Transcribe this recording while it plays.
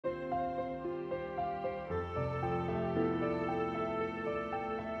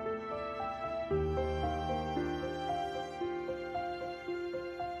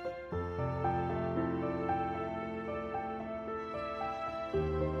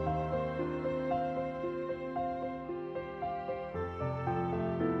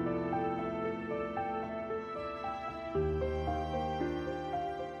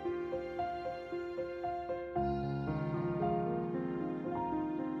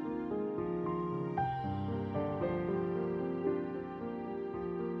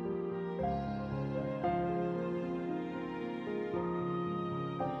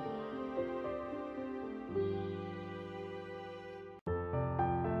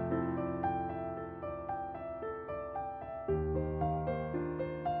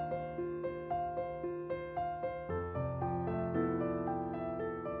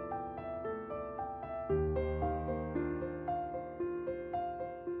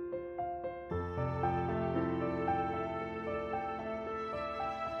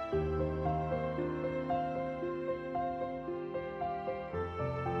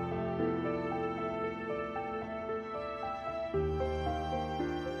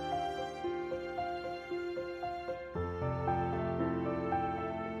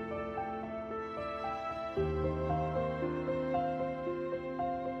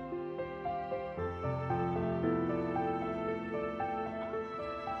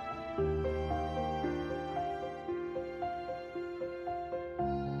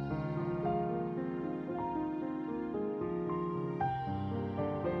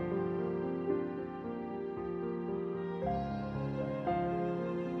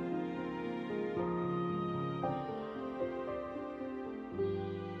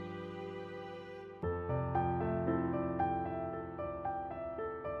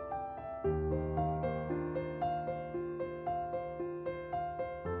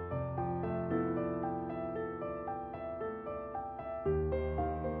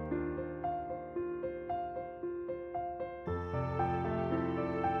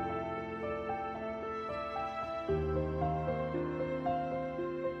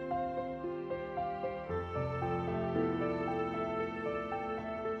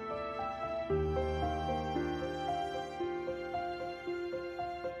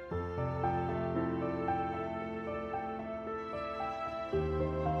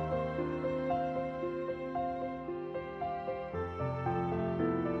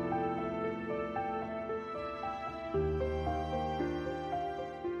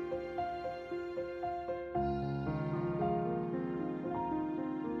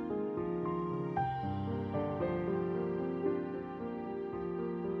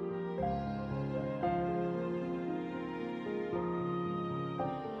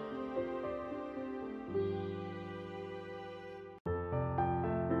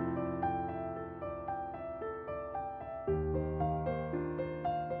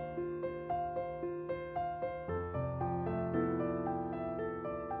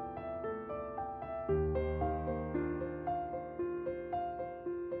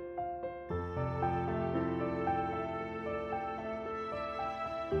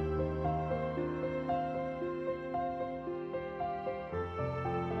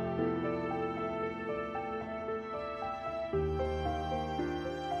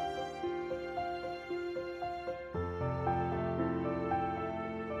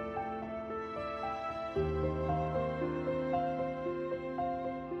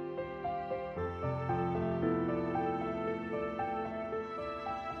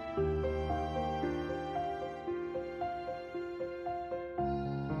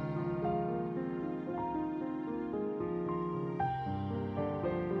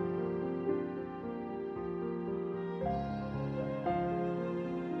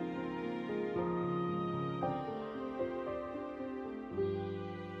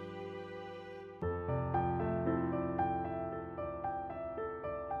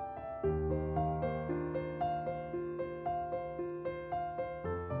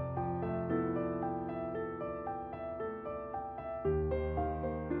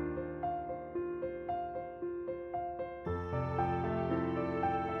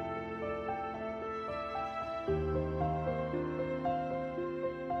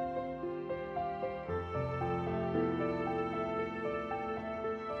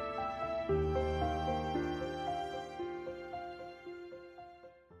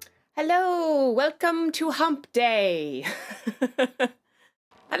Hello, welcome to Hump Day.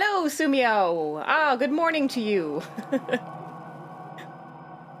 Hello, Sumio. Ah, good morning to you.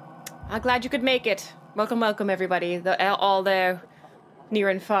 I'm glad you could make it. Welcome, welcome, everybody. All there, near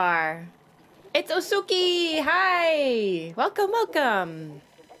and far. It's Osuki. Hi. Welcome, welcome.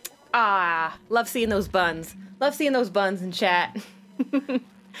 Ah, love seeing those buns. Love seeing those buns in chat.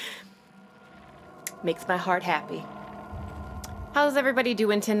 Makes my heart happy. How's everybody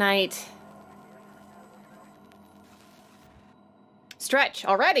doing tonight? Stretch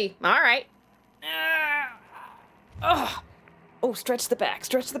already. All right. Oh, stretch the back.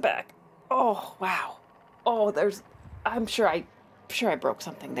 Stretch the back. Oh, wow. Oh, I'm sure I broke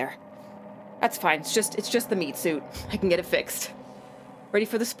something there. That's fine. It's just the meat suit. I can get it fixed. Ready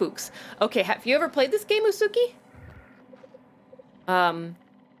for the spooks. Okay, have you ever played this game, Usuki?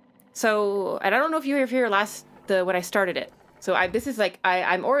 So, and I don't know if you were here when I started it. So I'm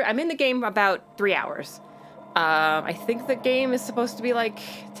in the game about 3 hours. I think the game is supposed to be like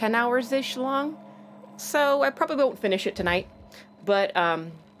 10 hours-ish long. So I probably won't finish it tonight. But,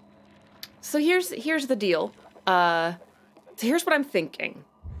 so here's the deal. So here's what I'm thinking.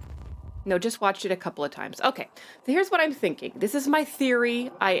 No, just watched it a couple of times. Okay, so here's what I'm thinking. This is my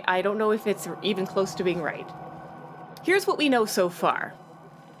theory. I don't know if it's even close to being right. Here's what we know so far.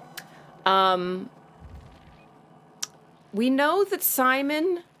 We know that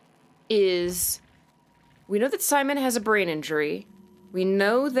Simon has a brain injury. We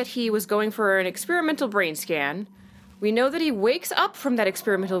know that he was going for an experimental brain scan. We know that he wakes up from that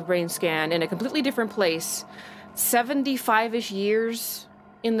experimental brain scan in a completely different place, 75-ish years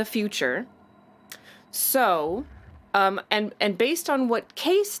in the future. So, and based on what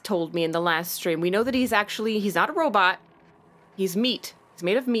Case told me in the last stream, we know that he's not a robot. He's meat. He's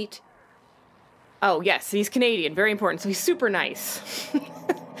made of meat. Oh, yes, he's Canadian. Very important. So he's super nice.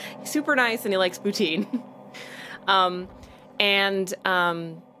 He's super nice and he likes poutine.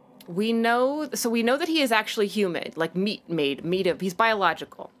 We know that he is actually human, like he's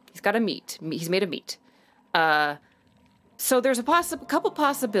biological. He's got he's made of meat. So there's a couple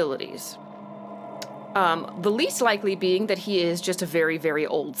possibilities. The least likely being that he is just a very, very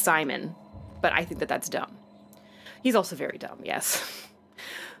old Simon. But I think that that's dumb. He's also very dumb, yes.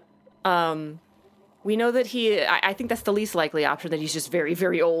 We know that I think that's the least likely option, that he's just very,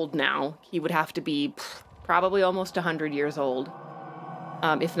 very old now. He would have to be probably almost 100 years old,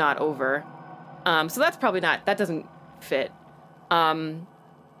 if not over. So that's probably that doesn't fit.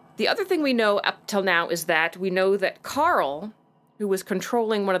 The other thing we know up till now is that we know that Carl, who was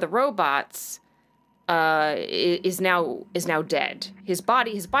controlling one of the robots, is now dead. His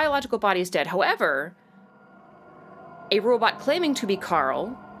biological body is dead. However, a robot claiming to be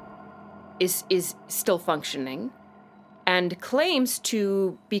Carl is still functioning, and is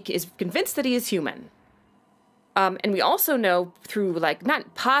convinced that he is human. And we also know through, like,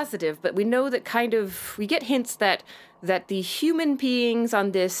 not positive, but we know that we get hints that the human beings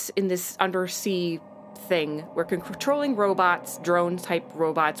in this undersea thing were controlling robots, drone-type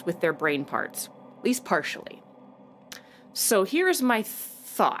robots, with their brain parts, at least partially. So here's my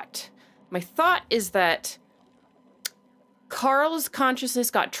thought. My thought is that Carl's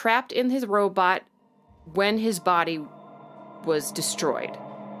consciousness got trapped in his robot when his body was destroyed.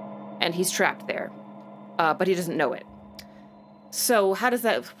 And he's trapped there. But he doesn't know it. So how does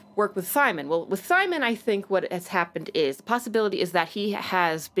that work with Simon? Well, with Simon, I think what has happened is, the possibility is that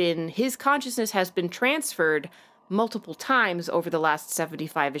his consciousness has been transferred multiple times over the last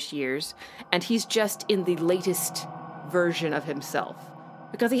 75-ish years, and he's just in the latest version of himself.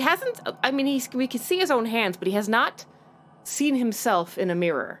 Because he hasn't, we can see his own hands, but he has not seen himself in a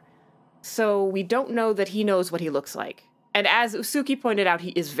mirror. So we don't know that he knows what he looks like. And as Usuki pointed out, he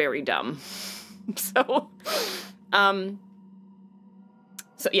is very dumb. So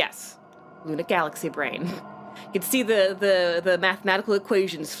yes, Luna Galaxy Brain. You can see the mathematical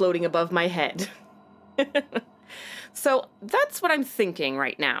equations floating above my head. So that's what I'm thinking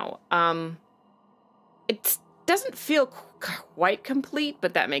right now. It doesn't feel quite complete,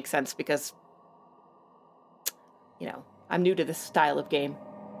 but that makes sense because, I'm new to this style of game.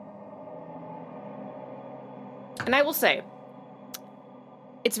 And I will say,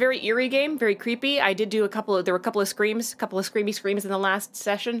 it's a very eerie game, very creepy. I did do there were a couple of screamy screams in the last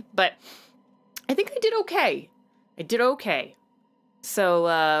session, but I think I did okay. So,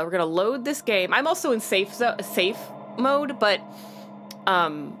 we're gonna load this game. I'm also in safe mode, but,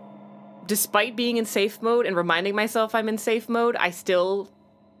 despite being in safe mode and reminding myself I'm in safe mode, I still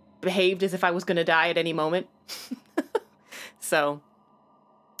behaved as if I was gonna die at any moment. So,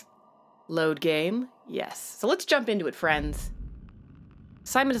 load game, yes. So let's jump into it, friends.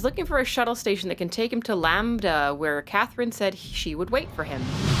 Simon is looking for a shuttle station that can take him to Lambda, where Catherine said she would wait for him.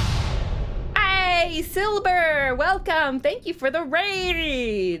 Hey, Silver! Welcome! Thank you for the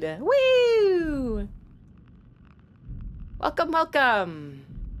raid! Woo! Welcome, welcome.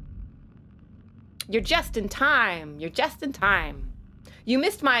 You're just in time. You're just in time. You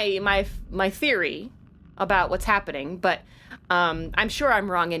missed my theory about what's happening, but I'm sure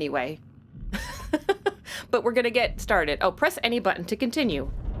I'm wrong anyway. But we're gonna get started. Oh, press any button to continue.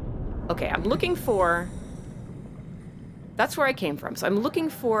 Okay, I'm looking for... That's where I came from. So I'm looking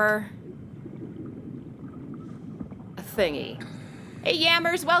for a thingy. Hey,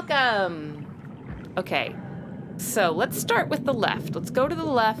 Yammers, welcome! Okay, so let's start with the left. Let's go to the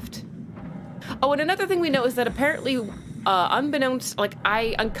left. Oh, and another thing we know is that apparently, unbeknownst, like,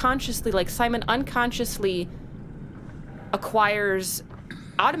 Simon unconsciously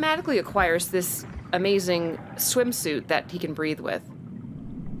automatically acquires this amazing swimsuit that he can breathe with.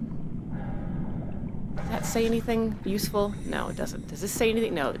 Does that say anything useful? No, it doesn't. Does this say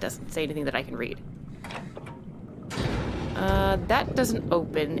anything? No, it doesn't say anything that I can read. That doesn't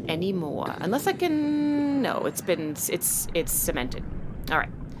open anymore. Unless I can... No, it's cemented. All right.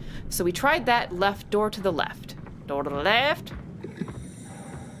 So we tried that left door to the left. Door to the left.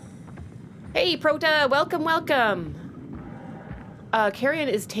 Hey, Prota, welcome, welcome. Carrion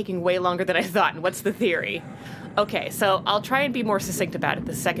is taking way longer than I thought, and what's the theory? Okay, so I'll try and be more succinct about it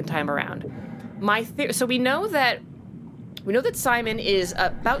the second time around. So we know that Simon is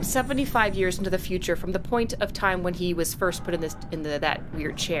about 75 years into the future from the point of time when he was first put in that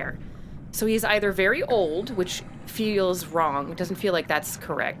weird chair. So he's either very old, which feels wrong, doesn't feel like that's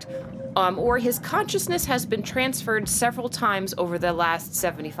correct, or his consciousness has been transferred several times over the last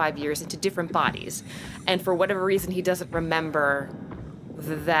 75 years into different bodies. And for whatever reason, he doesn't remember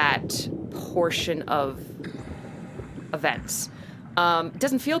that portion of events. It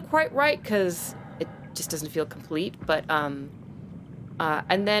doesn't feel quite right because it just doesn't feel complete, but, and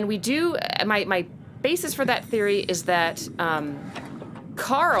then we do, my basis for that theory is that,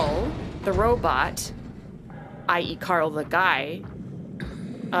 Carl, the robot, i.e. Carl the guy,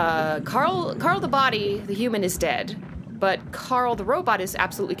 Carl the body, the human, is dead, but Carl the robot is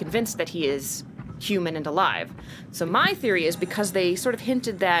absolutely convinced that he is human and alive. So my theory is because they sort of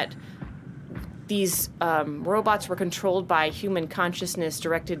hinted that these robots were controlled by human consciousness,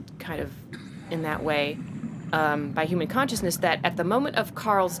 directed kind of in that way, by human consciousness, that at the moment of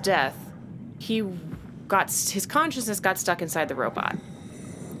Carl's death, his consciousness got stuck inside the robot.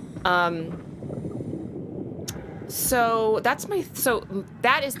 So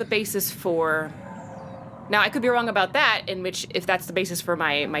that is the basis for... Now, I could be wrong about that, in which, if that's the basis for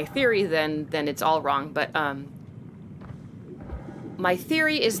my theory, then it's all wrong. But my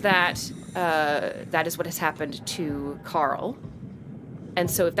theory is that that is what has happened to Carl. And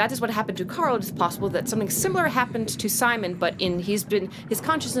so if that is what happened to Carl, it is possible that something similar happened to Simon, but his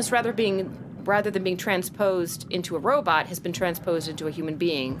consciousness, rather than being transposed into a robot, has been transposed into a human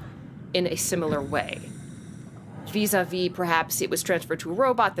being in a similar way. Vis-a-vis, perhaps it was transferred to a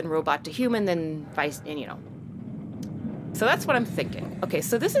robot, then robot to human, then vice, and you know. So that's what I'm thinking. Okay,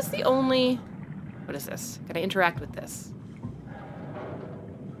 so this is the only... What is this? Can I interact with this?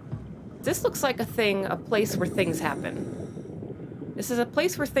 This looks like a place where things happen. This is a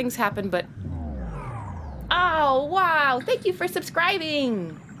place where things happen, but... Oh, wow! Thank you for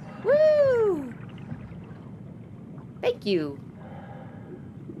subscribing! Woo! Thank you.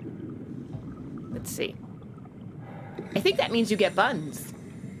 Let's see. I think that means you get buns.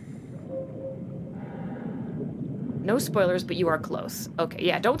 No spoilers, but you are close. Okay,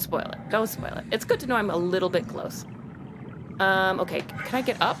 yeah, don't spoil it. Don't spoil it. It's good to know I'm a little bit close. Okay, can I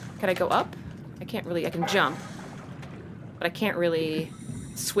get up? Can I go up? I can't really, I can jump. But I can't really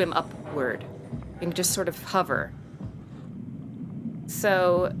swim upward. I can just sort of hover.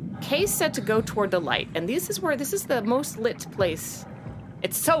 So, Kay's said to go toward the light, and this is the most lit place.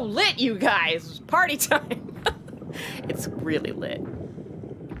 It's so lit, you guys! Party time! It's really lit.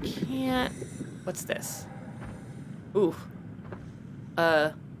 Can't... What's this? Ooh.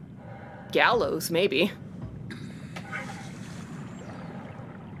 Gallows, maybe.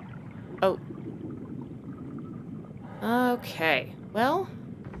 Oh. Okay. Well...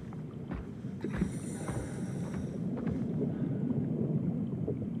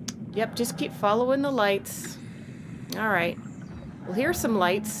 Yep, just keep following the lights. Alright. Well, here's some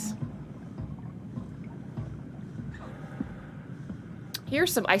lights.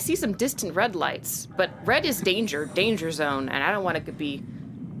 I see some distant red lights, but red is danger zone, and I don't want to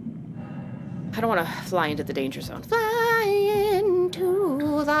fly into the danger zone. Fly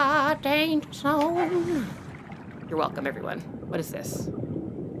into the danger zone. You're welcome, everyone. What is this?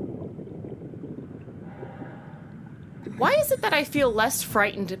 Why is it that I feel less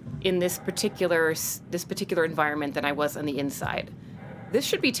frightened in this particular environment than I was on the inside? This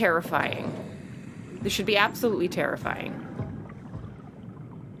should be terrifying. This should be absolutely terrifying.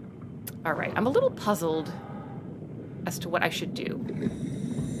 All right, I'm a little puzzled as to what I should do.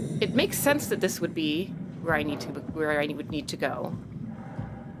 It makes sense that this would be where I would need to go.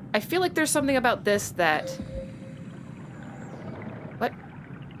 I feel like there's something about this that... What?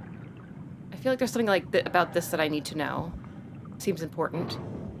 I feel like there's something like about this that I need to know. Seems important.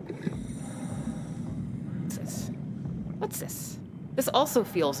 What's this? What's this? This also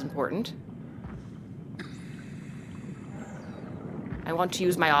feels important. I want to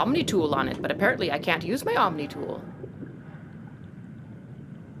use my Omni tool on it, but apparently I can't use my Omni tool.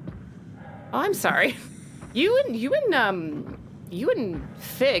 Oh, I'm sorry. You and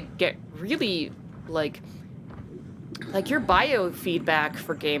Fig get really, like your biofeedback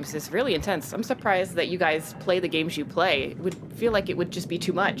for games is really intense. I'm surprised that you guys play the games you play. It would feel like it would just be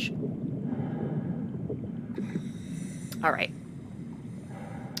too much. All right.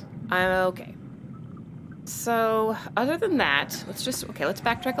 Okay. So, other than that, let's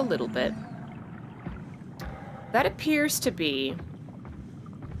backtrack a little bit. That appears to be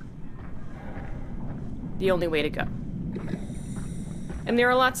the only way to go. And there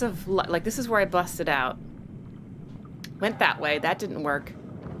are lots of, like, this is where I busted out. Went that way, that didn't work.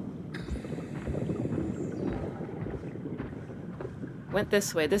 Went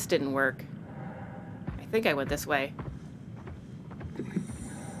this way, this didn't work. I think I went this way.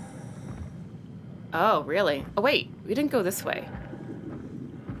 Oh, really? Oh, wait, we didn't go this way.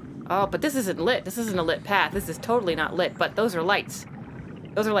 Oh, but this isn't lit. This isn't a lit path. This is totally not lit, but those are lights.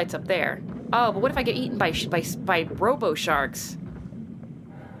 Those are lights up there. Oh, but what if I get eaten by robo-sharks?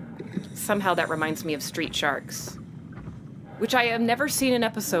 Somehow that reminds me of Street Sharks. Which I have never seen an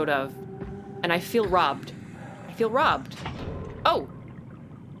episode of. And I feel robbed. I feel robbed. Oh!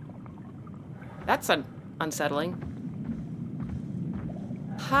 That's unsettling.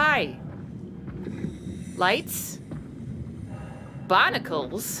 Hi. Lights.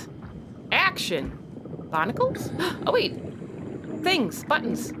 Barnacles. Action. Barnacles? Oh, wait. Things.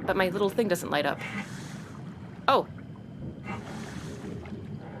 Buttons. But my little thing doesn't light up. Oh.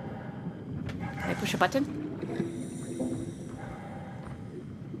 Can I push a button?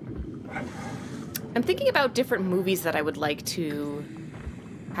 I'm thinking about different movies that I would like to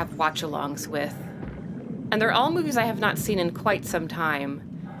have watch-alongs with. And they're all movies I have not seen in quite some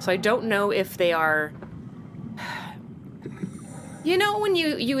time. So I don't know if they are... You know, when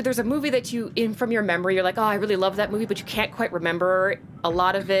there's a movie that from your memory, you're like, oh, I really love that movie, but you can't quite remember a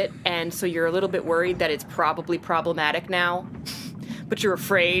lot of it, and so you're a little bit worried that it's probably problematic now, but you're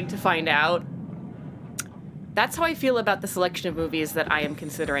afraid to find out. That's how I feel about the selection of movies that I am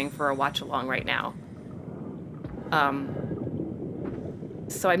considering for a watch-along right now.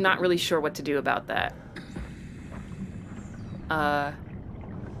 So I'm not really sure what to do about that.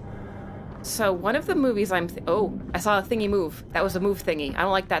 So one of the movies oh, I saw a thingy move. That was a move thingy. I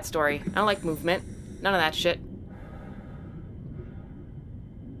don't like that story. I don't like movement. None of that shit.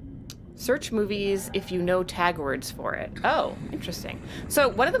 Search movies if you know tag words for it. Oh, interesting. So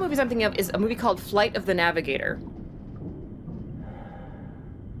one of the movies I'm thinking of is a movie called Flight of the Navigator.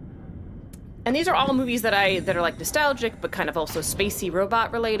 And these are all movies that are like nostalgic, but kind of also spacey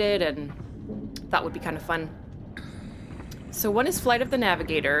robot related, and thought would be kind of fun. So one is Flight of the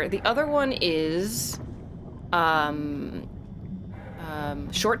Navigator. The other one is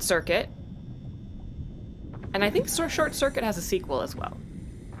Short Circuit. And I think Short Circuit has a sequel as well.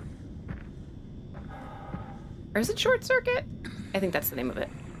 Or is it Short Circuit? I think that's the name of it.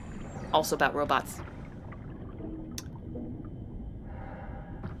 Also about robots.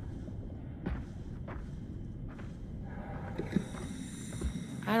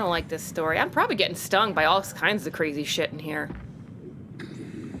 I don't like this story. I'm probably getting stung by all kinds of crazy shit in here.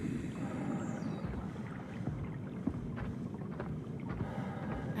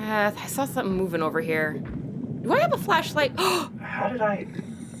 I saw something moving over here. Do I have a flashlight? Where did I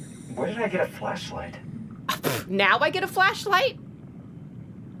get a flashlight? Now I get a flashlight?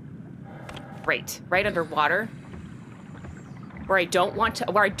 Great. Right underwater. Where I don't want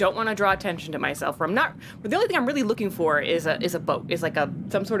to draw attention to myself. The only thing I'm really looking for is a boat. Is like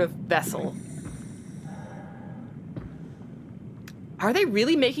some sort of vessel. Are they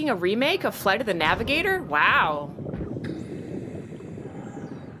really making a remake of Flight of the Navigator? Wow.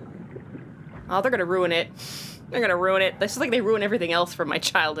 Oh, they're gonna ruin it. They're gonna ruin it. That's just like they ruin everything else from my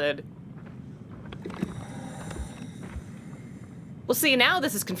childhood. Well, see, now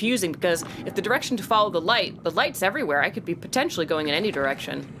this is confusing because if the direction to follow the light's everywhere. I could be potentially going in any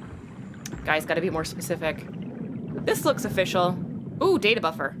direction. Guys, gotta be more specific. This looks official. Ooh, data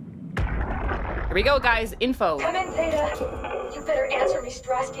buffer. Here we go, guys. Info. Come in, Theta. You better answer me,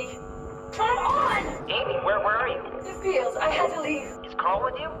 Strasky. Come on! Amy, where are you? The fields. I had to leave. Is Carl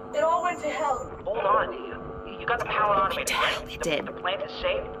with you? It all went to hell. Hold on. You got the power automated, right? We did. The plant is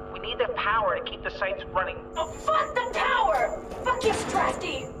safe. We need the power to keep the sites running. Oh, fuck the power! Fuck you,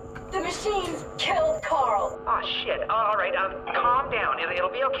 Strasky! The machines killed Carl. Oh, shit. All right, calm down. It'll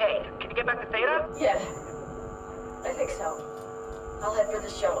be okay. Can you get back to Theta? Yeah, I think so. I'll head for the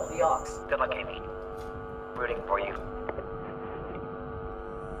shuttle, the Aux. Good luck, Amy. Rooting for you.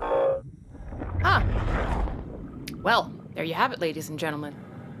 Ah. Well, there you have it, ladies and gentlemen.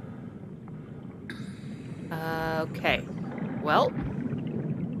 Okay. Well.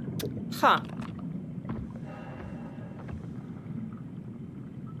 Huh.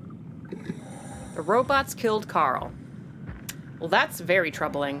 The robots killed Carl. Well, that's very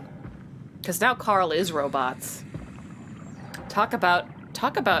troubling. Because now Carl is robots. Talk about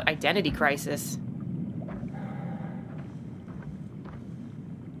identity crisis.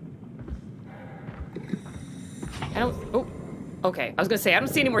 I don't. Oh, okay. I was gonna say I don't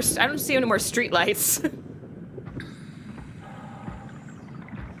see any more. I don't see any more street lights.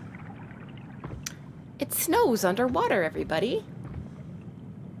 It snows underwater, everybody.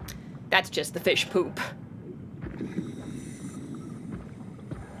 That's just the fish poop.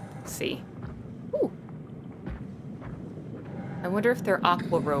 Let's see. Ooh. I wonder if they're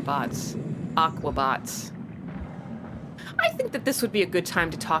aqua robots. Aquabots. I think that this would be a good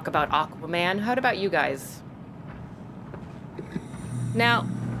time to talk about Aquaman. How about you guys? Now,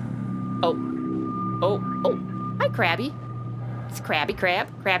 oh, hi, Krabby. It's Krabby Crab,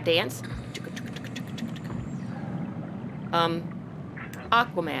 Crab Dance.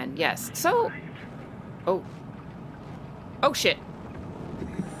 Aquaman, yes. So, oh shit.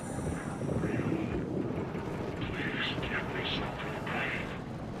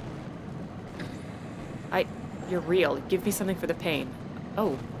 You're real. Give me something for the pain.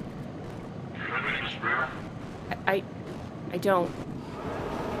 Oh. I don't.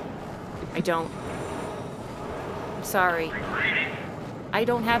 I'm sorry. I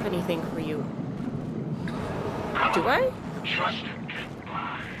don't have anything for you. Do I?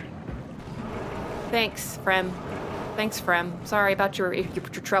 Thanks, Frem. Thanks, Frem. Sorry about your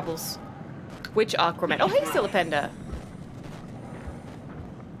troubles. Which Aquaman? Oh, hey, Silipenda.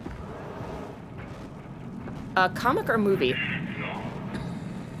 Comic or movie?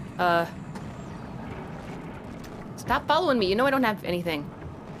 Stop following me. You know I don't have anything.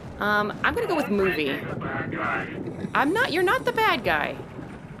 I'm gonna go with movie. You're not the bad guy.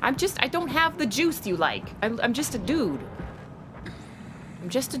 I don't have the juice you like. I'm just a dude. I'm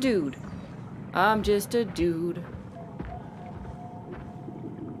just a dude. I'm just a dude.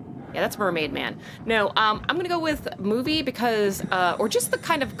 Yeah, that's Mermaid Man. No, I'm gonna go with movie because, or just the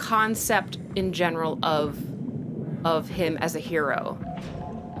kind of concept in general of him as a hero.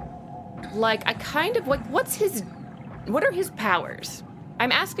 Like, what are his powers?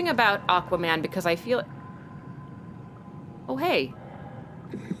 I'm asking about Aquaman because I feel... Oh, hey.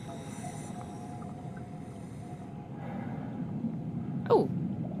 Oh.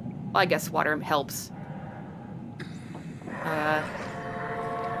 Well, I guess water helps.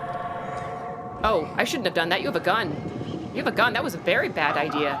 Oh, I shouldn't have done that. You have a gun. You have a gun. That was a very bad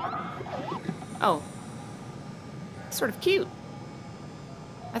idea. Oh. Sort of cute.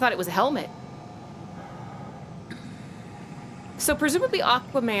 I thought it was a helmet. So presumably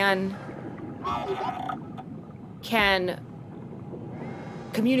Aquaman can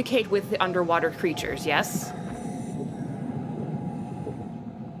communicate with the underwater creatures, yes?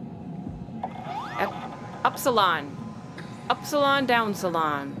 Upsilon. Upsilon,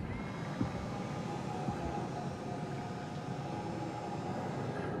 downsilon.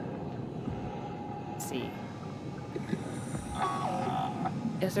 Let's see.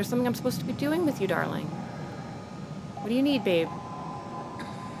 Is there something I'm supposed to be doing with you, darling? What do you need, babe?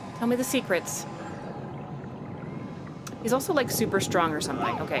 Tell me the secrets. He's also like super strong or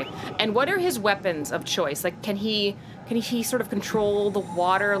something. Okay. And what are his weapons of choice? Like, can he sort of control the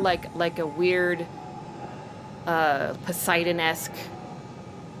water like a weird Poseidon-esque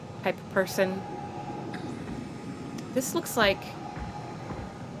type of person? This looks like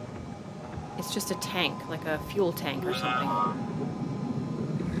it's just a tank, like a fuel tank or something.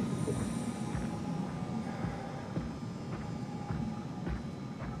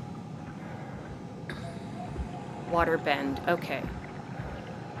 Water bend. Okay.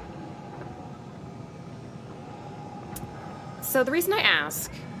 So the reason I ask,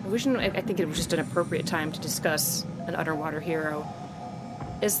 I think it was just an appropriate time to discuss an underwater hero,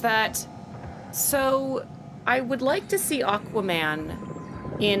 is that, so I would like to see Aquaman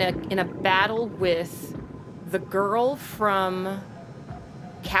in a battle with the girl from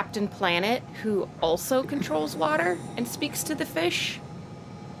Captain Planet who also controls water and speaks to the fish.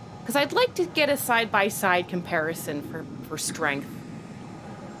 Because I'd like to get a side-by-side comparison for strength.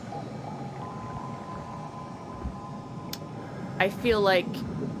 I feel like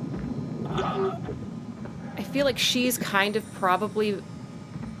she's kind of probably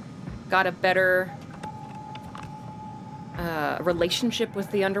got a better relationship with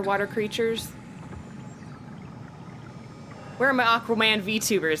the underwater creatures. Where are my Aquaman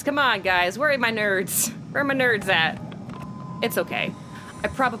VTubers? Come on, guys. Where are my nerds? Where are my nerds at? It's okay. I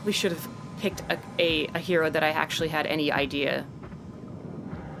probably should have picked a hero that I actually had any idea,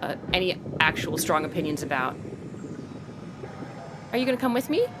 any actual strong opinions about. Are you gonna come with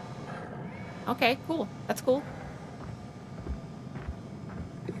me? Okay, cool. That's cool.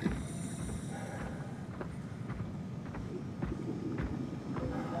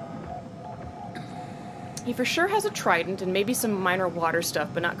 He for sure has a trident and maybe some minor water stuff,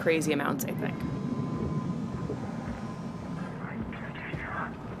 but not crazy amounts, I think.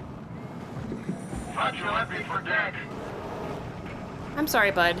 Thought you left me for dead. I'm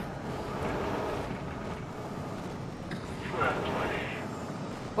sorry, bud.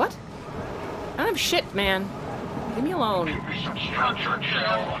 What? I don't have shit, man. Leave me alone. Give me some structure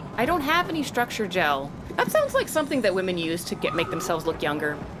gel. I don't have any structure gel. That sounds like something that women use to make themselves look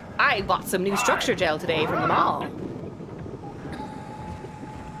younger. I bought some new structure gel today from the mall.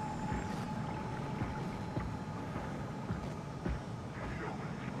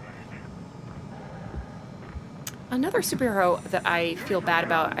 Another superhero that I feel bad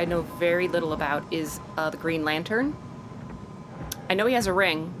about, I know very little about, is the Green Lantern. I know he has a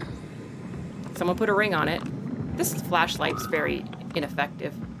ring. Someone put a ring on it. This flashlight's very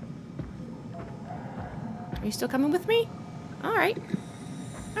ineffective. Are you still coming with me? All right.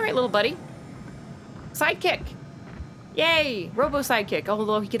 All right, little buddy. Sidekick. Yay! Robo sidekick,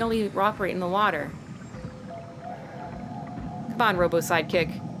 although he can only operate in the water. Come on, Robo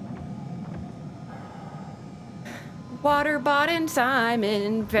sidekick. Waterbot and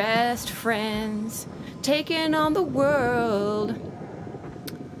Simon, best friends, taking on the world,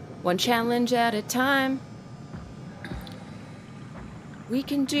 one challenge at a time. We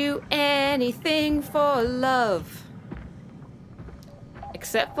can do anything for love,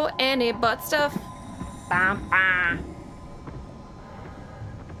 except for any butt stuff. Bam, bam.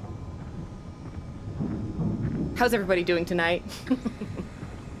 How's everybody doing tonight?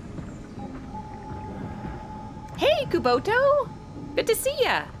 Hey, Kuboto! Good to see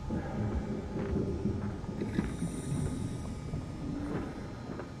ya!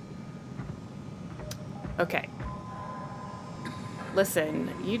 Okay. Listen,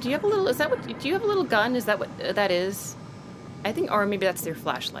 do you have a little, do you have a little gun? Is that what that is? I think, or maybe that's their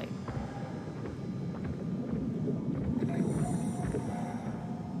flashlight.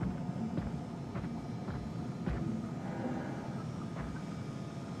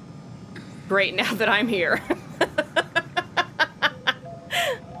 Great, now that I'm here.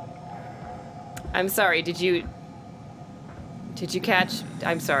 I'm sorry, did you catch?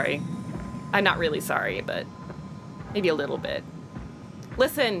 I'm sorry. I'm not really sorry, but maybe a little bit.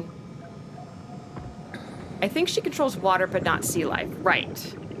 Listen. I think she controls water, but not sea life.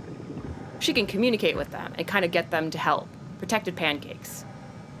 Right. She can communicate with them and kind of get them to help. Protected pancakes.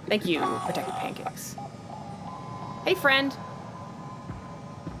 Thank you, Protected Pancakes. Hey, friend.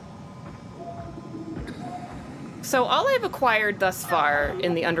 So all I've acquired thus far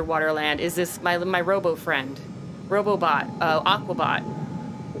in the underwater land is this, my robo friend. Robobot, Aquabot.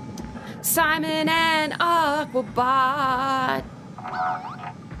 Simon and Aquabot.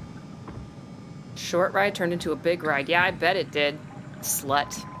 Short ride turned into a big ride. Yeah, I bet it did.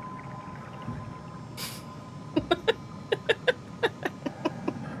 Slut.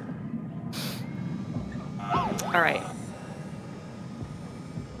 All right.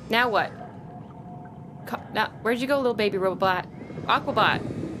 Now what? Now, where'd you go, little baby robot? Aquabot.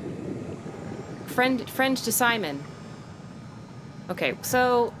 Friend to Simon. Okay,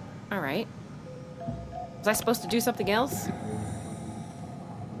 so, all right. Was I supposed to do something else?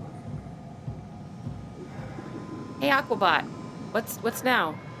 Hey, Aquabot. What's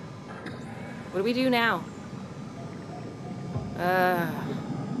now? What do we do now?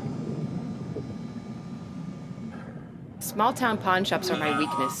 Small town pawn shops are my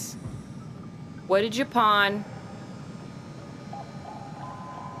weakness. What did you pawn?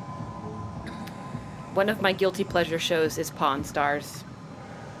 One of my guilty pleasure shows is Pawn Stars.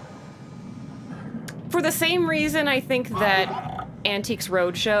 For the same reason I think that Antiques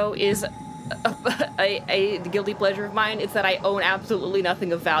Roadshow is a guilty pleasure of mine. It's that I own absolutely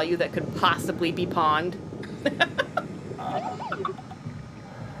nothing of value that could possibly be pawned.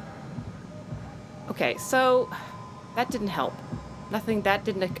 Okay, so that didn't help. Nothing, that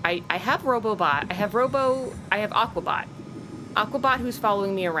didn't... I have Robobot. I have Aquabot. Aquabot who's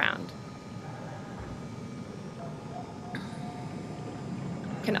following me around.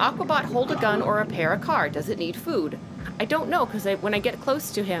 Can Aquabot hold a gun or repair a car? Does it need food? I don't know, because when I get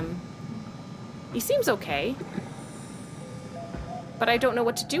close to him, he seems okay. But I don't know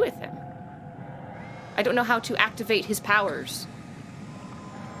what to do with him. I don't know how to activate his powers.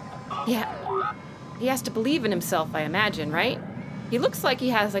 Yeah. He has to believe in himself, I imagine, right? He looks like he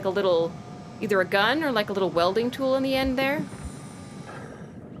has like a little, either a gun or like a little welding tool in the end there.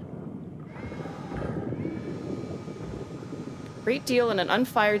 Great deal and an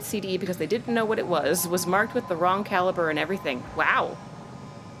unfired CD because they didn't know what it was marked with the wrong caliber and everything. Wow.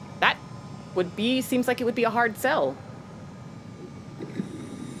 That would be, seems like it would be a hard sell.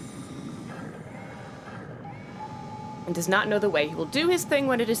 And does not know the way. He will do his thing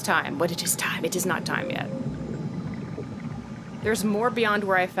when it is time. When it is time. It is not time yet. There's more beyond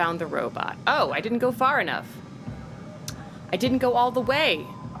where I found the robot. Oh, I didn't go far enough. I didn't go all the way.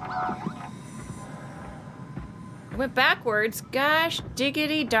 I went backwards. Gosh,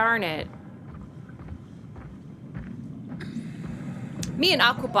 diggity darn it. Me and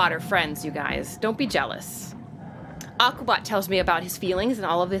Aquabot are friends, you guys. Don't be jealous. Aquabot tells me about his feelings and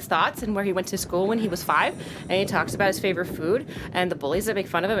all of his thoughts and where he went to school when he was 5. And he talks about his favorite food and the bullies that make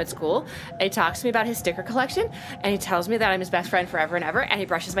fun of him at school. And he talks to me about his sticker collection. And he tells me that I'm his best friend forever and ever. And he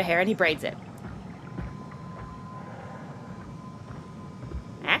brushes my hair and he braids it.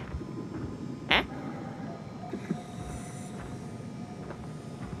 Huh? Huh?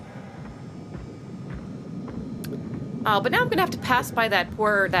 Oh, but now I'm gonna have to pass by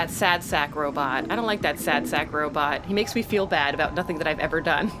that sad sack robot. I don't like that sad sack robot. He makes me feel bad about nothing that I've ever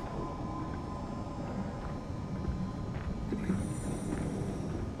done.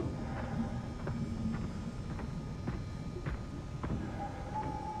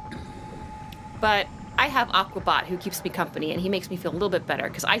 But I have Aquabot who keeps me company and he makes me feel a little bit better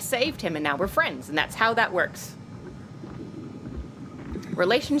because I saved him and now we're friends and that's how that works.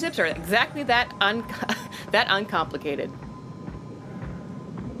 Relationships are exactly that that uncomplicated.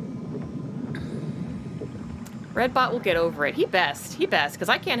 Redbot will get over it. He best, because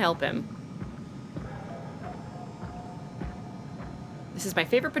I can't help him. This is my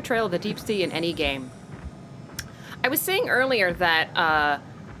favorite portrayal of the deep sea in any game. I was saying earlier that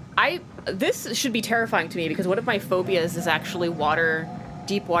this should be terrifying to me because one of my phobias is actually water,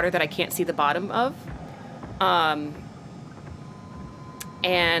 deep water that I can't see the bottom of.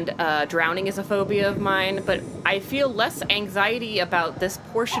 And drowning is a phobia of mine, but I feel less anxiety about this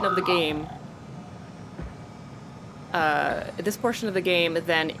portion of the game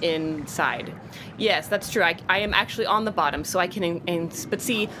than inside. Yes, that's true. I am actually on the bottom, so I can, but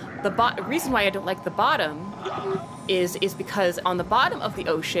see, the reason why I don't like the bottom is because on the bottom of the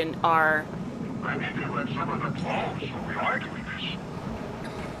ocean are... I need to let some of the clothes so we are doing this.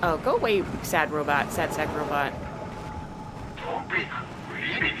 Oh, go away, sad sack robot. Don't be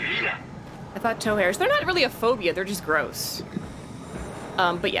greedy. I thought toe hairs. They're not really a phobia. They're just gross.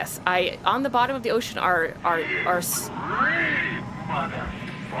 But yes, on the bottom of the ocean are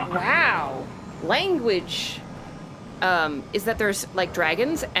wow, language. Is that there's like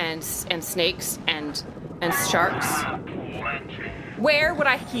dragons and snakes and sharks. Where would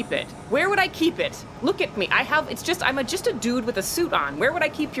I keep it? Where would I keep it? Look at me. I'm just a dude with a suit on. Where would I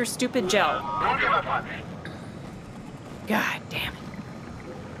keep your stupid gel? Don't give up on me. God damn it.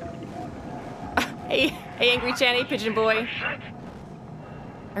 Hey, Angry Channy, Pigeon Boy.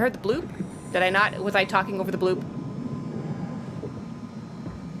 I heard the bloop. Did I not? Was I talking over the bloop?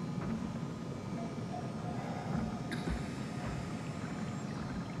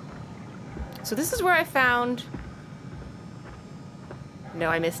 So this is where I found... No,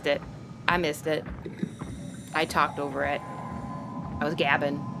 I missed it. I missed it. I talked over it. I was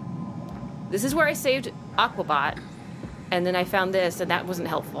gabbing. This is where I saved Aquabot. And then I found this, and that wasn't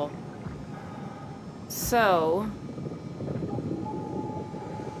helpful. So...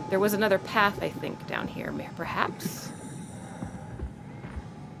 there was another path, I think, down here, perhaps?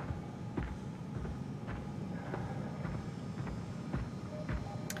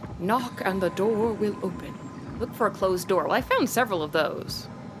 Knock and the door will open. Look for a closed door. Well, I found several of those.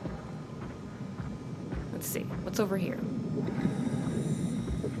 Let's see. What's over here?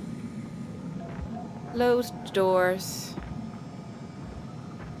 Closed doors.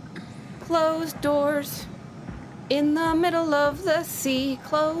 Closed doors. In the middle of the sea,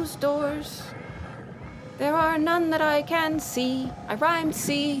 closed doors. There are none that I can see. I rhymed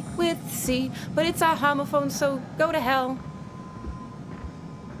sea with sea, but it's a homophone, so go to hell.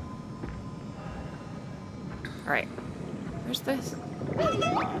 Alright. Where's this?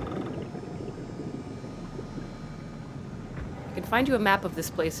 I can find you a map of this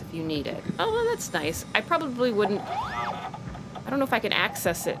place if you need it. Oh, well, that's nice. I probably wouldn't... I don't know if I can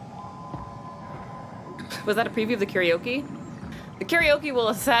access it. Was that a preview of the karaoke? The karaoke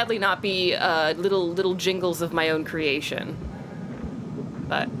will sadly not be little jingles of my own creation.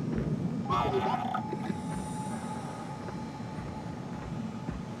 But...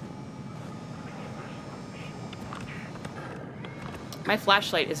 my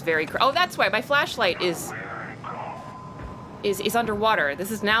flashlight is very... oh, that's why! My flashlight is underwater.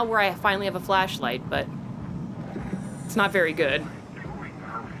 This is now where I finally have a flashlight, but... it's not very good.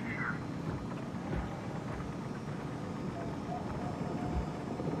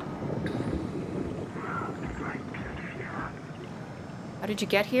 How did you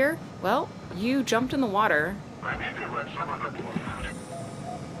get here? Well, you jumped in the water. I need to let someone up.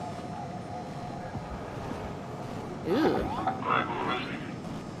 Ooh. I'm listening.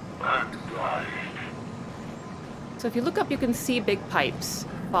 I'm dying. So if you look up, you can see big pipes.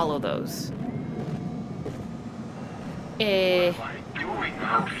 Follow those. What am I doing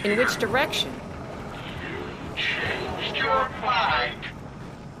out here? In which direction? Changed your mind.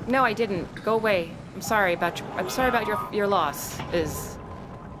 No, I didn't. Go away. I'm sorry about your loss.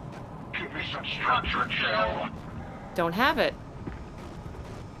 Give me some structure, Jill. Don't have it.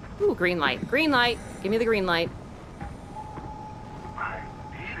 Ooh, green light. Green light. Give me the green light. I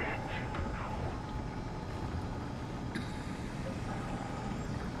need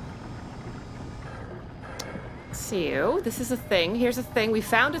it. So, this is a thing. Here's a thing. We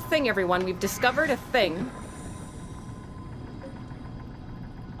found a thing, everyone. We've discovered a thing.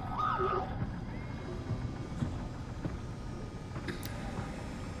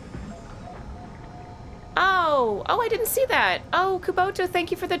 Oh, I didn't see that. Oh, Kubota,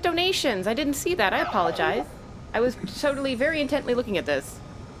 thank you for the donations. I didn't see that. I apologize. I was totally very intently looking at this.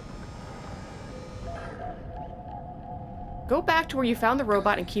 Go back to where you found the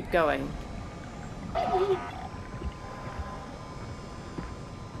robot and keep going.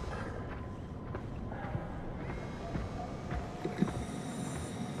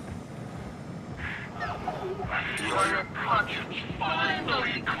 Your conscience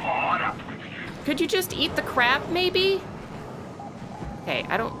finally caught up with you. Could you just eat the crab, maybe? Okay,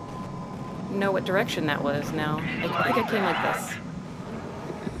 I don't know what direction that was now. I think I came like this.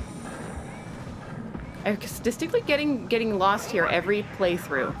 I'm distinctly getting lost here every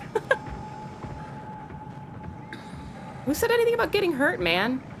playthrough. Who said anything about getting hurt,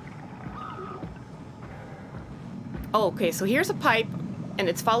 man? Oh, okay, so here's a pipe, and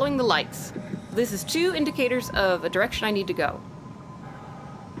it's following the lights. This is 2 indicators of a direction I need to go.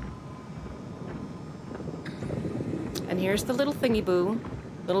 And here's the little thingy-boo.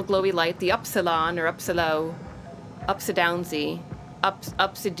 Little glowy light, the upsilon, or upsilo. Upsidownsy.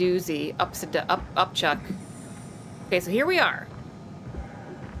 Upsidoozy. Upchuck. Okay, so here we are.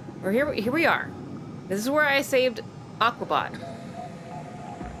 Or here we are. This is where I saved Aquabot.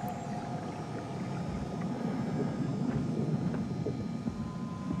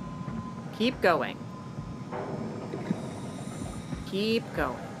 Keep going. Keep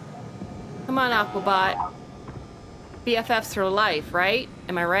going. Come on, Aquabot. BFFs for life, right?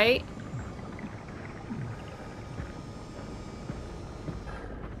 Am I right?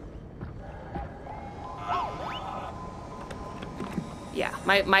 Yeah,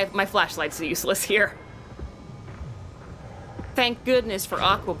 my flashlight's useless here. Thank goodness for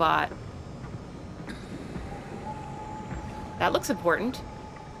Aquabot. That looks important.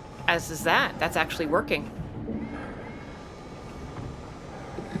 As is that. That's actually working.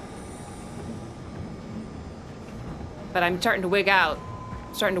 But I'm starting to wig out.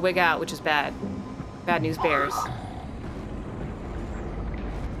 Starting to wig out, which is bad. Bad news bears. I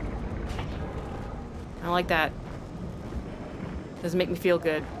don't like that. Doesn't make me feel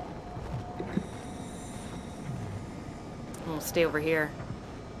good. I'll stay over here.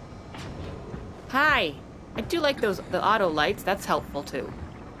 Hi! I do like the auto lights. That's helpful too.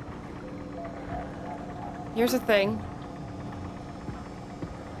 Here's a thing.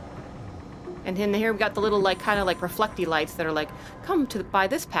 And in here we got the little, like, kind of like reflecty lights that are like, come by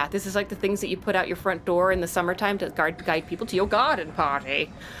this path. This is like the things that you put out your front door in the summertime to guide people to your garden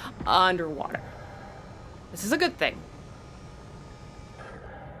party underwater. This is a good thing.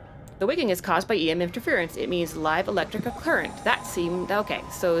 The wigging is caused by EM interference. It means live electrical current. That seemed okay.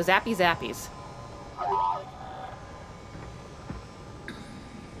 So zappy zappies.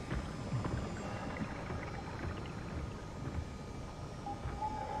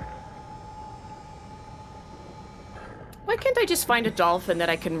 Why can't I just find a dolphin that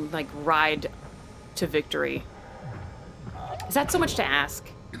I can, like, ride to victory? Is that so much to ask?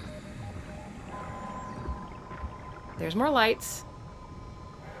 There's more lights.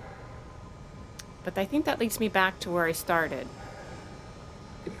 But I think that leads me back to where I started.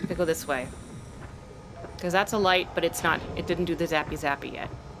 To go this way. Because that's a light, but it's not, it didn't do the zappy zappy yet.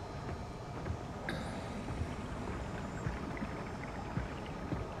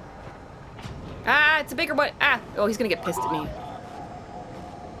 Ah, it's a bigger one. Ah, oh, he's gonna get pissed at me.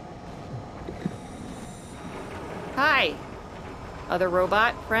 Hi, other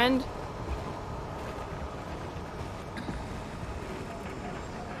robot friend.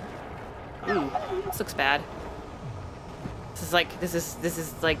 Ooh, this looks bad. This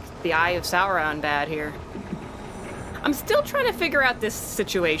is like the Eye of Sauron bad here. I'm still trying to figure out this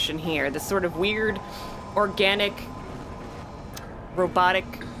situation here. This sort of weird, organic, robotic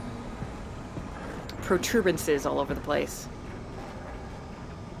protuberances all over the place.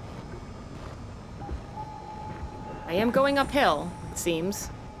 I am going uphill, it seems.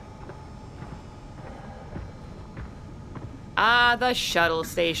 Ah, the shuttle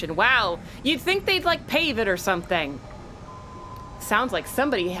station. Wow, you'd think they'd, like, pave it or something. Sounds like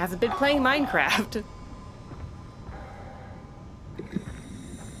somebody hasn't been playing Minecraft.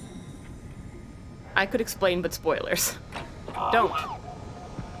 I could explain, but spoilers. Don't.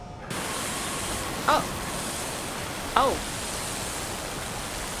 Oh. Oh.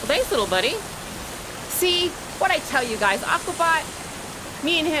 Well, thanks, little buddy. See, what I tell you guys, Aquabot,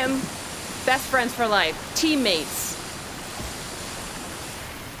 me and him, best friends for life, teammates.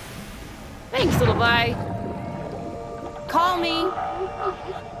 Thanks, little guy. Call me.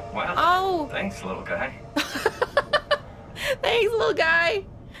 Well, oh. Thanks, little guy. Thanks, little guy.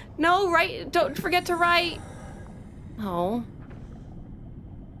 No, write. Don't forget to write. Oh.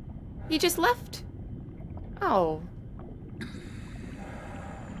 He just left. Oh.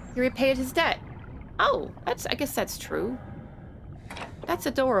 He repaid his debt. Oh, I guess that's true. That's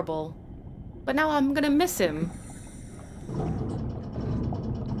adorable. But now I'm gonna miss him.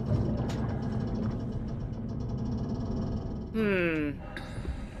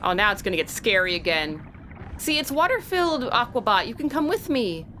 Oh, now it's gonna get scary again. See, it's water-filled, Aquabot. You can come with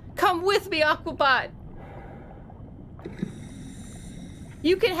me. Come with me, Aquabot.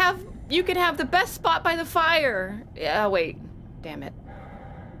 You can have the best spot by the fire. Yeah, wait. Damn it.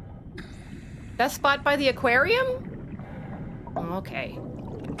 Best spot by the aquarium? Okay.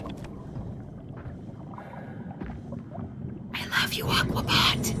 I love you,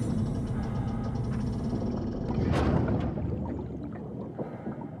 Aquabot.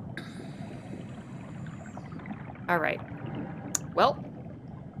 All right. Well.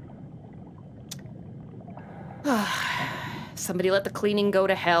 Somebody let the cleaning go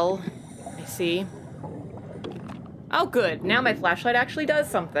to hell. I see. Oh, good. Now my flashlight actually does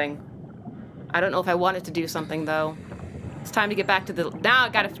something. I don't know if I want it to do something, though. It's time to get back to the... Now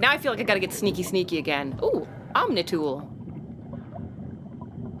I feel like I gotta get sneaky again. Ooh, Omnitool.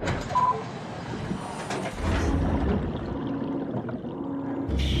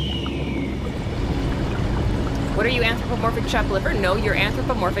 What are you, anthropomorphic chap liver? No, you're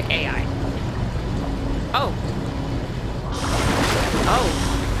anthropomorphic AI. Oh. Oh.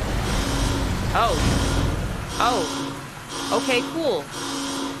 Oh. Oh. Okay, cool.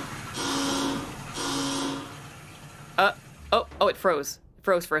 Oh, it froze. It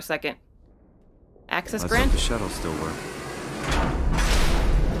froze for a second. Access grant? Let's hope the shuttle still works.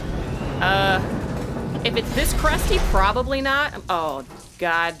 If it's this crusty, probably not. Oh,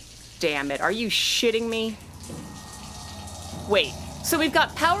 god damn it. Are you shitting me? Wait, so we've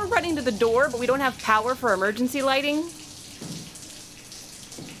got power running to the door, but we don't have power for emergency lighting?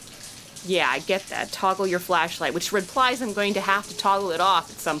 Yeah, I get that. Toggle your flashlight, which implies I'm going to have to toggle it off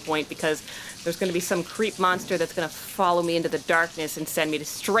at some point because there's going to be some creep monster that's going to follow me into the darkness and send me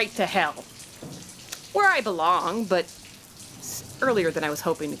straight to hell. Where I belong, but it's earlier than I was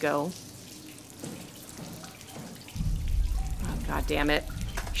hoping to go. Oh, god damn it.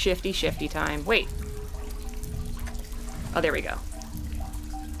 Shifty time. Wait. Oh, there we go.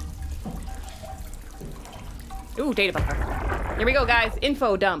 Ooh, data buffer. Here we go, guys.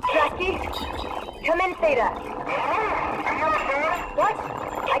 Info dump. Jackie, come in, Theta. What?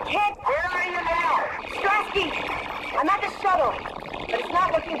 I can't. Where are you now? Strasky! I'm at the shuttle, but it's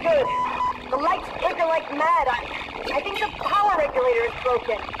not looking good. The lights flicker like mad. I think the power regulator is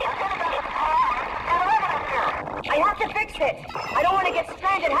broken. I have to fix it. I don't want to get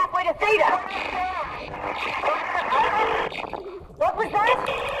stranded halfway to Theta. What was that?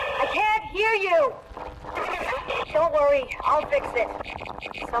 I can't hear you. Don't worry, I'll fix it.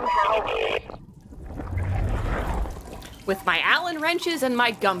 Somehow. with my Allen wrenches and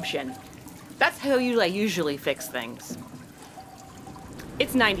my gumption. That's how I usually fix things.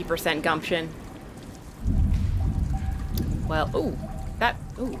 It's 90% gumption. Well, ooh.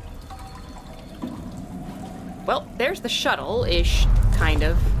 Well, there's the shuttle-ish, kind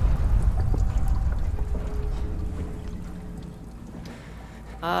of.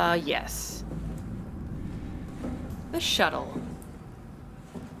 Yes. The shuttle.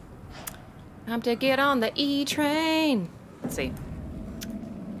 Time to get on the E train. Let's see.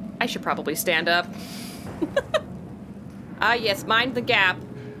 I should probably stand up. Yes, mind the gap.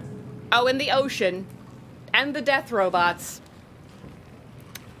 Oh, and the ocean. And the death robots.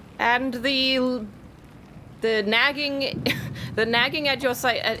 And the nagging, the nagging at your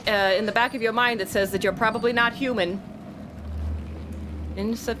in the back of your mind that says that you're probably not human.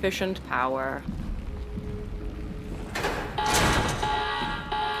 Insufficient power.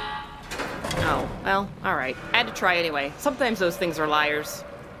 Oh, well, alright. I had to try anyway. Sometimes those things are liars.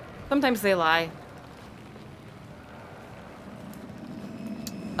 Sometimes they lie.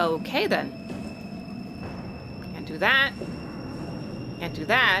 Okay, then. Can't do that. Can't do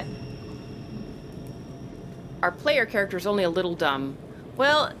that. Our player character is only a little dumb.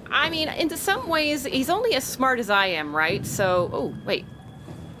 Well, I mean, into some ways, he's only as smart as I am, right? So, oh, wait.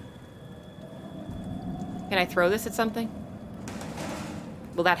 Can I throw this at something?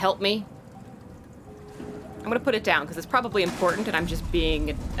 Will that help me? I'm gonna put it down, because it's probably important, and I'm just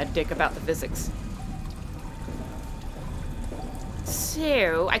being a dick about the physics.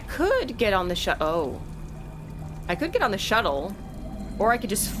 So, I could get on the shuttle. Oh. I could get on the shuttle, or I could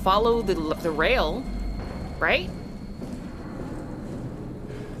just follow the rail, right?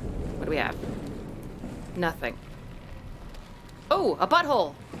 What do we have? Nothing. Oh, a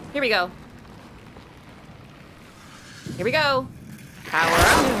butthole. Here we go. Here we go. Power up.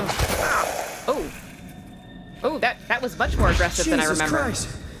 Oh. Oh, that was much more aggressive than I remember. Jesus Christ.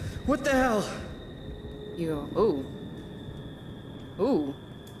 What the hell? Ooh. Ooh.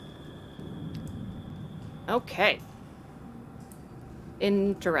 Okay.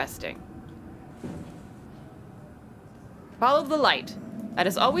 Interesting. Follow the light. That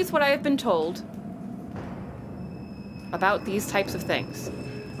is always what I have been told about these types of things.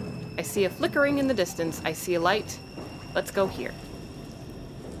 I see a flickering in the distance. I see a light. Let's go here.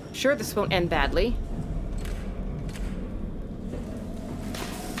 Sure, this won't end badly.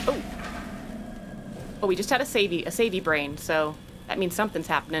 Oh. Oh, we just had a savey brain, so that means something's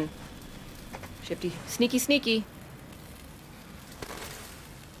happening. Shifty. Sneaky, sneaky.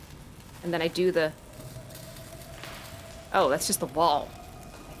 And then I do the... Oh, that's just the wall,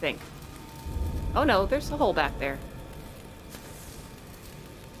 I think. Oh no, there's a hole back there.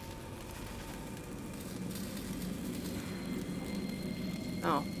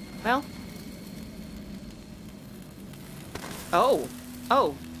 Oh, well. Oh.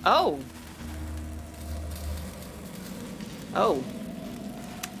 Oh. Oh. Oh.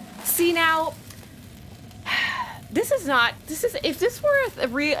 See now, if this were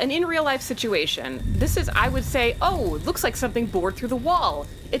an in real life situation, I would say, oh, it looks like something bored through the wall.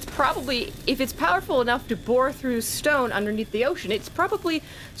 It's probably, if it's powerful enough to bore through stone underneath the ocean, it's probably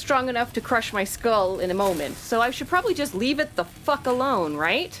strong enough to crush my skull in a moment. So I should probably just leave it the fuck alone,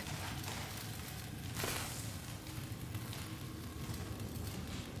 right?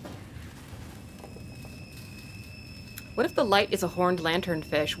 What if the light is a horned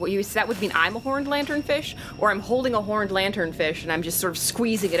lanternfish? That would mean I'm a horned lanternfish? Or I'm holding a horned lanternfish and I'm just sort of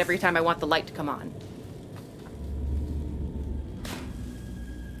squeezing it every time I want the light to come on?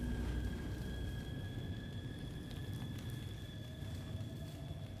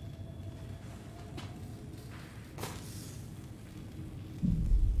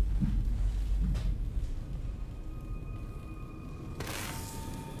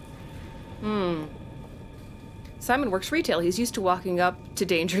 Simon works retail. He's used to walking up to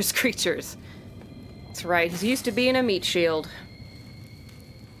dangerous creatures. That's right. He's used to being a meat shield.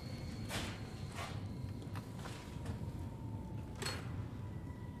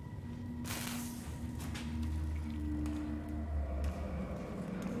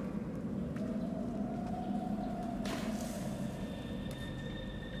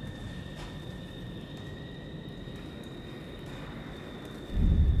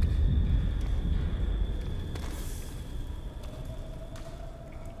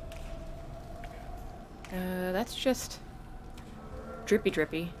 That's just drippy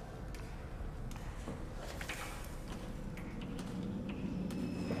drippy.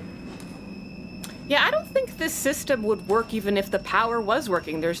 Yeah, I don't think this system would work even if the power was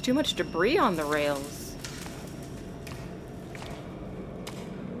working. There's too much debris on the rails.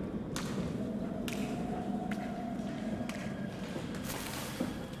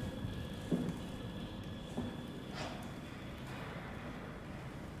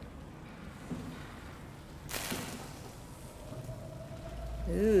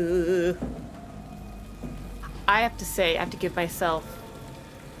 I have to say, I have to give myself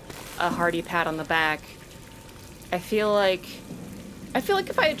a hearty pat on the back. I feel like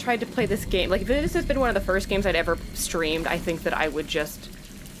if I had tried to play this game, like if this has been one of the first games I'd ever streamed, I think that I would just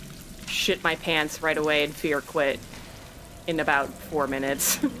shit my pants right away and fear quit in about 4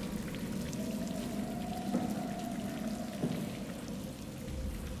 minutes.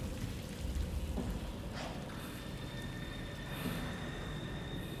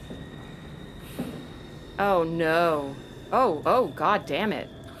 Oh no. Oh, god damn it.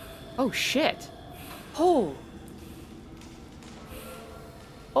 Oh shit. Oh.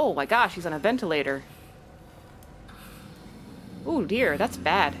 Oh my gosh, he's on a ventilator. Oh dear, that's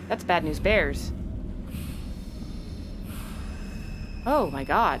bad. That's bad news bears. Oh my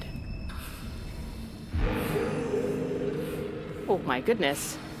god. Oh my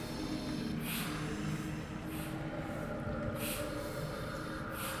goodness.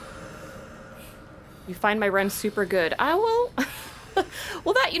 You find my run super good. I will.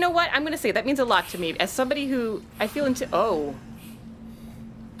 Well, that, you know what? I'm gonna say that means a lot to me. As somebody who I feel oh.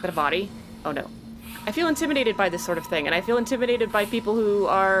 Is that a body? Oh no. I feel intimidated by this sort of thing, and I feel intimidated by people who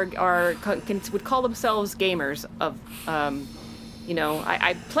would call themselves gamers. You know,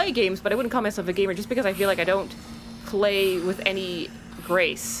 I play games, but I wouldn't call myself a gamer just because I feel like I don't play with any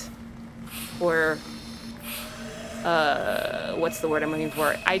grace, or what's the word I'm looking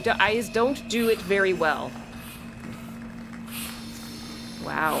for? I just don't do it very well.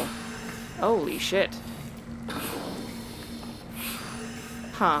 Wow. Holy shit.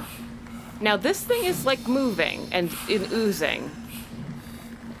 Huh. Now this thing is like moving and oozing.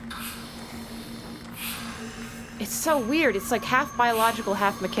 It's so weird. It's like half biological,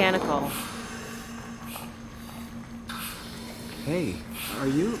 half mechanical. Hey, are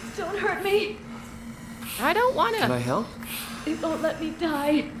you... Don't hurt me. I don't want Can I to. help? It won't let me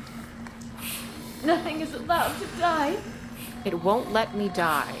die. Nothing is allowed to die. It won't let me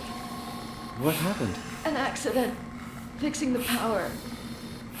die. What happened? An accident. Fixing the power.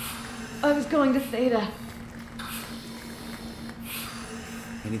 I was going to Theta.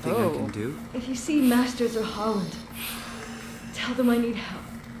 Anything I Oh. can do? If you see Masters or Holland, tell them I need help.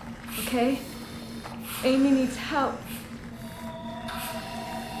 Okay? Amy needs help.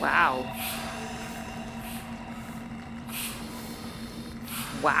 Wow.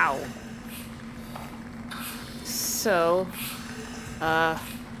 Wow. So,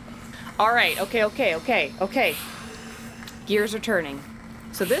 all right, okay. Gears are turning.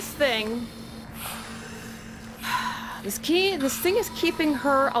 So this thing, this thing is keeping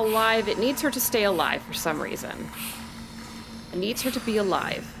her alive. It needs her to stay alive for some reason. It needs her to be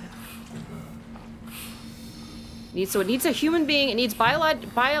alive. So it needs a human being. It needs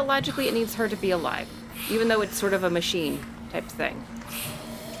biologically, it needs her to be alive, even though it's sort of a machine type thing.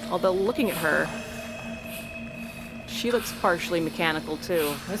 Although looking at her, she looks partially mechanical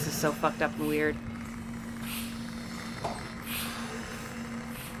too. This is so fucked up and weird.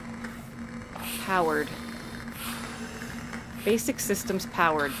 Powered. Basic systems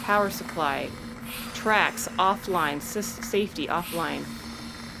powered. Power supply. Tracks offline. Safety offline.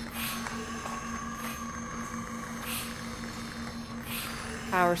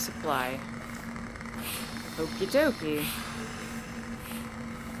 Power supply. Okie dokie.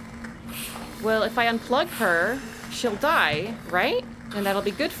 Well, if I unplug her, she'll die, right? And that'll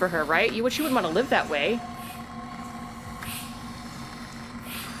be good for her, right? She wouldn't want to live that way.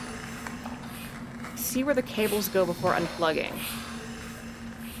 See where the cables go before unplugging.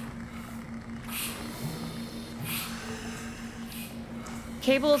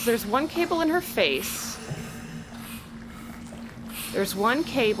 Cables, there's one cable in her face. There's one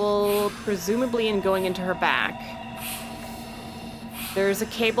cable, presumably going into her back. There's a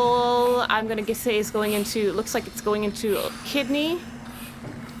cable, I'm gonna say is going into, looks like it's going into a kidney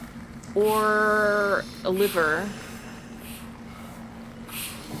or a liver.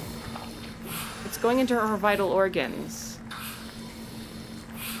 It's going into her vital organs.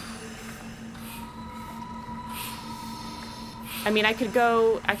 I mean, I could...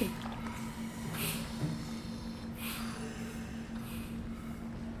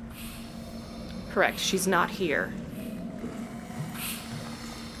 Correct, she's not here.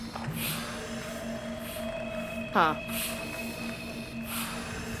 Huh.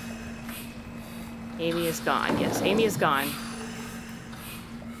 Amy is gone. Yes, Amy is gone.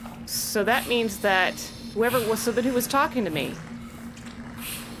 So that means that whoever was... So then who was talking to me?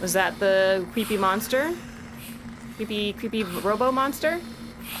 Was that the creepy monster? Creepy robo monster?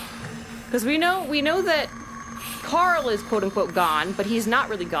 Because we know that Carl is quote-unquote gone, but he's not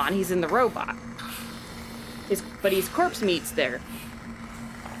really gone. He's in the robot. But his corpse meat's there.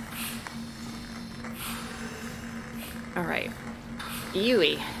 Alright.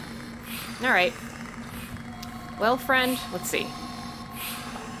 Yui. Alright. Well, friend, let's see.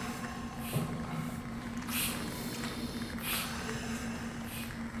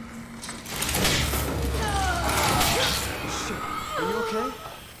 Are you okay?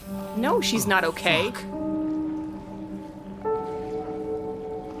 No, she's not okay. Fuck.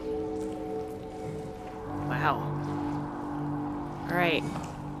 Wow. Alright.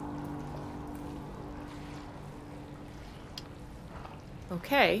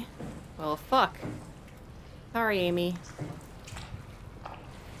 Okay. Well, fuck. Sorry, Amy.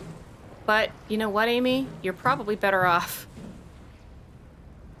 But, you know what, Amy? You're probably better off.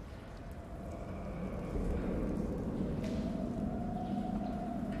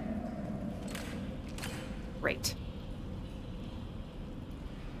 Great.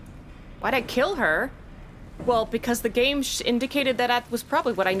 Why'd I kill her? Well, because the game indicated that that was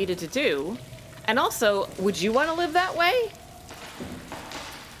probably what I needed to do. And also, would you want to live that way?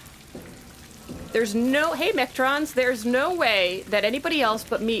 There's no... Hey, Mectrons, there's no way that anybody else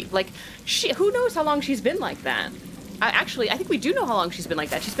but me... Like, who knows how long she's been like that? I think we do know how long she's been like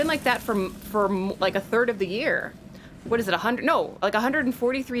that. She's been like that for like a third of the year. What is it, 100... No, like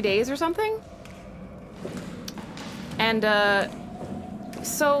 143 days or something? And,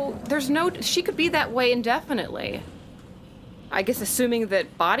 so there's no... She could be that way indefinitely. I guess assuming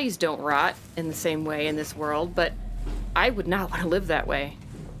that bodies don't rot in the same way in this world, but I would not want to live that way.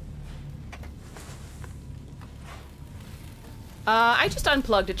 I just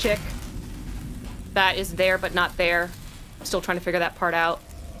unplugged a chick that is there but not there. I'm still trying to figure that part out.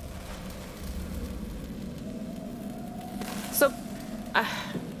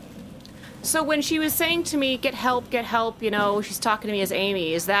 So when she was saying to me, get help, you know, she's talking to me as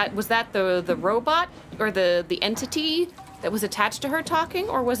Amy. Was that the robot or the entity that was attached to her talking,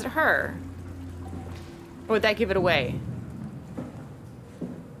 or was it her? Or would that give it away?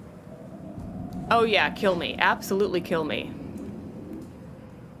 Oh yeah, kill me. Absolutely kill me.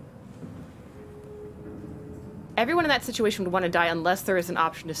 Everyone in that situation would want to die unless there is an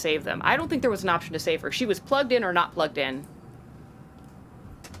option to save them. I don't think there was an option to save her. She was plugged in or not plugged in.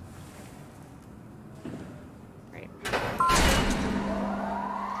 Right.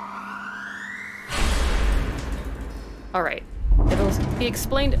 All right. It'll be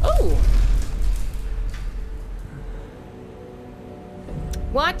explained. Oh!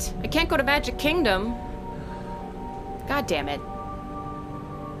 What? I can't go to Magic Kingdom. God damn it.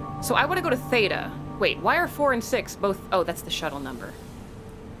 So I want to go to Theta. Wait, why are 4 and 6 both... Oh, that's the shuttle number.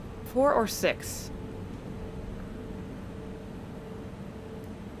 4 or 6?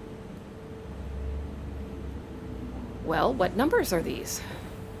 Well, what numbers are these?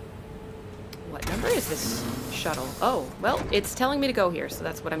 What number is this shuttle? Oh, well, it's telling me to go here, so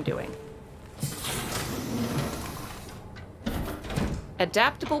that's what I'm doing.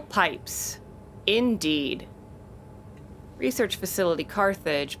 Adaptable pipes. Indeed. Research facility,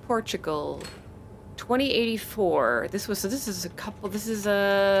 Carthage, Portugal... 2084. This is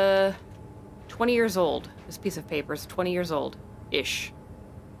 20 years old. This piece of paper is 20 years old-ish.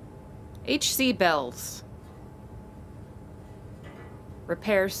 HC Bells.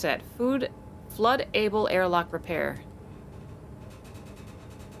 Repair set. Flood-able airlock repair.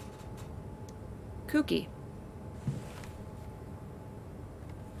 Kooky.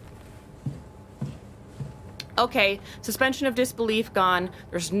 Okay, suspension of disbelief gone.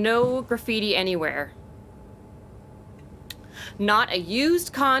 There's no graffiti anywhere. Not a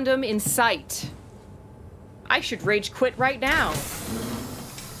used condom in sight. I should rage quit right now.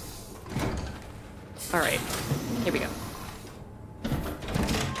 All right, here we go.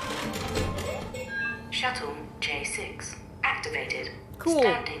 Shuttle J6 activated. Cool.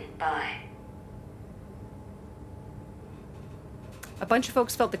 Standing by. A bunch of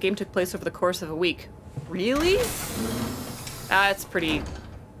folks felt the game took place over the course of a week. Really? That's pretty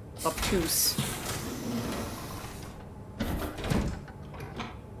obtuse.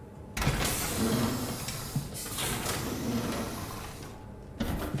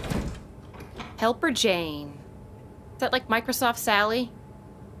 Helper Jane. Is that like Microsoft Sally?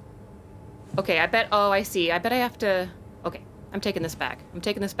 Okay, I bet... Oh, I see. I bet I have to... Okay, I'm taking this back. I'm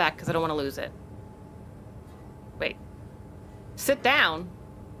taking this back because I don't want to lose it. Wait. Sit down?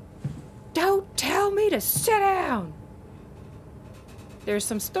 Don't tell me to sit down! There's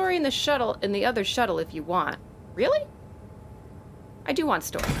some story in the shuttle, in the other shuttle if you want. Really? I do want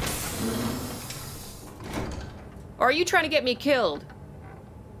story. Or are you trying to get me killed?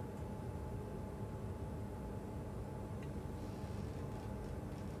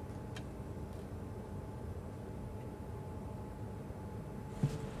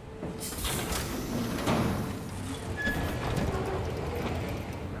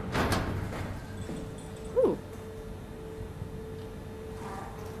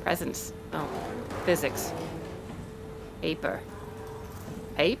 Presence. Oh. Physics. Paper.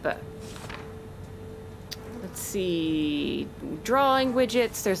 Paper. Let's see. Drawing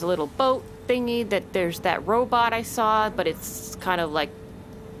widgets. There's a little boat thingy. There's that robot I saw, but it's kind of like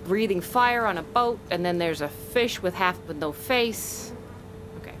breathing fire on a boat. And then there's a fish with no face.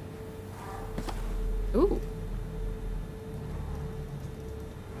 Okay. Ooh.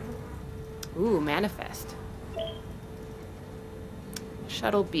 Ooh, manifest.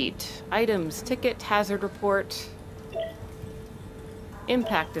 Shuttle beat. Items, ticket, hazard report.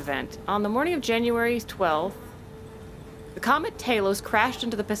 Impact event. On the morning of January 12th, the comet Talos crashed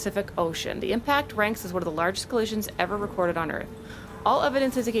into the Pacific Ocean. The impact ranks as one of the largest collisions ever recorded on Earth. All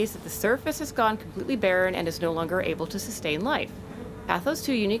evidence indicates that the surface has gone completely barren and is no longer able to sustain life. Pathos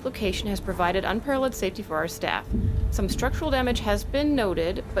to a unique location has provided unparalleled safety for our staff. Some structural damage has been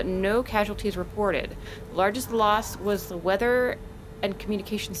noted, but no casualties reported. The largest loss was the weather and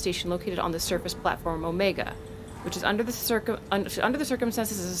communication station located on the surface platform Omega, which is under the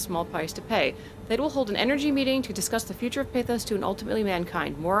circumstances is a small price to pay. They will hold an energy meeting to discuss the future of Pathos to and ultimately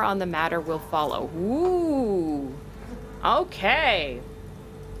mankind. More on the matter will follow. Ooh. Okay.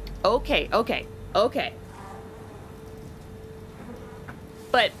 Okay.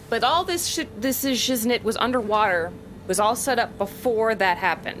 But all this shiznit was underwater, was all set up before that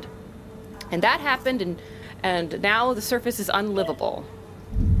happened. And that happened, and now the surface is unlivable.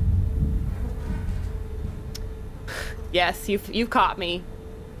 Yes, you've caught me.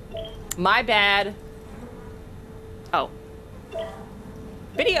 My bad. Oh.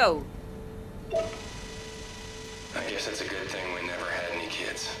 Video! I guess it's a good thing we never had any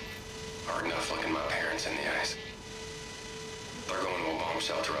kids. Hard enough looking my parents in the eyes. They're going to a bomb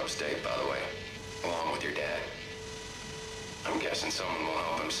shelter upstate, by the way, along with your dad. I'm guessing someone will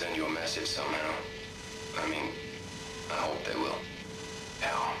help him send you a message somehow. I mean, I hope they will.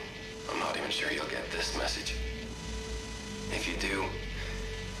 Hell, I'm not even sure you'll get this message. If you do,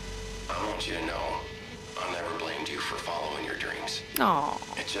 I want you to know I never blamed you for following your dreams. Aww.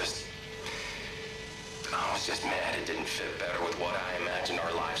 I was just mad it didn't fit better with what I imagined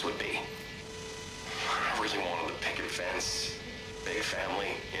our lives would be. I really wanted the picket fence, big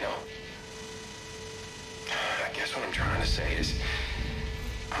family, you know. I guess what I'm trying to say is,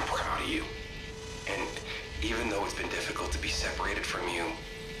 I'm proud of you. And even though it's been difficult to be separated from you,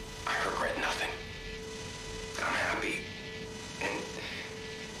 I regret nothing. I'm happy. And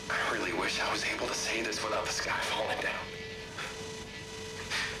I really wish I was able to say this without the sky falling down.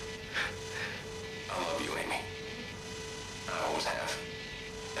 I love you, Amy. I always have,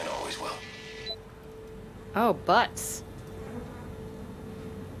 and always will. Oh, butts.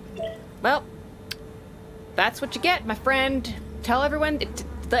 Well, that's what you get, my friend. Tell everyone,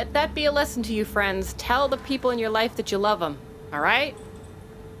 let that be a lesson to you, friends. Tell the people in your life that you love them, all right?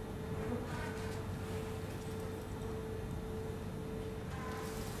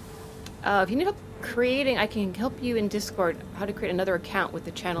 If you need help creating, I can help you in Discord how to create another account with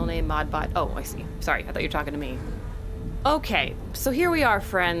the channel name modbot. Oh, I see. Sorry, I thought you were talking to me. Okay, so here we are,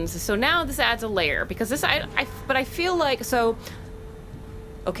 friends. So now this adds a layer because this, but I feel like, so,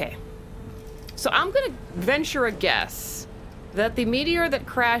 okay. So I'm gonna venture a guess that the meteor that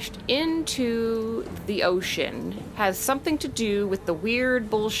crashed into the ocean has something to do with the weird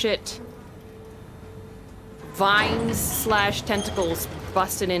bullshit vines slash tentacles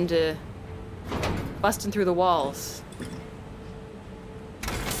busting through the walls.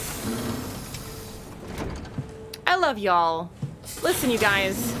 I love y'all. Listen, you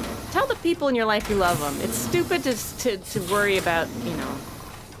guys, tell the people in your life you love them. It's stupid to worry about, you know,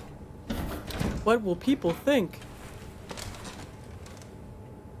 what will people think?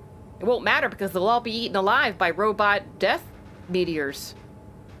 It won't matter because they'll all be eaten alive by robot death meteors.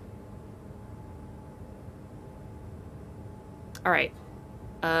 All right.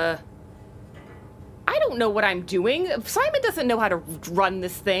 I don't know what I'm doing. Simon doesn't know how to run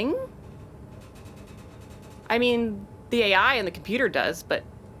this thing. I mean, the AI and the computer does, but...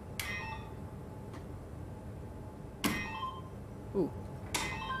 Ooh.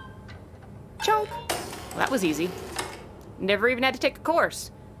 Chunk. Well, that was easy. Never even had to take a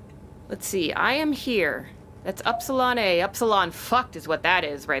course. Let's see. I am here. That's Upsilon A. Upsilon fucked is what that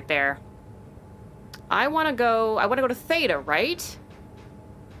is right there. I want to go to Theta, right?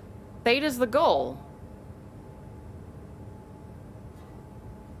 Theta's the goal.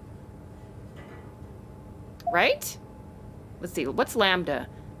 Right? Let's see, what's Lambda?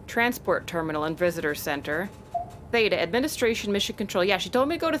 Transport terminal and visitor center. Theta, administration, mission control. Yeah, she told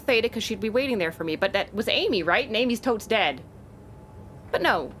me to go to Theta because she'd be waiting there for me, but that was Amy, right? And Amy's totes dead. But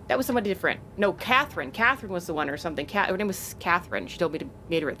no, that was somebody different. No, Catherine. Catherine was the one or something. Her name was Catherine. She told me to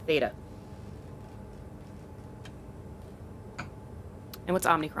meet her at Theta. And what's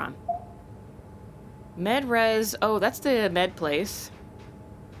Omnicron? Med res. Oh, that's the med place.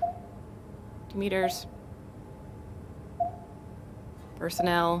 2 meters.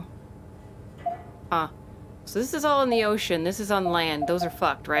 Personnel. Huh. So this is all in the ocean. This is on land. Those are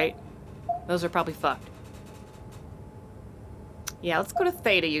fucked, right? Those are probably fucked. Yeah, let's go to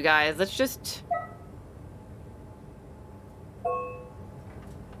Theta, you guys. Let's just...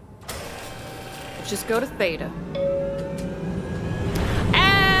 Let's just go to Theta.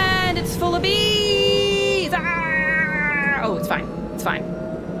 And it's full of bees! Ah! Oh, it's fine. It's fine.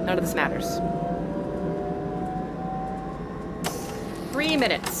 None of this matters. 3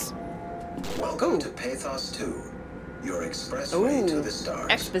 minutes. Welcome to Pathos 2, your expressway to the stars.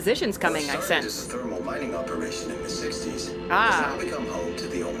 Exposition's coming, I sense. As a thermal mining operation in the 60s, Ah. has now become home to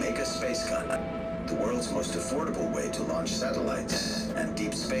the Omega Space Gun, the world's most affordable way to launch satellites and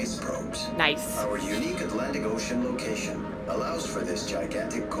deep space probes. Nice. Our unique Atlantic Ocean location allows for this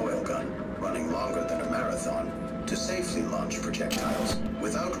gigantic coil gun, running longer than a marathon, to safely launch projectiles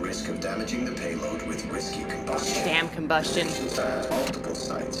without risk of damaging the payload with risky combustion. Damn combustion. It spans multiple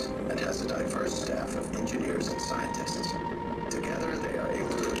sites and has a diverse staff of engineers and scientists. Together, they are able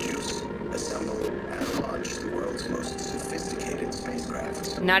to produce, assemble, and launch the world's most sophisticated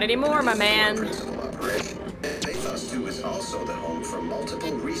spacecraft. Not anymore, my man. Principal operation. Pathos 2 is also the home for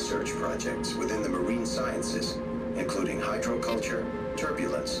multiple research projects within the marine sciences, including hydroculture,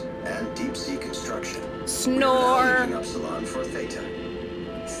 turbulence, and deep-sea construction. Snore. We're now Upsilon for Theta.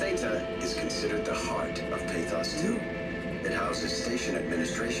 Theta is considered the heart of Pathos 2. It houses station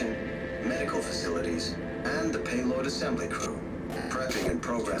administration, medical facilities, and the payload assembly crew, prepping and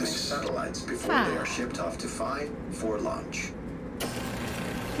programming satellites before they are shipped off to Phi for launch.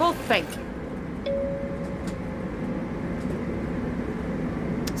 Well, thank you.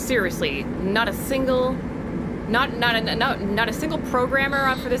 Seriously, not a single... Not a single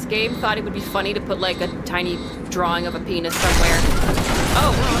programmer for this game thought it would be funny to put like a tiny drawing of a penis somewhere.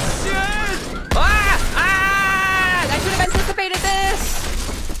 Oh shit! Ah! Ah! I should have anticipated this.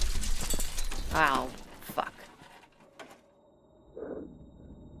 Wow, fuck.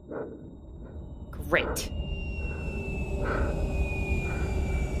 Great.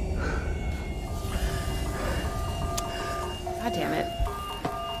 God damn it.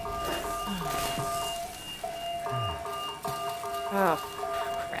 Oh,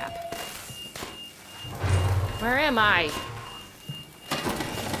 crap. Where am I?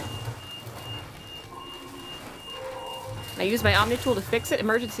 I use my Omni tool to fix it.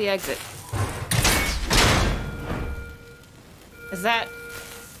 Emergency exit. Is that...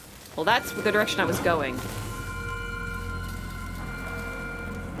 Well, that's the direction I was going.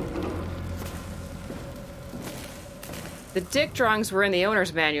 The dick drawings were in the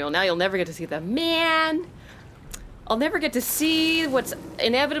owner's manual. Now you'll never get to see them. Man! I'll never get to see what's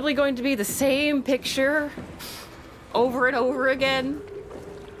inevitably going to be the same picture over and over again.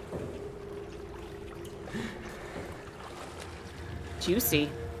 Juicy.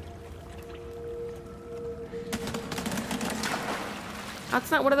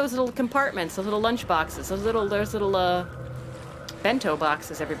 That's not one of those little compartments, those little lunch boxes, those little bento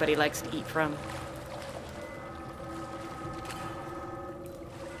boxes everybody likes to eat from.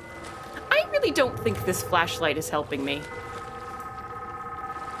 I really don't think this flashlight is helping me.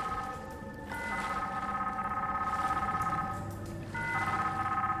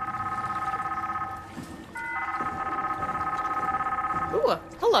 Ooh,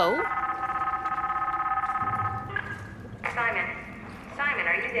 hello. Simon,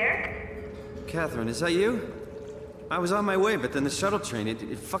 are you there? Catherine, is that you? I was on my way, but then the shuttle train, it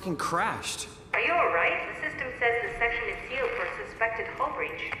fucking crashed. Are you alright? The system says the section is sealed for a suspected hull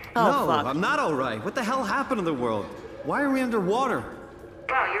breach. Oh, no, fuck. I'm not alright. What the hell happened to the world? Why are we underwater?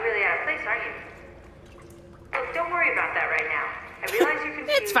 Wow, you're really out of place, aren't you? Look, don't worry about that right now. I realize you're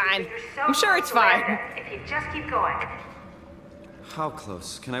confused. It's fine. But you're so I'm sure it's close to fine. Lambda. If you just keep going. How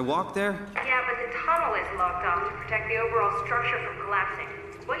close? Can I walk there? Yeah, but the tunnel is locked off to protect the overall structure from collapsing.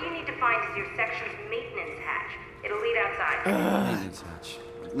 What you need to find is your section's maintenance hatch. It'll lead outside. Maintenance hatch.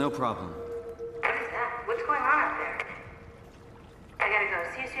 No problem. What is that? What's going on out there? I gotta go.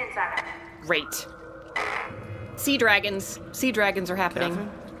 See you soon, Simon. Great. Sea dragons. Sea dragons are happening.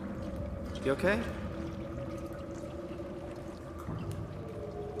 Catherine? You okay?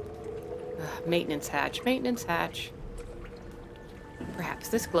 Maintenance hatch. Maintenance hatch. Perhaps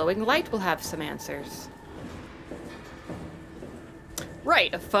this glowing light will have some answers.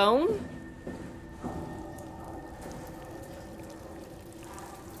 Right, a phone?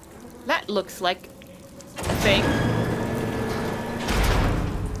 That looks like a thing.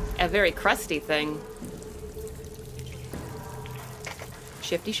 A very crusty thing.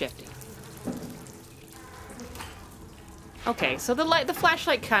 Shifty, shifty. Okay, so the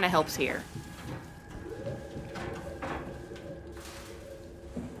flashlight kind of helps here.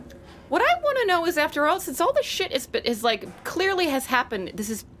 What I want to know is, after all, since all this shit is like clearly has happened, this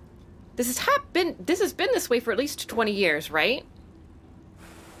has been this way for at least 20 years, right?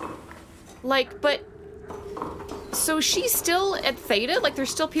 Like, but so she's still at Theta? Like,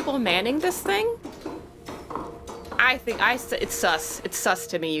 there's still people manning this thing? It's sus. It's sus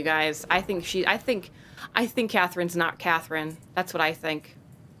to me, you guys. I think Catherine's not Catherine. That's what I think.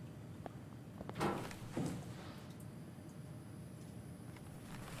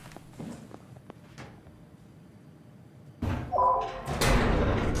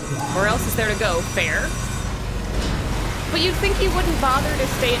 Where else is there to go? Fair. But you'd think he wouldn't bother to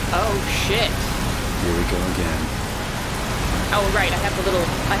stay in— oh, shit. Here we go again. Oh, right, I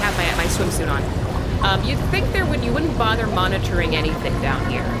have my swimsuit on. You'd think you wouldn't bother monitoring anything down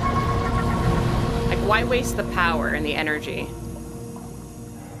here. Like, why waste the power and the energy?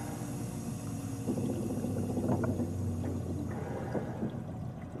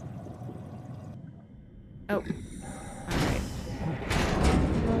 Oh. Alright.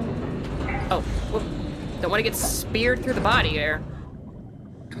 Oh, whoop. Don't want to get speared through the body here.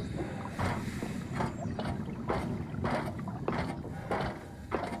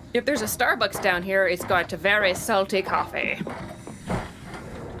 If there's a Starbucks down here, it's got a very salty coffee.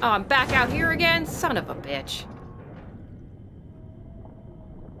 Oh, I'm back out here again? Son of a bitch.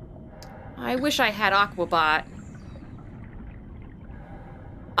 I wish I had Aquabot.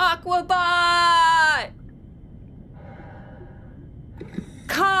 Aquabot!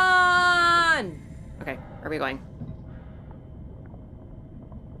 Con! Okay, where are we going?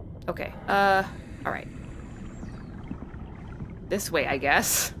 Okay, alright. This way, I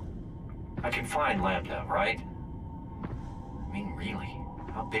guess. I can find Lambda, right? I mean, really,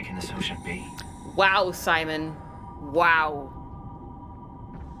 how big can this ocean be? Wow, Simon. Wow.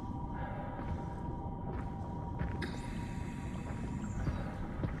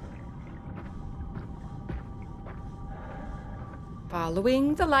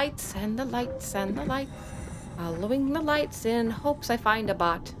 Following the lights and the lights and the lights. Following the lights in hopes I find a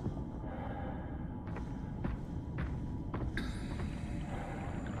bot.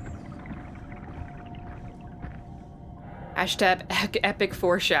 Hashtag epic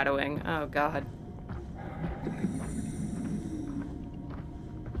foreshadowing. Oh, God.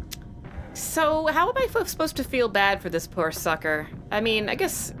 So, how am I supposed to feel bad for this poor sucker? I mean, I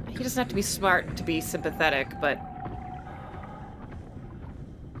guess he doesn't have to be smart to be sympathetic, but...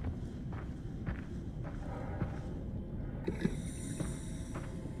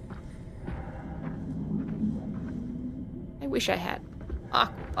 I wish I had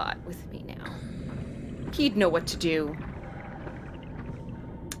Aquabot with me now. He'd know what to do.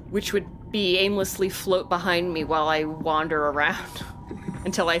 Which would be aimlessly float behind me while I wander around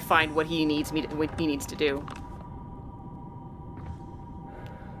until I find what he needs to do.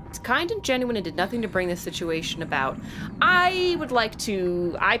 It's kind and genuine and did nothing to bring this situation about. I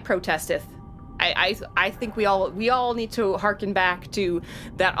protesteth. I think we all need to harken back to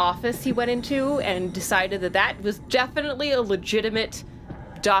that office he went into and decided that was definitely a legitimate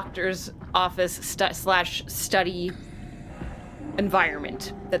doctor's office slash study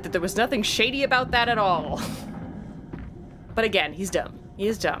environment. That there was nothing shady about that at all. But again, he's dumb. He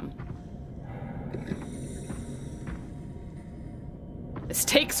is dumb.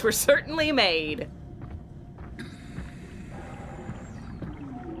 Mistakes were certainly made.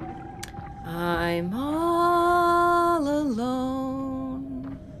 I'm all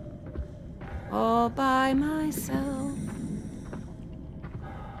alone, all by myself.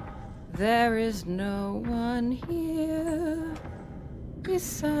 There is no one here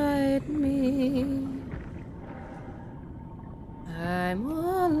beside me. I'm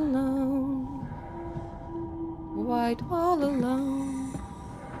all alone, quite all alone,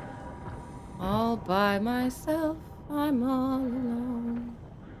 all by myself. I'm all alone.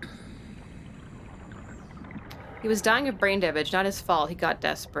 He was dying of brain damage, not his fault. He got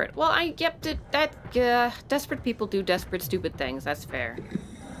desperate. Well, desperate people do desperate, stupid things. That's fair.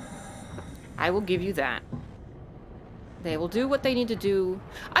 I will give you that. They will do what they need to do.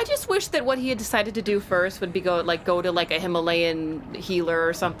 I just wish that what he had decided to do first would be go to like a Himalayan healer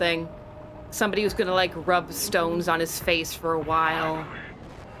or something. Somebody who's gonna like rub stones on his face for a while.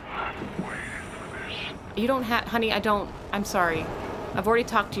 You don't have, honey, I don't. I'm sorry. I've already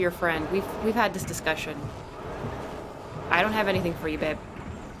talked to your friend. We've had this discussion. I don't have anything for you, babe.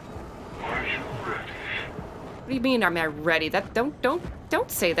 do you mean, am I ready? That don't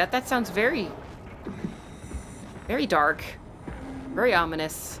say that. That sounds very, very dark. Very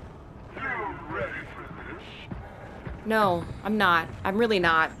ominous. You ready for this? No, I'm not. I'm really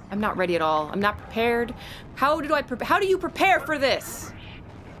not. I'm not ready at all. I'm not prepared. How do you prepare for this?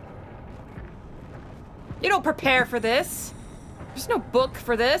 You don't prepare for this. There's no book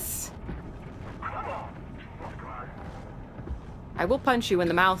for this. I will punch you in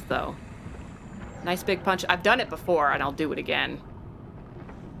the mouth, though. Nice big punch. I've done it before, and I'll do it again.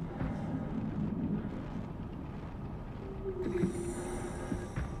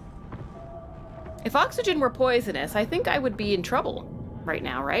 If oxygen were poisonous, I think I would be in trouble right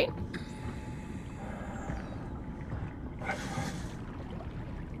now, right?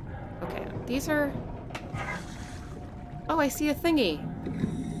 Okay, these are... Oh, I see a thingy.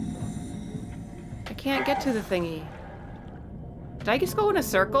 I can't get to the thingy. Did I just go in a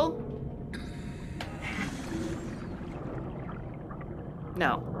circle?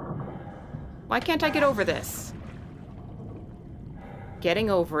 No. Why can't I get over this?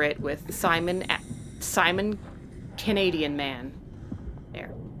 Getting over it with Simon Canadian Man.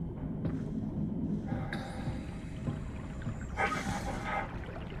 There.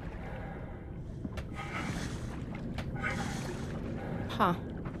 Huh.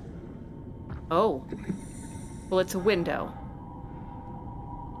 Oh. Well, it's a window.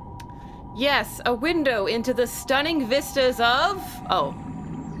 Yes, a window into the stunning vistas of... Oh.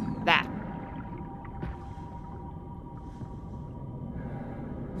 That.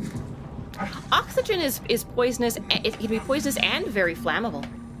 Oxygen is poisonous. It can be poisonous and very flammable.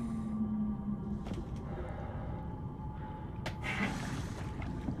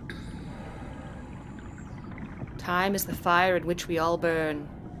 Time is the fire in which we all burn.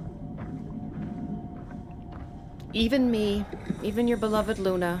 Even me, even your beloved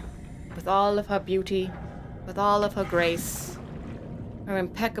Luna, with all of her beauty, with all of her grace, her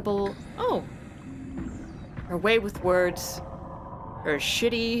impeccable... Oh! Her way with words. Her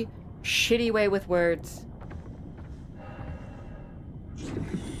shitty way with words.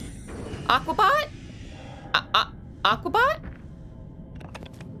 Aquabot? Aquabot?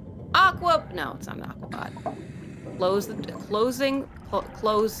 No, it's not an Aquabot.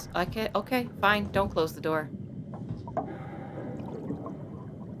 Close. Okay, fine. Don't close the door.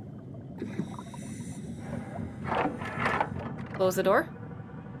 Close the door.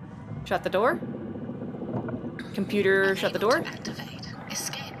 Shut the door. Computer, shut the door.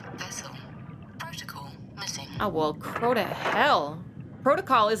 Escape vessel. Protocol missing. Oh, well, crow to hell.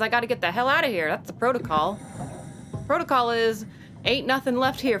 Protocol is I gotta get the hell out of here. That's the protocol. Protocol is ain't nothing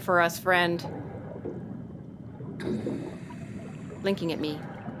left here for us, friend. Blinking at me.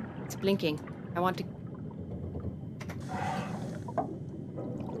 It's blinking. I want to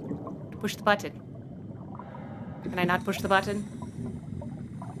push the button. Can I not push the button?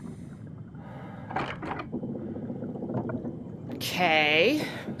 Okay.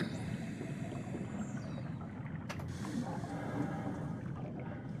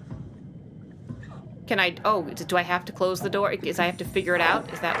 Can I... Oh, do I have to close the door? Is I have to figure it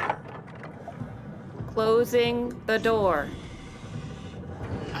out? Is that... Closing the door.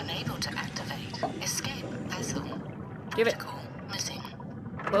 Unable to activate. Escape vessel. Give it. Protocol missing.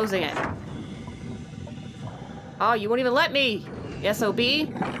 Closing it. Oh, you won't even let me. The SOB?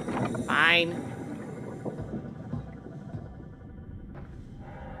 Fine.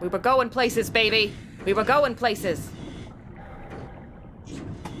 We were going places, baby. We were going places.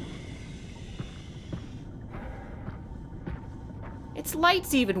 Its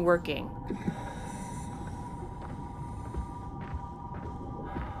light's even working.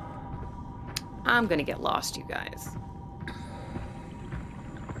 I'm gonna get lost, you guys.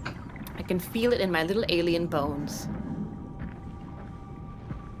 I can feel it in my little alien bones.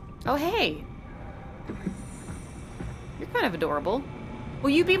 Oh, hey. You're kind of adorable. Will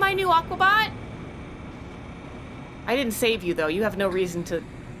you be my new Aquabot? I didn't save you, though. You have no reason to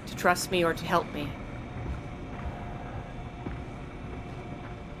trust me or to help me.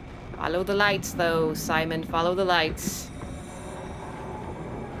 Follow the lights, though, Simon. Follow the lights.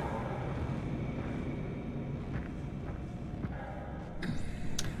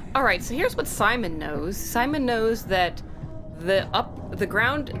 All right, so here's what Simon knows. Simon knows that the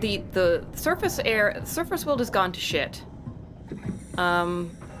surface world has gone to shit.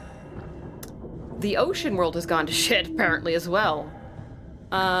 The ocean world has gone to shit, apparently, as well.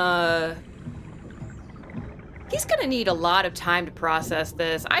 He's gonna need a lot of time to process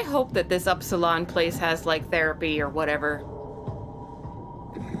this. I hope that this Upsilon place has, like, therapy or whatever.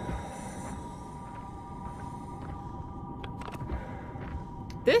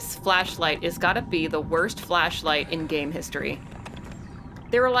 This flashlight has got to be the worst flashlight in game history.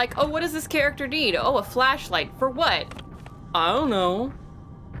 They were like, oh, what does this character need? Oh, a flashlight. For what? I don't know.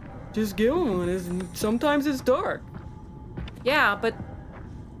 Just get one. Sometimes it's dark. Yeah, but...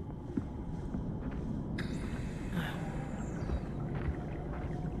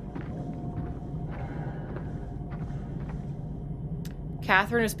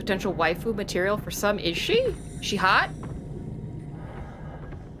 Catherine is potential waifu material for some. Is she? Is she hot?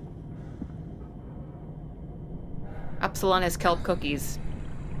 Upsilon has kelp cookies.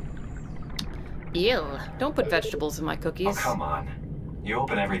 Ew. Don't put vegetables in my cookies. Oh, come on. You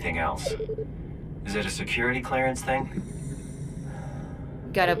open everything else. Is it a security clearance thing?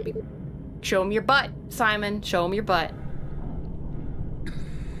 Gotta be... Show him your butt, Simon. Show him your butt.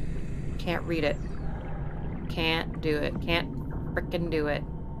 Can't read it. Can't do it. Can't frickin' do it.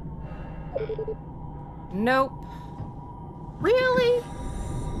 Nope. Really?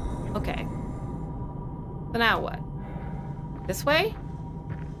 Okay. So now what? This way?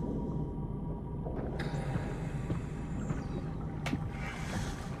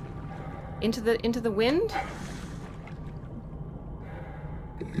 Into the wind?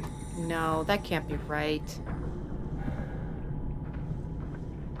 No, that can't be right.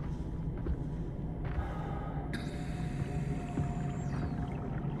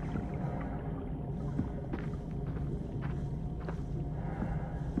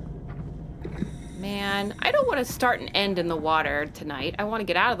 Man, I don't want to start and end in the water tonight. I want to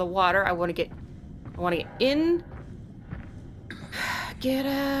get out of the water. I want to get in. Get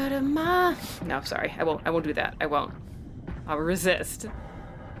out of my... No, sorry. I won't do that. I won't. I'll resist.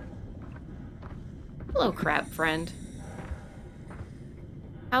 Hello, crab friend.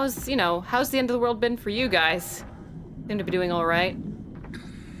 How's the end of the world been for you guys? Seem to be doing all right.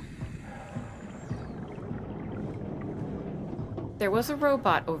 There was a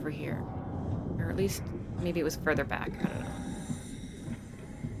robot over here. Or at least, maybe it was further back. I don't know.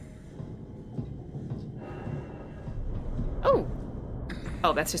 Oh!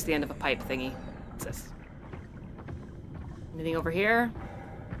 Oh, that's just the end of a pipe thingy. What's this? Anything over here?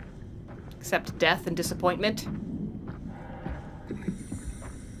 Except death and disappointment?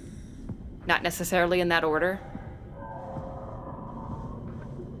 Not necessarily in that order.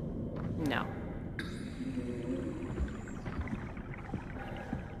 No.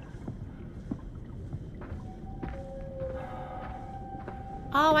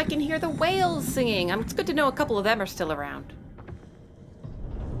 Oh, I can hear the whales singing. It's good to know a couple of them are still around.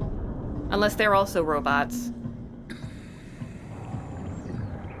 Unless they're also robots.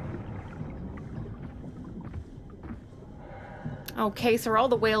 Okay, so are all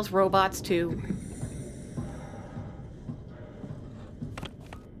the whales robots too?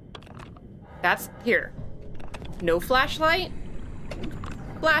 That's here. No flashlight?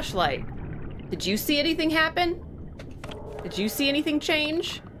 Flashlight. Did you see anything happen? Did you see anything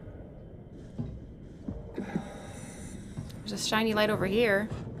change? There's a shiny light over here.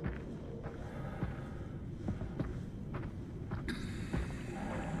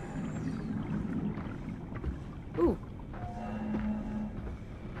 Ooh.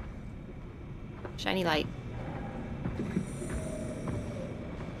 Shiny light.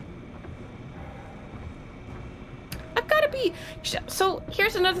 I've got to be... So,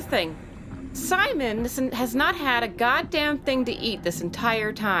 here's another thing. Simon has not had a goddamn thing to eat this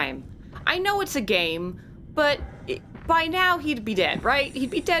entire time. I know it's a game, but by now he'd be dead, right? He'd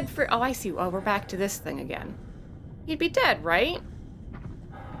be dead for... Oh, I see. Oh, we're back to this thing again. He'd be dead, right?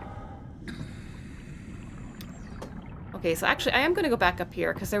 Okay, so actually, I am going to go back up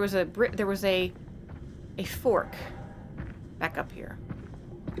here because there was a fork back up here.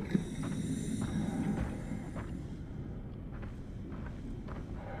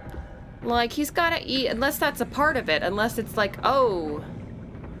 Like, he's got to eat, unless that's a part of it, unless it's like, oh,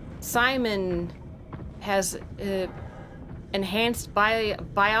 Simon has enhanced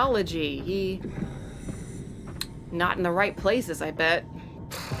biology. Not in the right places, I bet.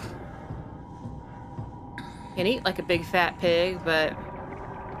 Can eat like a big fat pig, but...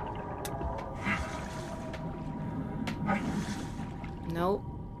 Nope.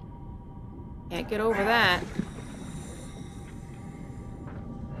 Can't get over that.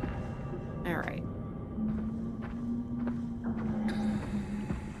 Alright.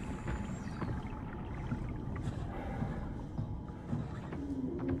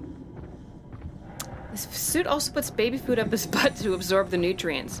 This suit also puts baby food up his butt to absorb the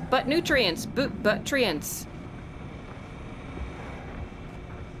nutrients. Butt nutrients! Butt-trients.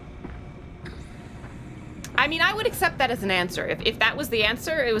 I mean, I would accept that as an answer. If that was the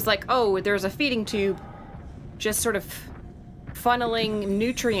answer, it was like, oh, there's a feeding tube just sort of funneling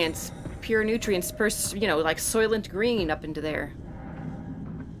nutrients, pure nutrients, you know, like Soylent Green up into there.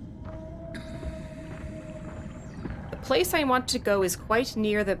 The place I want to go is quite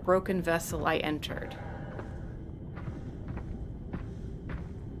near the broken vessel I entered.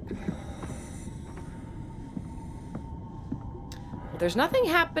 Well, there's nothing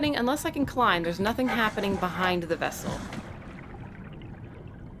happening, unless I can climb, there's nothing happening behind the vessel.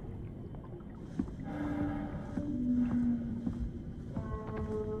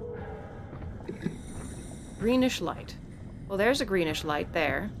 Greenish light. Well, there's a greenish light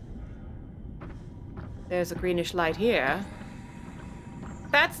there. There's a greenish light here.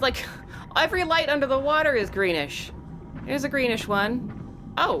 That's like... every light under the water is greenish. There's a greenish one.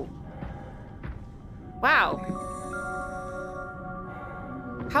 Oh. Wow.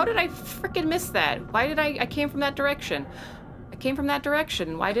 How did I frickin' miss that? Why did I came from that direction. I came from that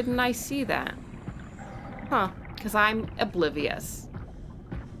direction. Why didn't I see that? Huh. Because I'm oblivious.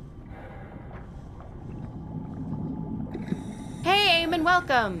 Hey, Eamon,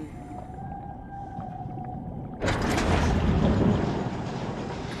 welcome!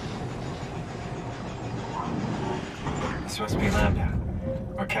 It's supposed to be Lambda.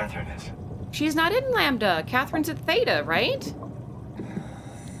 Or Catherine is. She's not in Lambda. Catherine's at Theta, right?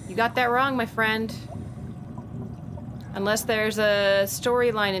 You got that wrong, my friend. Unless there's a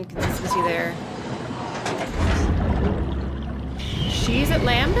storyline inconsistency there. She's at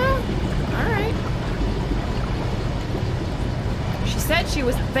Lambda? Alright. She said she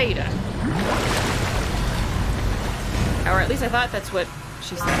was Theta. Or at least I thought that's what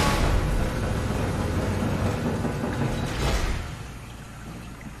she said.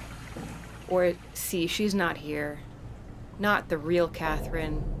 Or, see, she's not here. Not the real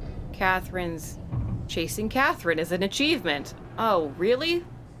Catherine. Catherine's... Chasing Catherine is an achievement. Oh, really?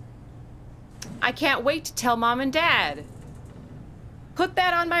 I can't wait to tell Mom and Dad. Put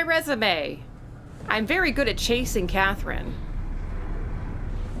that on my resume. I'm very good at chasing Catherine.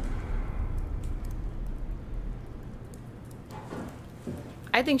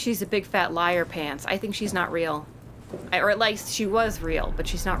 I think she's a big fat liar pants. I think she's not real. Or at least she was real, but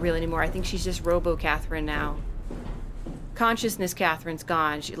she's not real anymore. I think she's just Robo-Catherine now. Consciousness Catherine's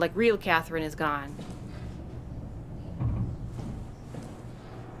gone. Like, real Catherine is gone.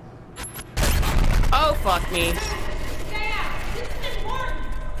 Oh, fuck me.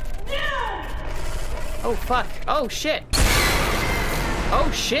 Oh, fuck. Oh, shit. Oh,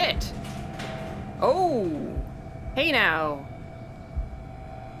 shit. Oh. Hey, now.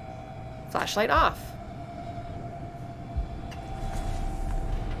 Flashlight off.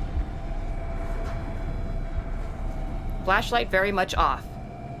 Flashlight very much off.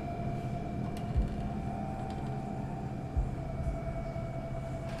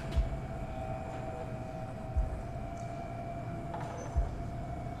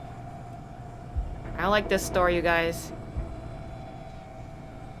 I like this story, you guys.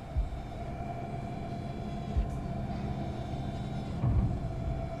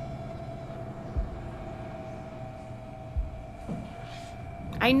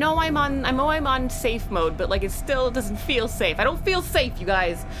 I know I'm on safe mode, but like it still doesn't feel safe. I don't feel safe, you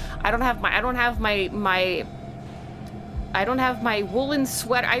guys. I don't have my woolen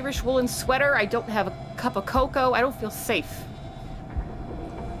sweater, Irish woolen sweater. I don't have a cup of cocoa. I don't feel safe.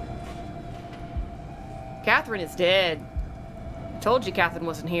 Catherine is dead. I told you Catherine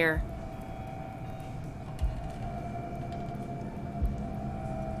wasn't here.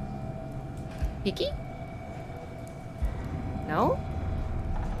 Peeky? No?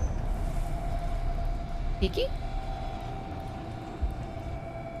 Peeking?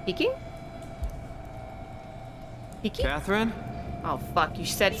 Peeking? Peeking? Catherine? Oh, fuck. You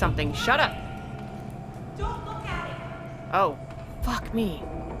said something. Shut up. Don't look at it. Oh, fuck me.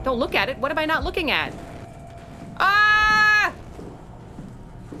 Don't look at it. What am I not looking at? Ah!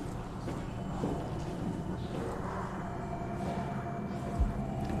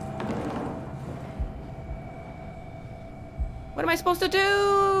 What am I supposed to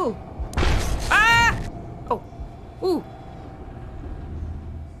do? Ah! Oh. Ooh.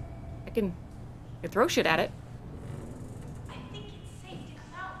 I can throw shit at it. I think it's safe to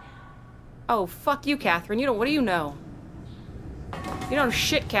come out now. Oh, fuck you, Catherine. You don't... What do you know? You don't know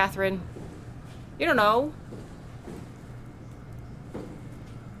shit, Catherine. You don't know.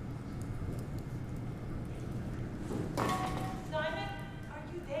 Simon, are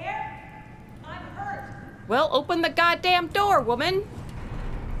you there? I'm hurt. Well, open the goddamn door, woman.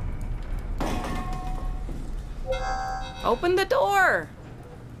 Open the door.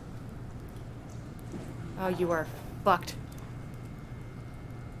 Oh, you are fucked.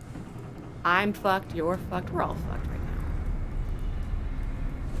 I'm fucked. You're fucked. We're all fucked right now.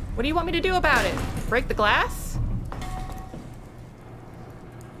 What do you want me to do about it? Break the glass?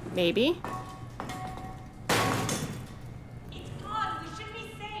 Maybe. It's gone. We should be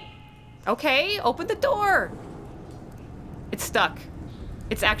safe. Okay, open the door. It's stuck.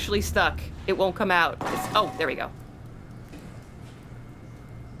 It's actually stuck. It won't come out. Oh, there we go.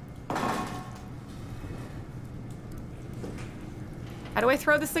 How do I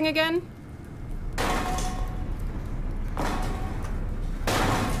throw this thing again?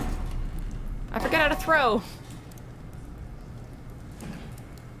 I forget how to throw.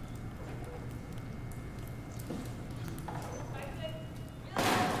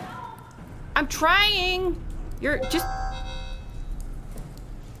 I'm trying. You're just...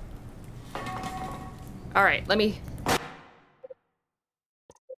 All right, let me...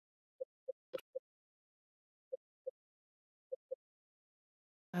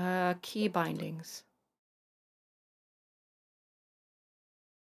 Key bindings.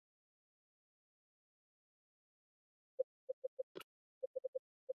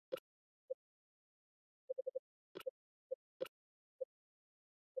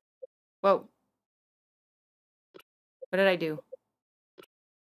 Whoa. What did I do?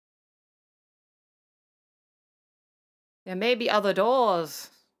 There may be other doors.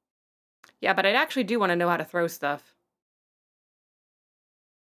 Yeah, but I actually do want to know how to throw stuff.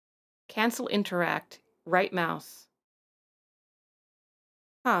 Cancel interact. Right mouse.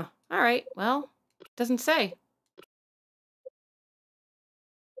 Huh. Alright, well, doesn't say.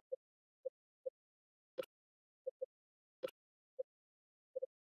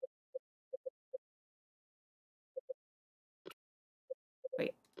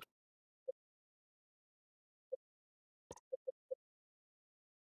 Wait.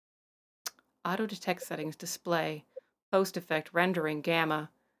 Auto detect settings, display, post effect, rendering, gamma.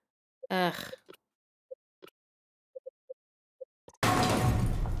 Ugh.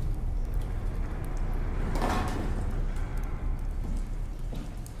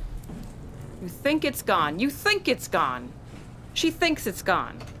 You think it's gone. You think it's gone. She thinks it's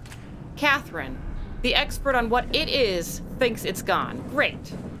gone. Catherine, the expert on what it is, thinks it's gone.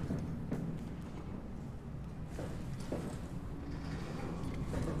 Great.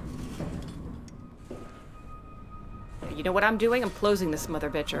 You know what I'm doing? I'm closing this mother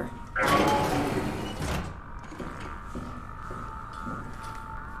bitcher.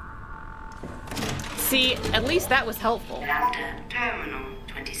 See, at least that was helpful. After terminal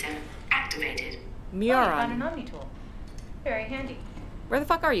 27 activated. Muron. Oh, you found an Omni tool. Very handy. Where the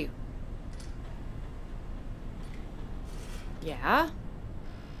fuck are you? Yeah?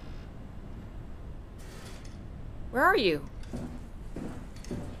 Where are you?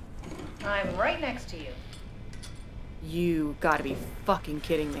 I'm right next to you. You gotta be fucking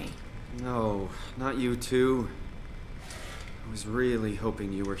kidding me. No, not you too. I was really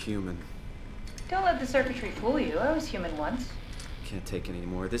hoping you were human. Don't let the circuitry fool you. I was human once. Can't take any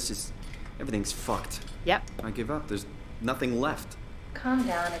more. Everything's fucked. Yep. I give up. There's nothing left. Calm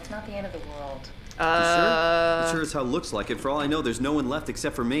down. It's not the end of the world. You sure? It sure as hell looks like it. For all I know, there's no one left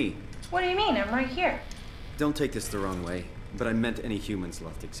except for me. What do you mean? I'm right here. Don't take this the wrong way, but I meant any humans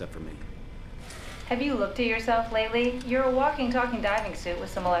left except for me. Have you looked at yourself lately? You're a walking, talking diving suit with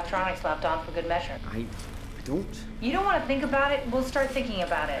some electronics slapped on for good measure. I don't... You don't want to think about it? We'll start thinking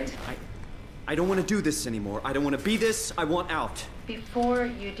about it. I don't want to do this anymore. I don't want to be this. I want out. Before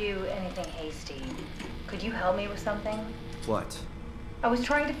you do anything hasty, could you help me with something? What? I was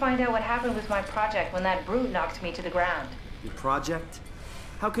trying to find out what happened with my project when that brute knocked me to the ground. Your project?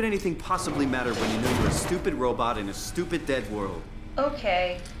 How could anything possibly matter when you know you're a stupid robot in a stupid dead world?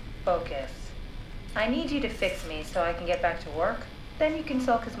 Okay, focus. I need you to fix me so I can get back to work. Then you can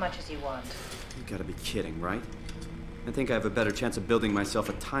sulk as much as you want. You gotta be kidding, right? I think I have a better chance of building myself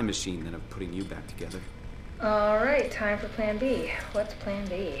a time machine than of putting you back together. All right, time for plan B. What's plan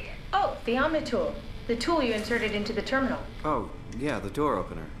B? Oh, the Omni tool. The tool you inserted into the terminal. Oh, yeah, the door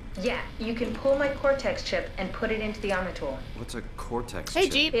opener. Yeah, you can pull my Cortex chip and put it into the Omni tool. What's a Cortex Hey,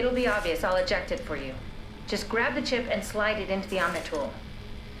 chip? Jeep. It'll be obvious. I'll eject it for you. Just grab the chip and slide it into the Omni tool.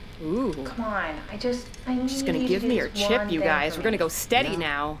 Ooh. Come on, I need She's gonna you give to me do your this chip, one you thing guys. for We're gonna me. go steady Yeah.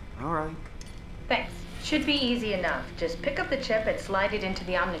 now. All right. Thanks. Should be easy enough. Just pick up the chip and slide it into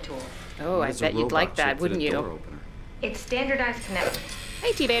the Omni tool. Oh, I bet you'd like that, wouldn't you? It's standardized connect.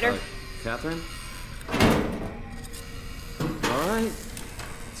 Hey, T-Bader. Catherine? All right.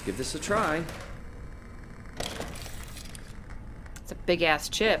 Let's give this a try. It's a big-ass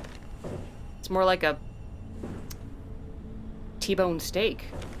chip. It's more like a T-bone steak.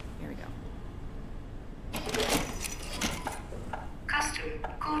 Here we go. Custom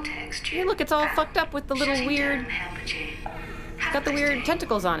Cortex chip. Hey, look, it's all fucked up with the little Shutting weird... down helper chain. got the weird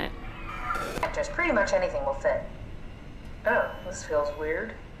tentacles on it. Just pretty much anything will fit. Oh, this feels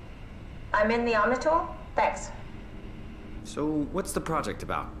weird. I'm in the Omnitool? Thanks. So, what's the project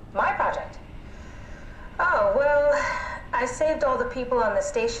about? My project? Oh, well, I saved all the people on the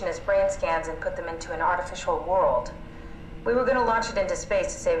station as brain scans and put them into an artificial world. We were gonna launch it into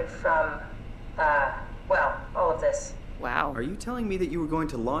space to save it from, well, all of this. Wow. Are you telling me that you were going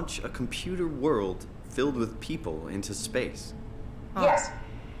to launch a computer world filled with people into space? Huh. Yes.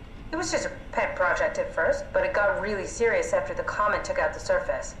 It was just a pet project at first, but it got really serious after the comet took out the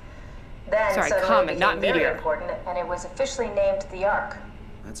surface. Then Sorry, suddenly comet, it became not very meteor. important, and it was officially named the Ark.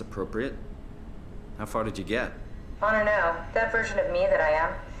 That's appropriate. How far did you get? I don't know. That version of me that I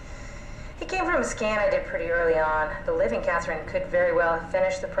am. It came from a scan I did pretty early on. The living Catherine could very well have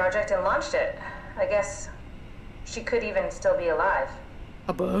finished the project and launched it. I guess she could even still be alive.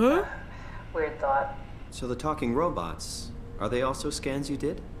 Weird thought. So the talking robots, are they also scans you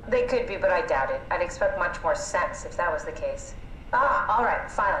did? They could be, but I doubt it. I'd expect much more sense if that was the case. Ah, all right,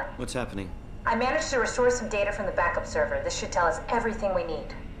 finally. What's happening? I managed to restore some data from the backup server. This should tell us everything we need.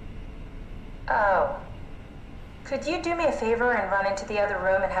 Oh. Could you do me a favor and run into the other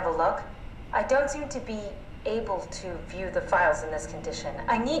room and have a look? I don't seem to be able to view the files in this condition.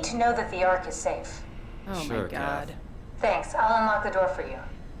 I need to know that the Ark is safe. Oh Sure, my god. Kath. Thanks. I'll unlock the door for you.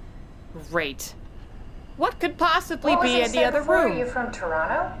 Great. What could possibly What was be it in the said other before? room? Are you from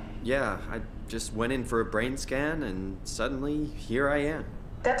Toronto? Yeah, I just went in for a brain scan and suddenly here I am.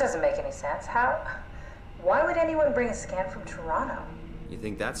 That doesn't make any sense. How? Why would anyone bring a scan from Toronto? You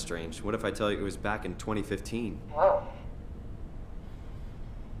think that's strange? What if I tell you it was back in 2015? Whoa.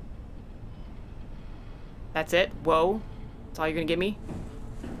 That's it? Whoa. That's all you're gonna give me?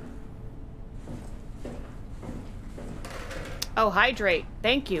 Oh, hydrate.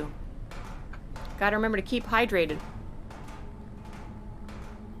 Thank you. Gotta remember to keep hydrated.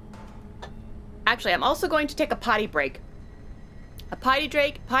 Actually, I'm also going to take a potty break. A potty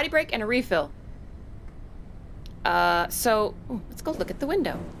break, and a refill. Let's go look at the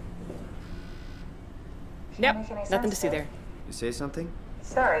window. Yep, make any nothing sense to see to it. there. You say something?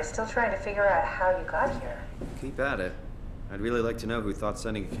 Sorry, still trying to figure out how you got here. Keep at it. I'd really like to know who thought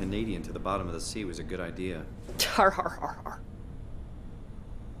sending a Canadian to the bottom of the sea was a good idea. Har har har har.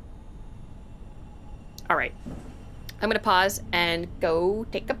 All right, I'm gonna pause and go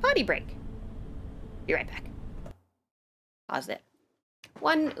take a potty break. Be right back. Pause it.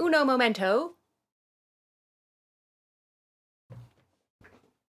 Uno momento.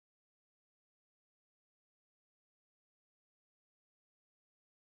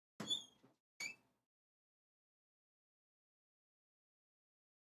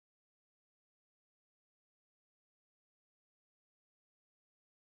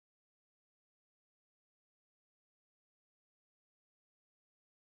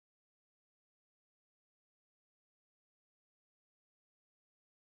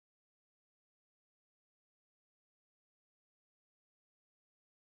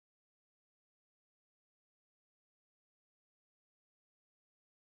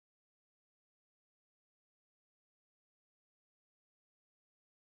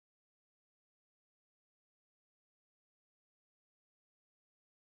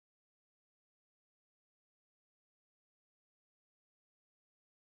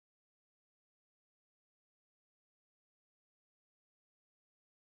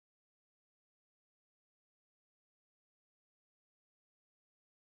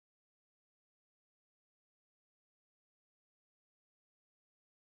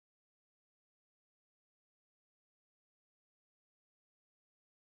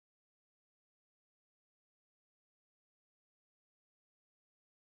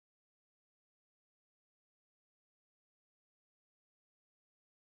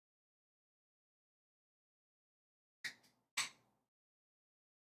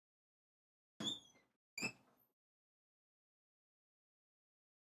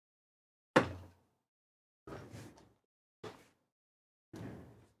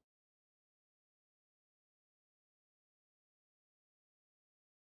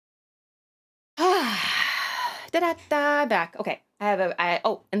 Da-da-da, back. Okay,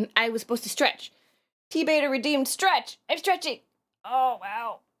 and I was supposed to stretch. T-Beta redeemed stretch. I'm stretching. Oh,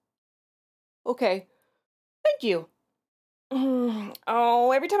 wow. Okay. Thank you.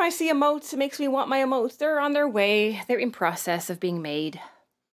 Oh, every time I see emotes, it makes me want my emotes. They're on their way. They're in process of being made.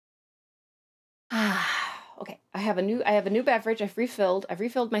 Okay, I have a new beverage. I've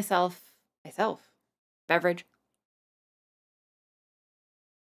refilled myself. Beverage.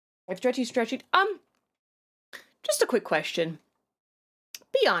 I've stretched. Just a quick question.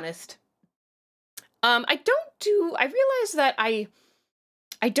 Be honest. I realize that I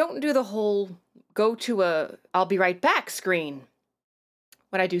don't do the whole go to a I'll be right back screen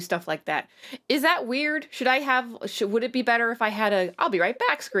when I do stuff like that. Is that weird? Would it be better if I had a I'll be right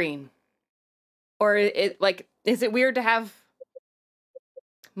back screen? Or is it weird to have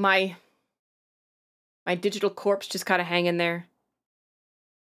my digital corpse just kind of hanging there?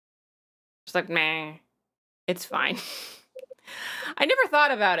 Just like, meh, it's fine. I never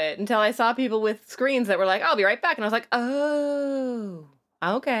thought about it until I saw people with screens that were like, I'll be right back. And I was like, oh,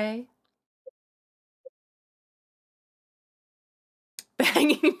 okay. The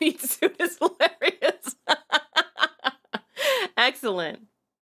hanging meat suit is hilarious. Excellent.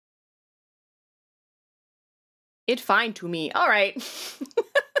 It fine to me. All right.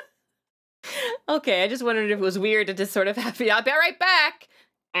 Okay, I just wondered if it was weird to just sort of have I'll be right back.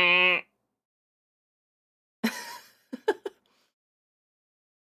 And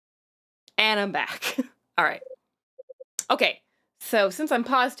I'm back. All right. Okay. So since I'm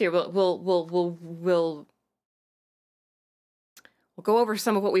paused here, we'll go over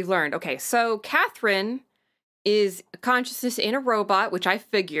some of what we've learned. Okay. So Catherine is consciousness in a robot, which I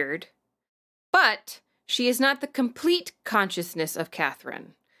figured, but she is not the complete consciousness of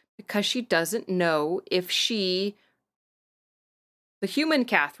Catherine because she doesn't know if the human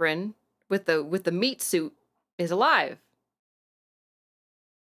Catherine with the meat suit is alive.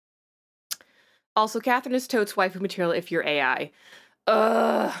 Also, Catherine is totes waifu material if you're AI.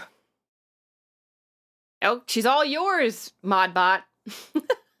 Oh, she's all yours, Modbot.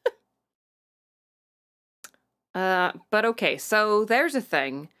 But okay, so there's a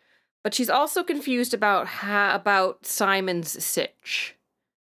thing. But she's also confused about Simon's sitch,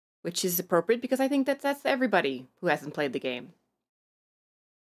 which is appropriate because I think that's everybody who hasn't played the game.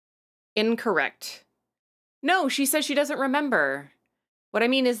 Incorrect. No, she says she doesn't remember. What I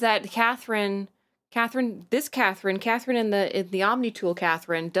mean is that Catherine in the Omnitool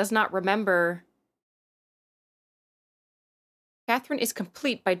Catherine does not remember. Catherine is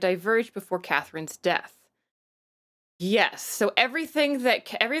complete by Diverged before Catherine's death. Yes, so every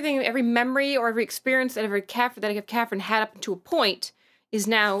memory or every experience that Catherine had up to a point is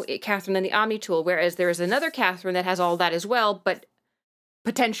now Catherine in the Omnitool, whereas there is another Catherine that has all that as well, but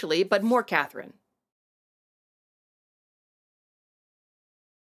potentially, but more Catherine.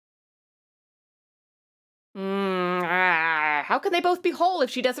 How can they both be whole if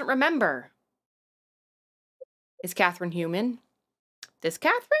she doesn't remember? Is Catherine human? This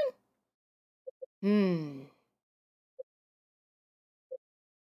Catherine?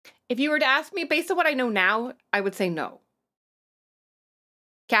 If you were to ask me based on what I know now, I would say no.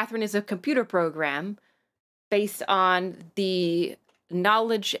 Catherine is a computer program based on the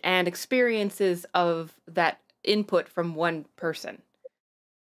knowledge and experiences of that input from one person.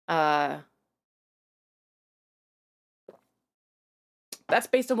 That's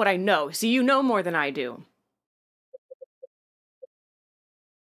based on what I know. So you know more than I do.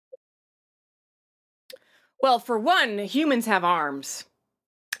 Well, for one, humans have arms.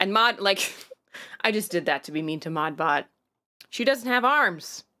 And I just did that to be mean to Modbot. She doesn't have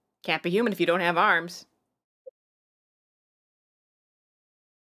arms. Can't be human if you don't have arms.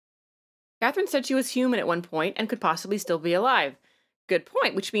 Catherine said she was human at one point and could possibly still be alive. Good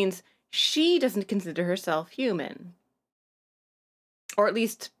point, which means she doesn't consider herself human. Or at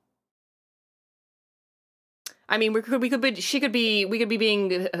least, I mean, it could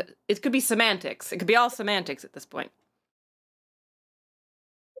be semantics. It could be all semantics at this point.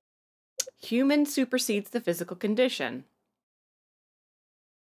 Human supersedes the physical condition.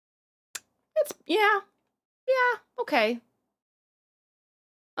 Yeah, okay.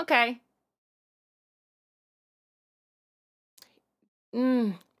 Okay.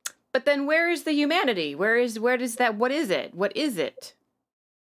 But then where is the humanity? What is it? What is it?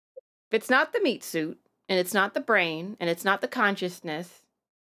 If it's not the meat suit, and it's not the brain, and it's not the consciousness,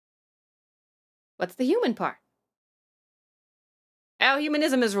 what's the human part? Oh, human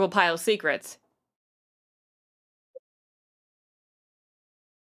is a miserable pile of secrets.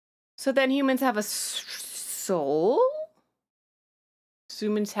 So then humans have a soul?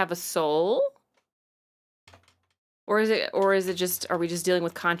 Humans have a soul? Or is it just, are we just dealing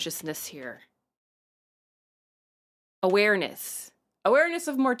with consciousness here? Awareness. Awareness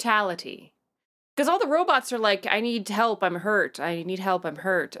of mortality. Because all the robots are like, I need help, I'm hurt. I need help, I'm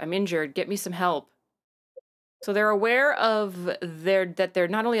hurt. I'm injured, get me some help. So they're aware of that they're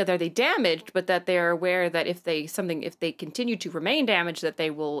not only are they damaged, but that they are aware that if they continue to remain damaged, that they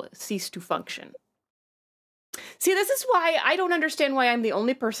will cease to function. See, this is why I don't understand why I'm the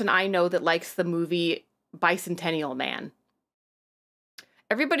only person I know that likes the movie Bicentennial Man.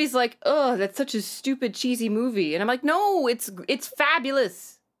 Everybody's like, "Oh, that's such a stupid, cheesy movie," and I'm like, "No, it's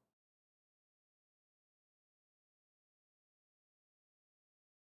fabulous."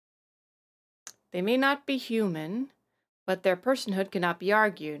 They may not be human, but their personhood cannot be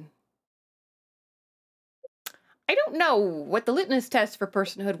argued. I don't know what the litmus test for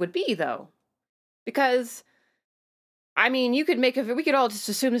personhood would be, though, because I mean, we could all just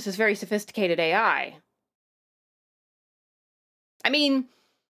assume this is very sophisticated AI. I mean,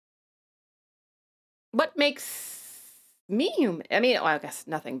 what makes me human? I mean, well, I guess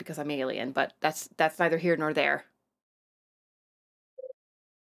nothing because I'm alien, but that's neither here nor there.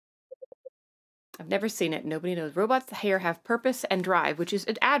 I've never seen it. Nobody knows. Robots here have purpose and drive, which is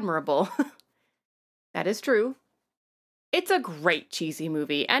admirable. That is true. It's a great cheesy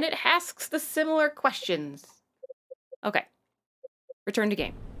movie, and it asks the similar questions. Okay. Return to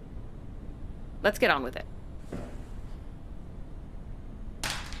game. Let's get on with it.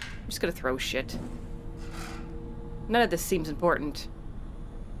 I'm just gonna throw shit. None of this seems important.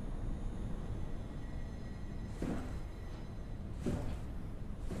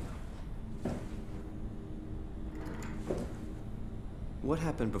 What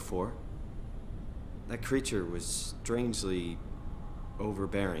happened before? That creature was strangely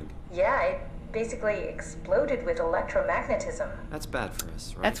overbearing. Yeah, it basically exploded with electromagnetism. That's bad for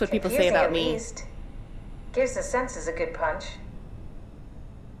us, right? That's what people say about me. At least. Gives the senses a good punch.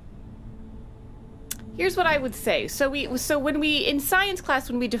 Here's what I would say. So when we in science class,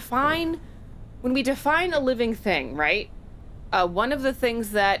 when we define a living thing, right? One of the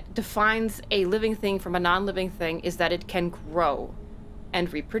things that defines a living thing from a non-living thing is that it can grow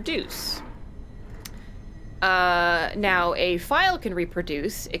and reproduce. Now, a file can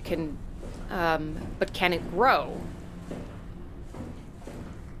reproduce. It can, but can it grow?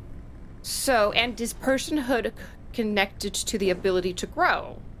 So, and is personhood connected to the ability to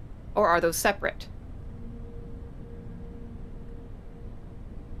grow, or are those separate?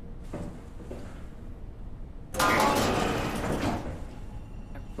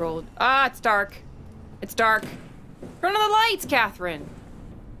 Rolled. Ah, it's dark. It's dark. Turn on the lights, Catherine.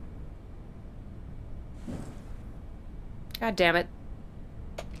 God damn it.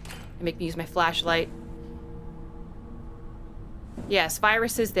 They make me use my flashlight. Yes,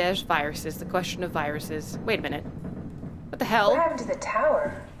 viruses. There's viruses. The question of viruses. Wait a minute. What the hell? What happened to the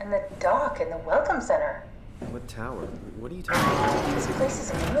tower and the dock and the welcome center? What tower? What are you talking about? This place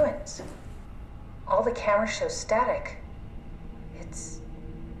is in ruins. All the cameras show static.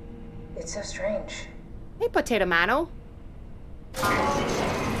 It's so strange. Hey, Potato Mano.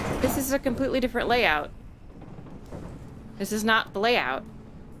 This is a completely different layout. This is not the layout.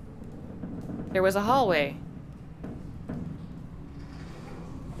 There was a hallway.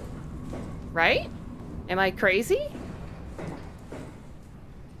 Right? Am I crazy?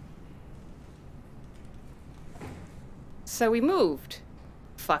 So we moved.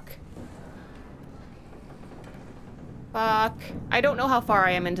 Fuck. Fuck. I don't know how far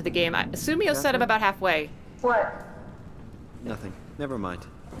I am into the game. Sumio said I'm about halfway. What? Nothing. Never mind.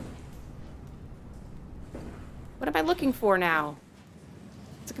 What am I looking for now?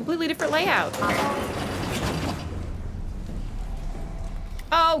 It's a completely different layout.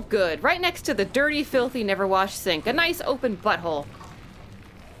 Oh, good. Right next to the dirty, filthy, never-washed sink. A nice open butthole.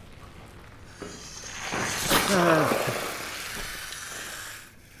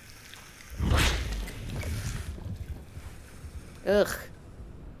 Ugh.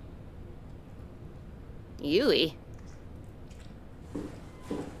 Ewy.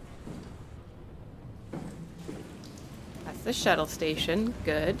 That's the shuttle station.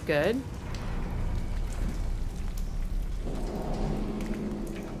 Good, good.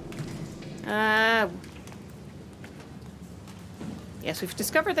 Yes, we've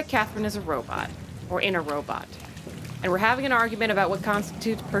discovered that Catherine is a robot. Or in a robot. And we're having an argument about what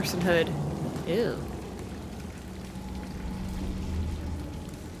constitutes personhood. Ew.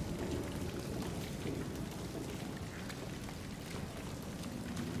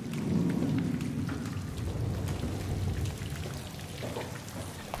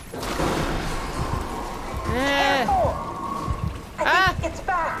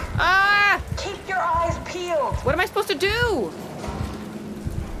 What am I supposed to do?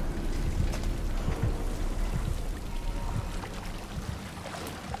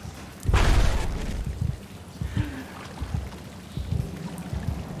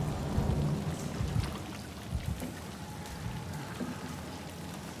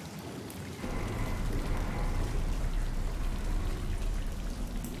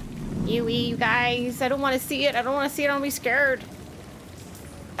 You guys, I don't want to see it. I don't want to see it. I don't want to be scared.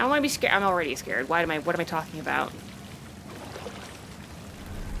 I don't want to be scared. I'm already scared. What am I talking about?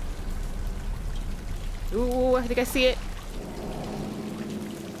 Ooh, I think I see it.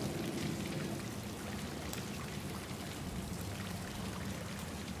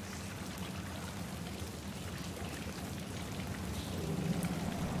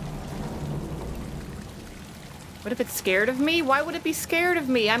 What if it's scared of me? Why would it be scared of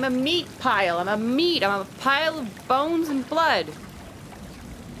me? I'm a meat pile. I'm a pile of bones and blood.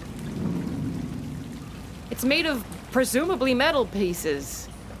 It's made of presumably metal pieces.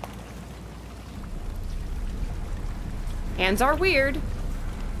 Hands are weird.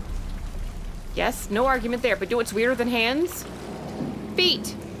 Yes, no argument there, but you know what's weirder than hands?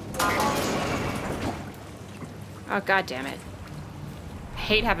 Feet. Oh, god damn it. I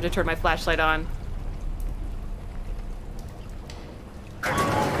hate having to turn my flashlight on.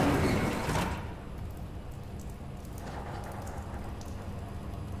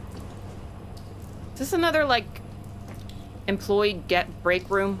 Is this another, like, employee break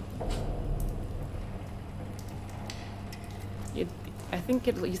room? You think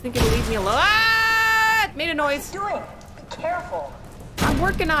it'll leave me alone? Ah! It made a noise. What are you doing? Be careful. I'm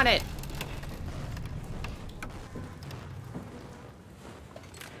working on it.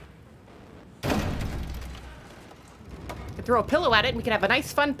 I could throw a pillow at it and we could have a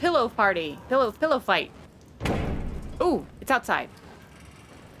nice fun pillow party. Pillow fight. Ooh, it's outside.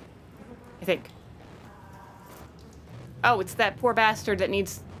 I think. Oh, it's that poor bastard that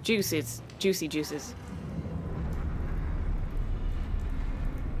needs juices. Juicy juices.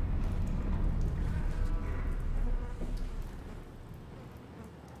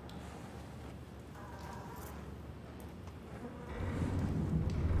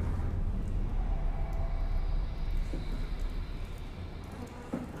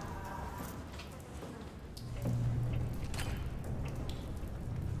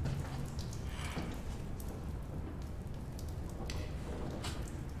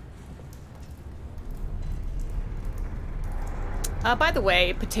 By the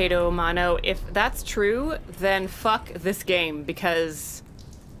way, Potato Mono, if that's true, then fuck this game, because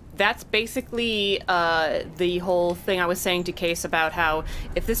that's basically the whole thing I was saying to Case about how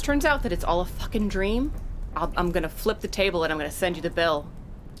if this turns out that it's all a fucking dream, I'm gonna flip the table and I'm gonna send you the bill.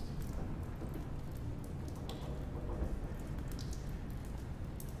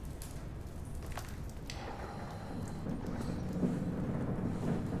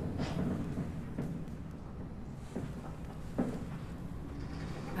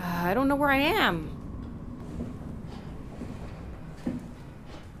 I don't know where I am.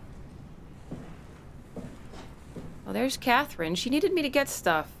 Well, there's Catherine. She needed me to get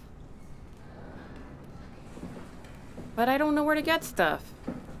stuff. But I don't know where to get stuff.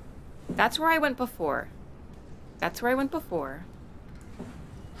 That's where I went before. That's where I went before.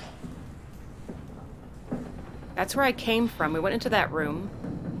 That's where I came from. We went into that room.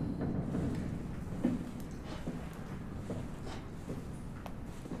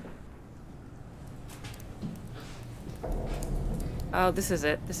 Oh, this is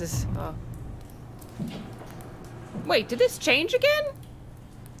it. This is... oh. Wait, did this change again?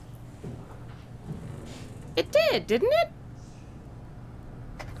 It did, didn't it?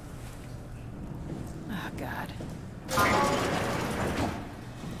 Oh, God.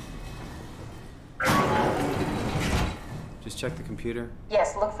 Just check the computer.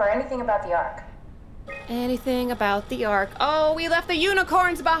 Yes, look for anything about the Ark. Anything about the Ark. Oh, we left the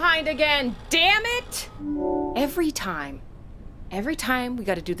unicorns behind again. Damn it! Every time we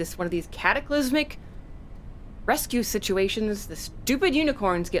gotta do this, one of these cataclysmic rescue situations, the stupid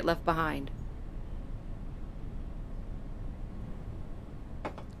unicorns get left behind.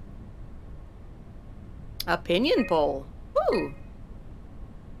 Opinion poll. Ooh.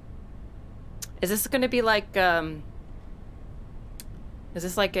 Is this gonna be like, is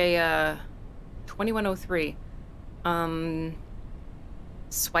this like a, 2103,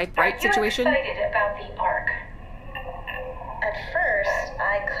 swipe right situation? Are you excited about the Ark? At first,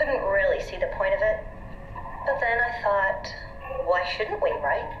 I couldn't really see the point of it. But then I thought, why shouldn't we,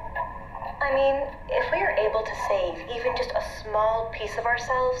 right? I mean, if we are able to save even just a small piece of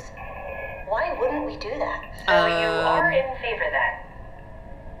ourselves, why wouldn't we do that? So you are in favor then?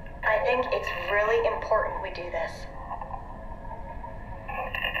 I think it's really important we do this.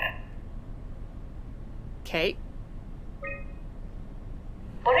 Kate?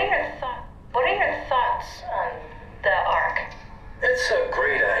 What are your thoughts on the Ark? It's a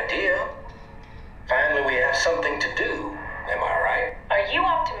great idea. Finally, we have something to do. Am I right? Are you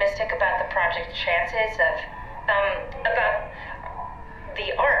optimistic about the project's chances of, about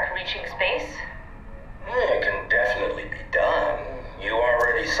the Ark reaching space? Yeah, it can definitely be done. You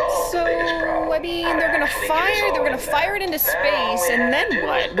already solved the biggest problem. I mean, they're gonna fire it into space, and then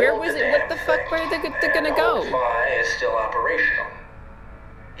what? Where was it? What the fuck? Where they're gonna go? Fly is still operational.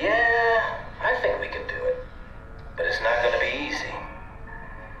 Yeah, I think we can do it. But it's not gonna be easy.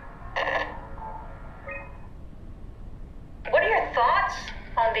 What are your thoughts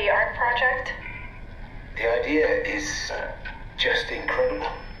on the ARC project? The idea is just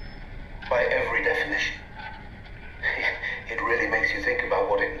incredible. By every definition. It really makes you think about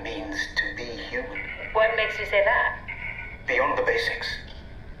what it means to be human. What makes you say that? Beyond the basics.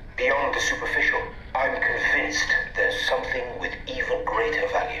 Beyond the superficial. I'm convinced there's something with even greater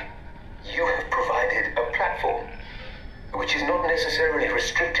value. You have provided a platform, which is not necessarily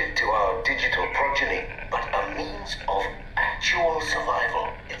restricted to our digital progeny, but a means of actual survival.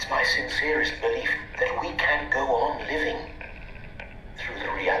 It's my sincerest belief that we can go on living through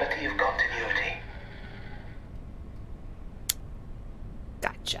the reality of continuity.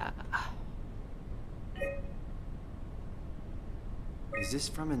 Gotcha. Is this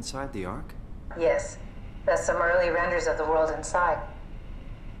from inside the Ark? Yes. That's some early renders of the world inside.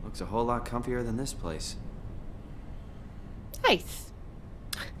 Looks a whole lot comfier than this place. Nice.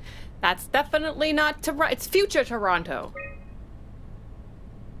 That's definitely not Toronto. It's future Toronto.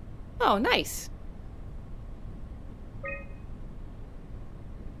 Oh, nice.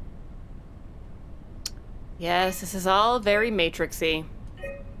 Yes, this is all very Matrixy.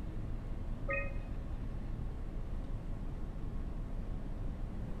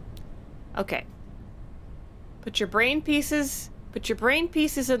 Okay. Put your brain pieces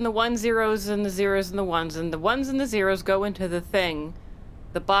in the 1 zeros and the zeros and the ones, and the ones and the zeros go into the thing.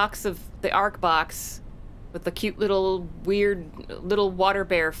 The box of the ARC box with the cute little weird little water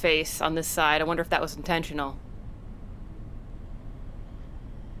bear face on this side. I wonder if that was intentional.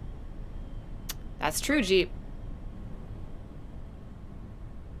 That's true, Jeep.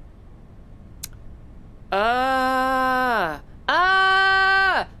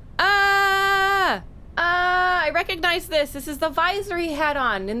 I recognize this. This is the visor he had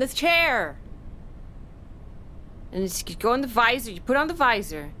on in this chair. And you go in the visor, you put on the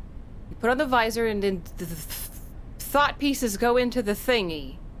visor. You put on the visor, and then the thought pieces go into the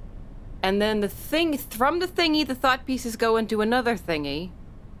thingy. And then the thing, from the thingy, the thought pieces go into another thingy.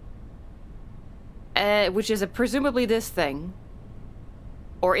 Which is presumably this thing.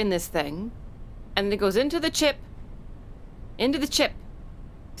 Or in this thing. And then it goes into the chip. Into the chip.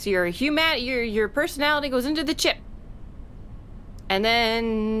 So your personality goes into the chip. And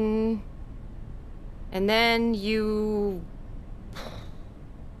then you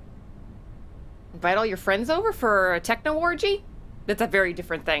invite all your friends over for a techno orgy? That's a very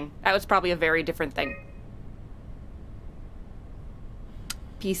different thing. That was probably a very different thing.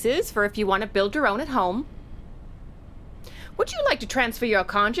 Pieces for if you want to build your own at home. Would you like to transfer your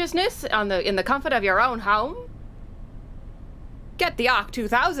consciousness in the comfort of your own home? Get the ARC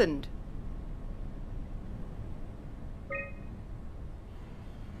 2000.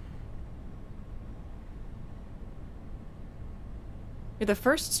 You're the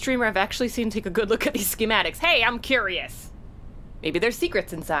first streamer I've actually seen take a good look at these schematics. Hey, I'm curious. Maybe there's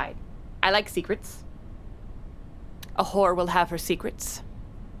secrets inside. I like secrets. A whore will have her secrets.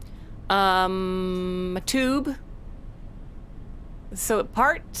 A tube. So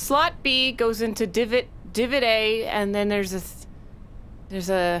slot B goes into divot A, and then there's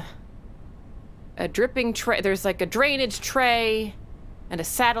a dripping tray. There's like a drainage tray and a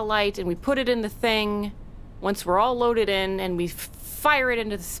satellite, and we put it in the thing once we're all loaded in, and we fire it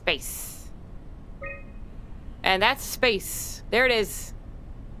into the space. And that's space. There it is.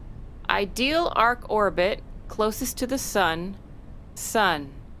 Ideal arc orbit, closest to the sun,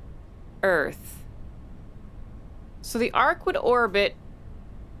 Earth. So the arc would orbit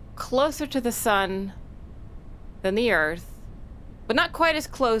closer to the sun than the Earth, but not quite as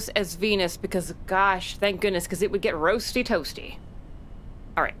close as Venus because, gosh, thank goodness, because it would get roasty toasty.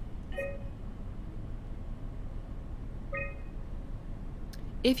 All right.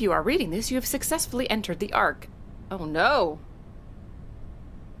 If you are reading this, you have successfully entered the arc. Oh no.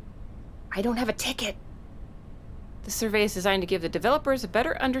 I don't have a ticket. The survey is designed to give the developers a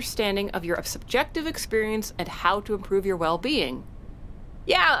better understanding of your subjective experience and how to improve your well-being.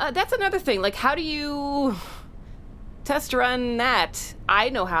 Yeah, that's another thing. Like, how do you test run that? I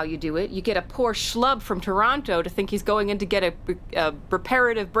know how you do it. You get a poor schlub from Toronto to think he's going in to get a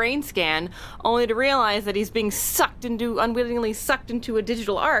reparative brain scan, only to realize that he's being unwittingly sucked into a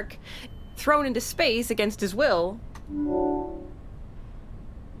digital arc, thrown into space against his will.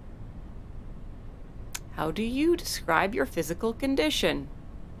 How do you describe your physical condition?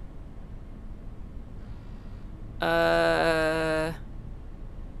 Can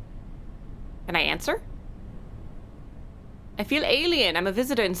answer? I feel alien. I'm a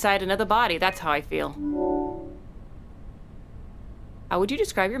visitor inside another body. That's how I feel. How would you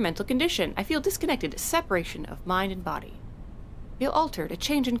describe your mental condition? I feel disconnected. Separation of mind and body. I feel altered. A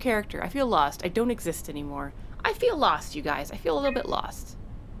change in character. I feel lost. I don't exist anymore. I feel lost, you guys. I feel a little bit lost.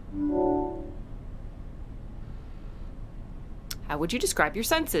 How would you describe your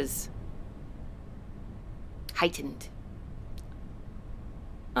senses? Heightened.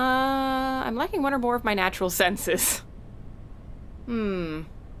 I'm lacking one or more of my natural senses.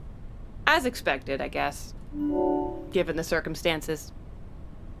 As expected, I guess. Given the circumstances.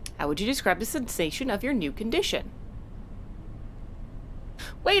 How would you describe the sensation of your new condition?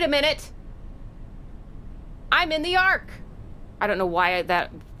 Wait a minute! I'm in the Ark! I don't know why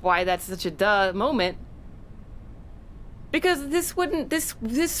that's such a duh moment. Because this wouldn't, this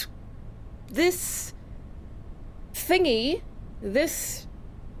thingy,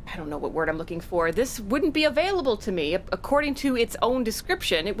 I don't know what word I'm looking for. This wouldn't be available to me. According to its own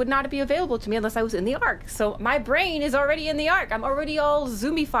description, it would not be available to me unless I was in the Ark. So my brain is already in the Ark. I'm already all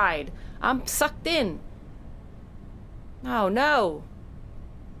zoomified. I'm sucked in. Oh, no.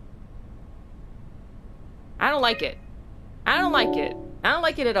 I don't like it. I don't like it. I don't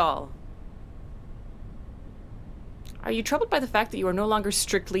like it at all. Are you troubled by the fact that you are no longer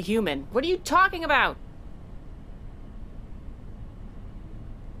strictly human? What are you talking about?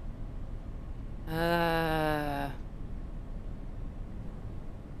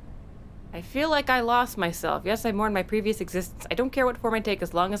 I feel like I lost myself. Yes, I mourn my previous existence. I don't care what form I take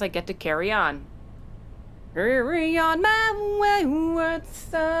as long as I get to carry on. Carry on my wayward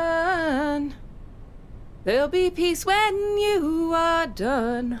son. There'll be peace when you are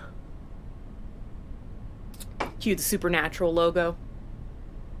done. Cue the Supernatural logo.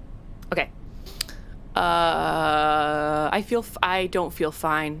 Okay. I don't feel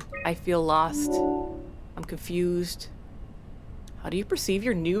fine. I feel lost. I'm confused. How do you perceive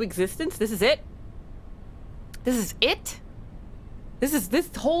your new existence? This is it? This is it? This is this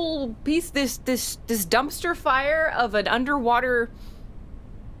whole piece, this dumpster fire of an underwater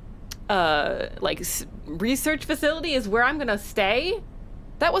research facility is where I'm gonna stay?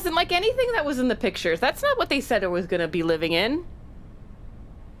 That wasn't like anything that was in the pictures. That's not what they said I was gonna be living in.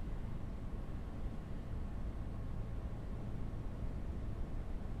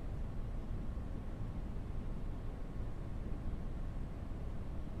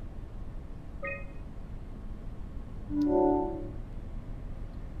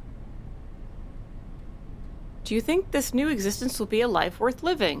 Do you think this new existence will be a life worth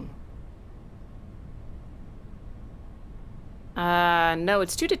living? No,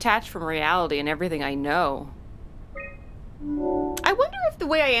 it's too detached from reality and everything I know. I wonder if the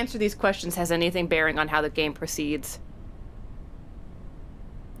way I answer these questions has anything bearing on how the game proceeds.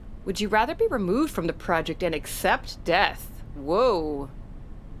 Would you rather be removed from the project and accept death? Whoa.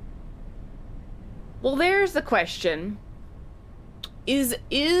 Well, there's the question. Is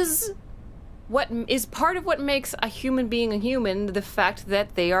part of what makes a human being a human the fact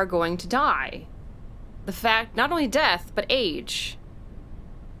that they are going to die? The fact, not only death, but age.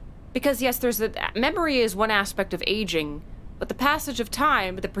 Because yes, memory is one aspect of aging, but the passage of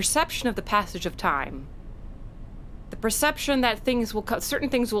time, the perception of the passage of time, the perception that certain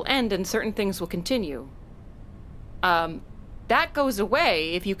things will end and certain things will continue, that goes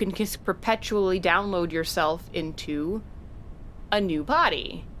away if you can just perpetually download yourself into a new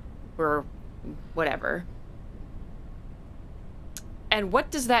body, or whatever. And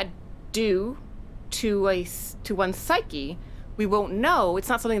what does that do to one's psyche? We won't know. It's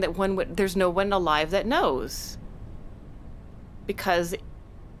not something that there's no one alive that knows. Because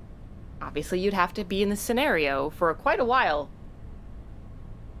obviously you'd have to be in this scenario for quite a while.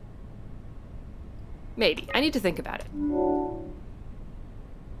 Maybe. I need to think about it.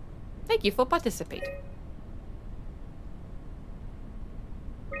 Thank you for participating.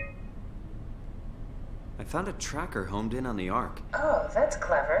 I found a tracker homed in on the Ark. Oh, that's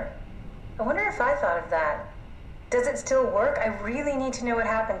clever. I wonder if I thought of that. Does it still work? I really need to know what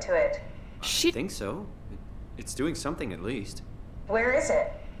happened to it. I think so. It's doing something at least. Where is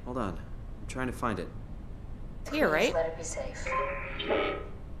it? Hold on. I'm trying to find it. It's here, right? Let it be safe.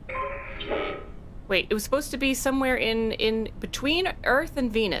 Wait, it was supposed to be somewhere in between Earth and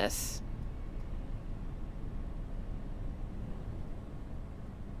Venus.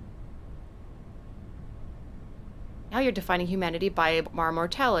 Now you're defining humanity by our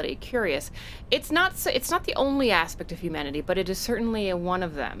mortality. Curious. It's not the only aspect of humanity, but it is certainly one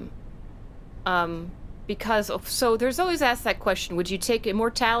of them. So there's always asked that question, would you take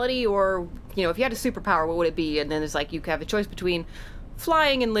immortality or, if you had a superpower, what would it be? And then it's like you have a choice between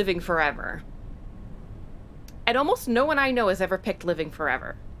flying and living forever. And almost no one I know has ever picked living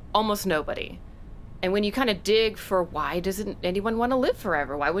forever. Almost nobody. And when you kind of dig for why doesn't anyone want to live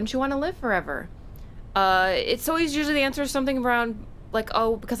forever? Why wouldn't you want to live forever? It's always usually the answer is something around like,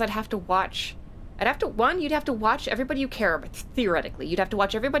 oh, because I'd have to watch. You'd have to watch everybody you care about, theoretically. You'd have to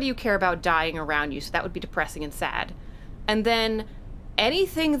watch everybody you care about dying around you, so that would be depressing and sad. And then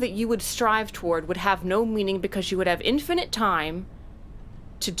anything that you would strive toward would have no meaning because you would have infinite time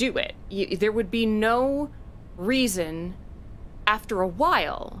to do it. There would be no reason after a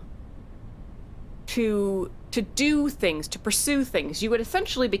while to do things, to pursue things. You would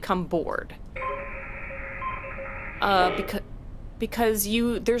essentially become bored. Because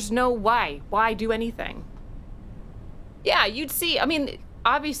there's no why. Why do anything? Yeah, you'd see, I mean,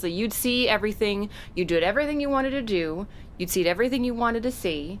 obviously, you'd see everything. You'd do everything you wanted to do. You'd see everything you wanted to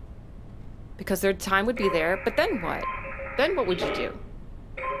see. Because their time would be there. But then what? Then what would you do?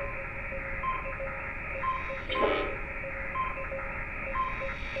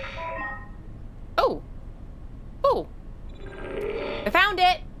 Oh. Oh. I found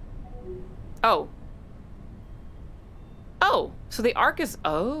it. Oh. Oh, so the Ark is...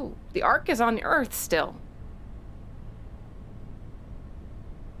 Oh, the Ark is on Earth still.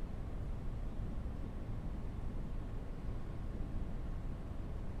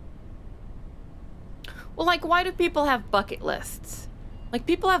 Well, like, why do people have bucket lists? Like,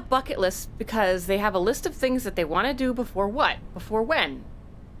 people have bucket lists because they have a list of things that they want to do before what? Before when?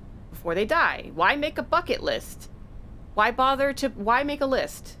 Before they die. Why make a bucket list? Why make a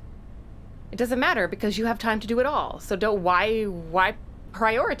list? It doesn't matter because you have time to do it all. So why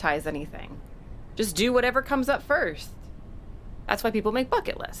prioritize anything? Just do whatever comes up first. That's why people make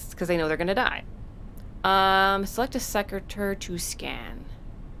bucket lists, because they know they're gonna die. Select a sector to scan.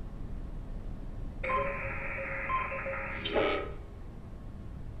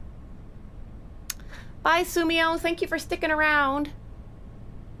 Bye, Sumio. Thank you for sticking around.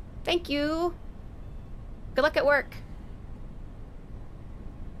 Thank you. Good luck at work.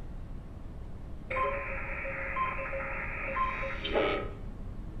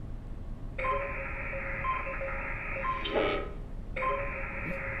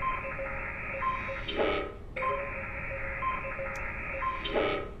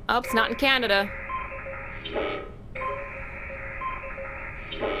 Oh, it's not in Canada.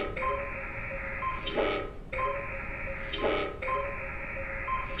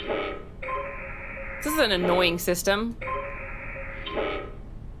 This is an annoying system.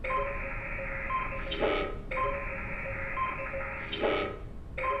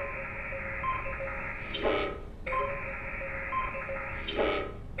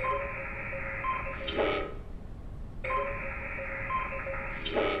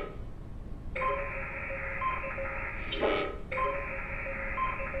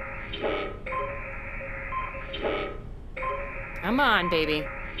 Come on, baby.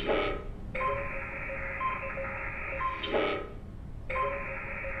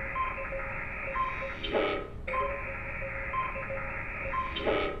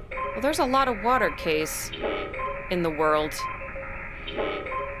 Well, there's a lot of water case in the world.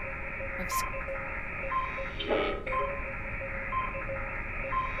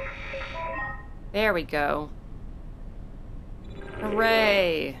 There we go.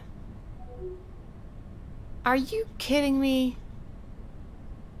 Hooray. Are you kidding me?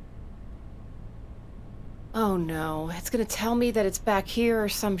 Oh no, it's gonna tell me that it's back here or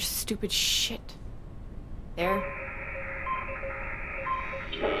some stupid shit. There.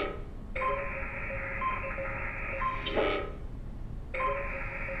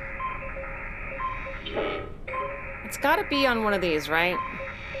 It's gotta be on one of these, right?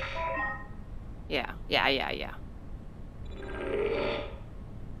 Yeah.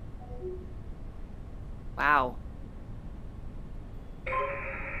 Wow.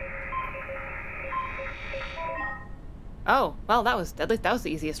 Oh, well, that was the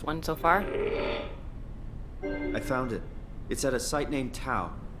easiest one so far. I found it. It's at a site named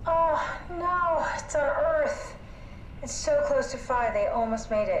Tau. Oh, no, it's on Earth. It's so close to Phi, they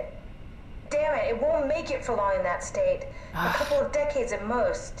almost made it. Damn it, it won't make it for long in that state. A couple of decades at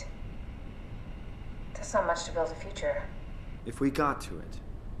most. That's not much to build a future. If we got to it,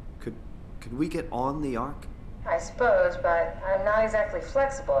 could we get on the Ark? I suppose, but I'm not exactly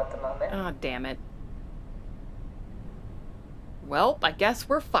flexible at the moment. Oh, damn it. Well, I guess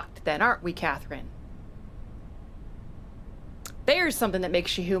we're fucked then, aren't we, Catherine? There's something that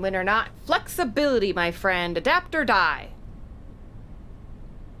makes you human or not. Flexibility, my friend. Adapt or die.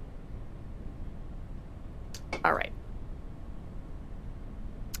 All right.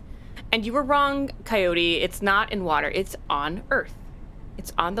 And you were wrong, Coyote. It's not in water. It's on Earth.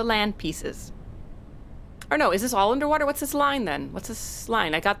 It's on the land pieces. Or no, is this all underwater? What's this line then? What's this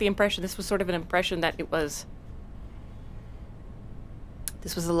line? I got the impression, this was sort of an impression that it was...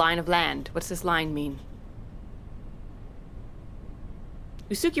 This was a line of land. What's this line mean?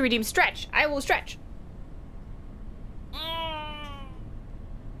 Usuki redeemed stretch. I will stretch.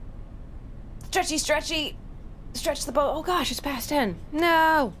 Stretchy, stretchy. Stretch the boat. Oh gosh, it's past 10.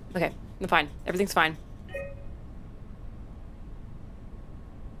 No. Okay, I'm fine. Everything's fine.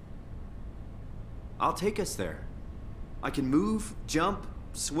 I'll take us there. I can move, jump,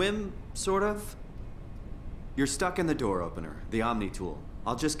 swim, sort of. You're stuck in the door opener, the Omni tool.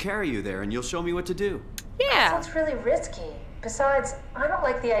 I'll just carry you there and you'll show me what to do. Yeah. That sounds really risky. Besides, I don't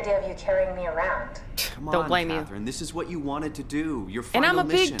like the idea of you carrying me around. Come on, don't blame Catherine. you. This is what you wanted to do. Your and final I'm a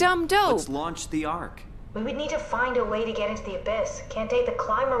mission. big dumb dope. Let's launch the Ark. We would need to find a way to get into the Abyss. Can't take the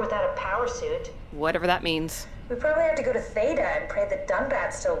climber without a power suit. Whatever that means. We probably have to go to Theta and pray that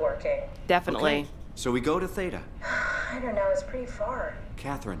Dunbat's still working. Definitely. Okay. So we go to Theta. I don't know, it's pretty far.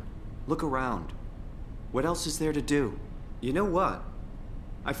 Catherine, look around. What else is there to do? You know what?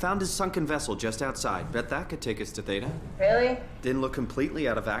 I found a sunken vessel just outside. Bet that could take us to Theta. Really? Didn't look completely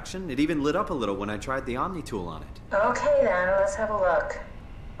out of action. It even lit up a little when I tried the Omni tool on it. Okay then, let's have a look.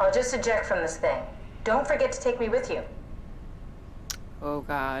 I'll just eject from this thing. Don't forget to take me with you. Oh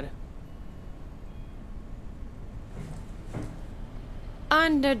God.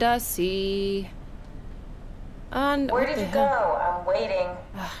 Under the sea. Where did you go? I'm waiting.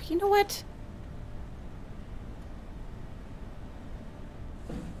 You know what?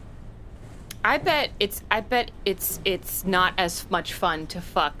 I bet it's not as much fun to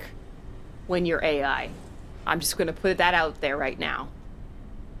fuck when you're AI. I'm just gonna put that out there right now.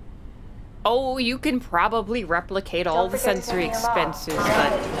 Oh, you can probably replicate all the sensory expenses,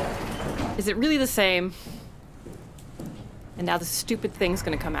 but is it really the same? And now the stupid thing's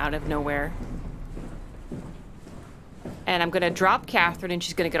gonna come out of nowhere. And I'm gonna drop Catherine and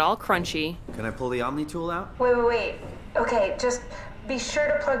she's gonna get all crunchy. Can I pull the Omni tool out? Wait. Okay, just be sure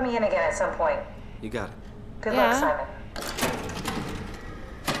to plug me in again at some point. You got it. Good luck, Simon.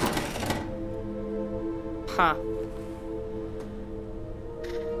 Huh.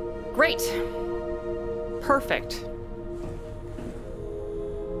 Great. Perfect.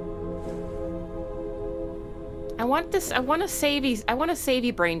 I want a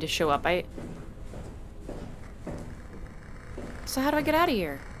savey brain to show up. So how do I get out of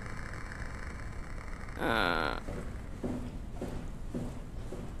here?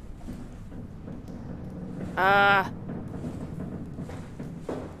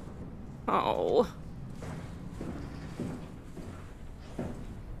 Oh.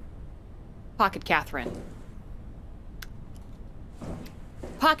 Pocket Catherine.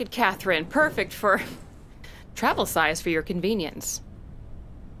 Pocket Catherine, perfect for travel size for your convenience.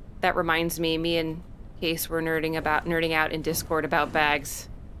 That reminds me, me and Case were nerding out in Discord about bags.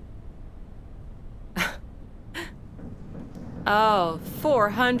 Oh,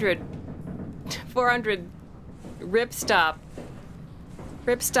 400 ripstop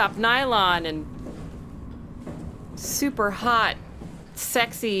nylon and super hot,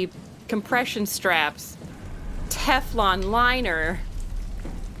 sexy compression straps, Teflon liner.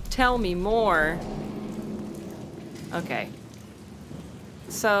 Tell me more. Okay.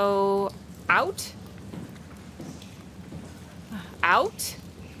 So, out? Out?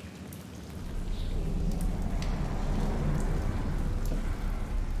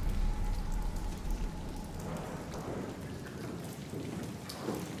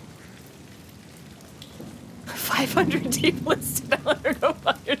 $500 deep listed. I'll let her go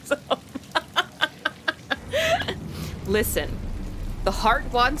by yourself. Listen, the heart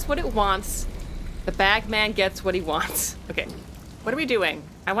wants what it wants. The bag man gets what he wants. Okay, what are we doing?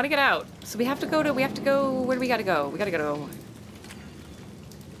 I want to get out. So we have to go, where do we gotta go? We gotta go.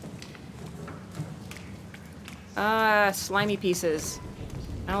 Slimy pieces.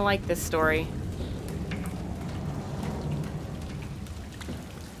 I don't like this story.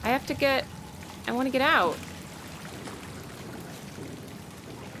 I want to get out.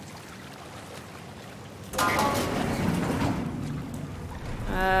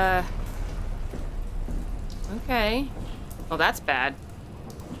 Okay. Well, that's bad.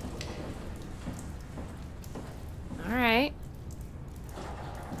 Alright.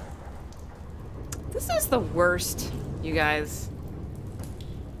 This is the worst, you guys.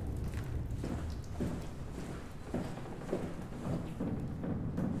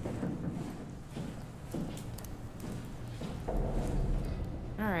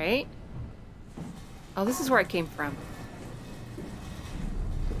 Alright. Oh, this is where I came from.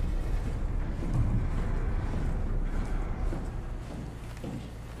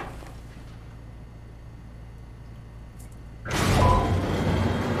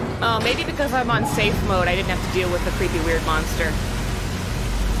 Oh, maybe because I'm on safe mode, I didn't have to deal with the creepy weird monster.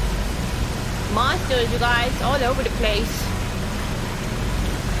 Monsters, you guys, all over the place.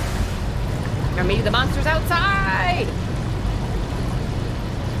 Or maybe the monster's outside!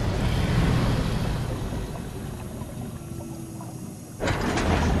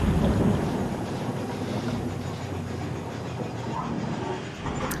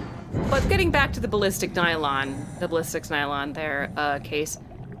 But getting back to the ballistics nylon there, case.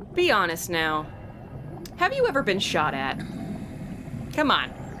 Be honest now. Have you ever been shot at? Come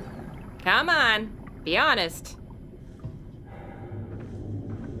on. Come on. Be honest.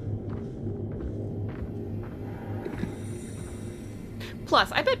 Plus,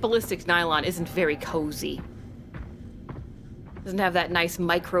 I bet ballistics nylon isn't very cozy. Doesn't have that nice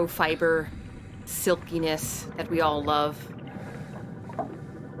microfiber silkiness that we all love.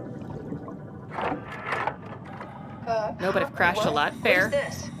 No, but I've crashed a lot. Fair. What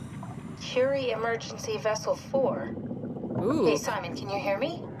is this? Curie Emergency Vessel 4. Ooh. Hey, Simon, can you hear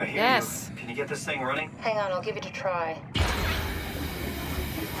me? I hear yes. you. Can you get this thing running? Hang on, I'll give it a try.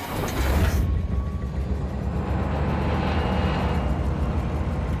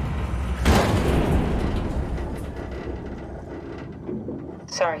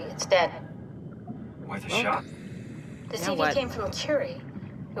 Sorry, it's dead. Worth a shot? The CV came from Curie.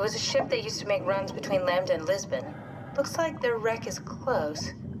 It was a ship that used to make runs between Lambda and Lisbon. Looks like their wreck is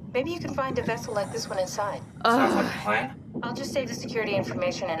close. Maybe you can find a vessel like this one inside. Sounds like a plan. I'll just save the security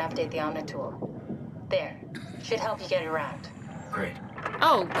information and update the Omni tool. There. Should help you get around. Great.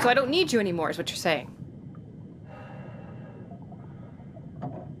 Oh, so I don't need you anymore, is what you're saying.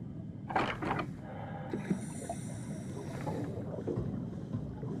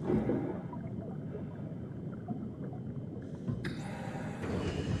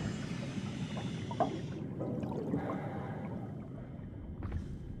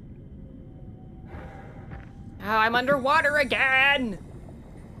 Oh, I'm underwater again!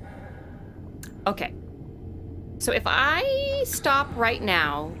 Okay. So if I stop right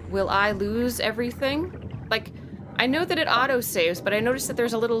now, will I lose everything? Like, I know that it auto-saves, but I noticed that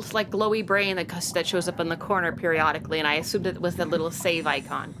there's a little, like, glowy brain that shows up in the corner periodically, and I assumed it was the little save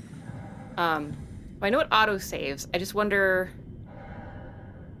icon. I know it auto-saves. I just wonder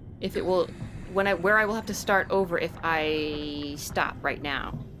if it will, where I will have to start over if I stop right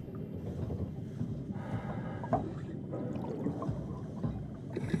now.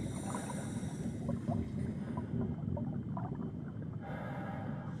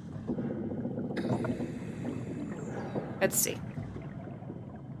 Let's see.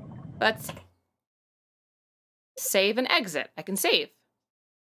 Let's see. Save and exit. I can save.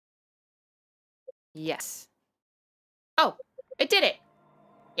 Yes. Oh, it did it.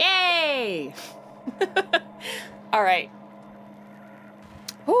 Yay! All right.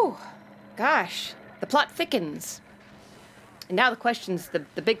 Whew. Gosh, the plot thickens. And now the questions,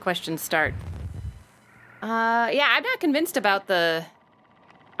 the big questions start. Yeah, I'm not convinced about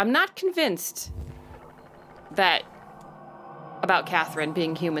I'm not convinced about Catherine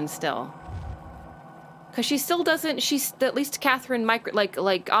being human still. Because she still doesn't, she's, at least Catherine, like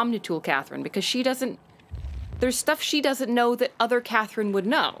Omnitool Catherine, because she doesn't, there's stuff she doesn't know that other Catherine would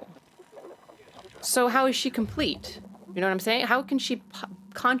know. So how is she complete? You know what I'm saying? How can she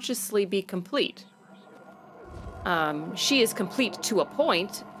consciously be complete? She is complete to a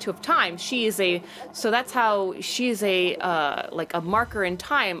point, of time. She is so that's how, she is like a marker in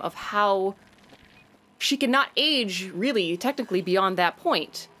time of how she cannot age, really, technically, beyond that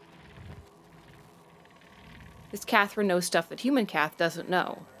point. This Catherine knows stuff that human Cath doesn't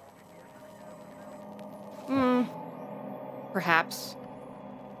know. Perhaps.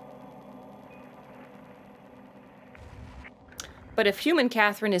 But if human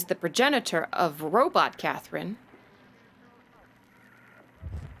Catherine is the progenitor of robot Catherine...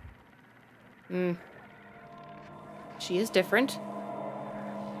 she is different.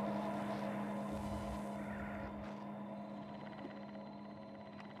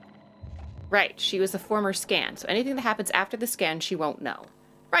 Right, she was a former scan, so anything that happens after the scan, she won't know.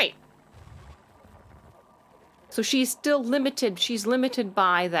 Right. So she's still limited, she's limited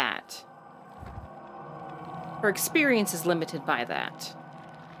by that. Her experience is limited by that.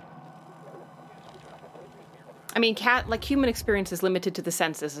 I mean, like human experience is limited to the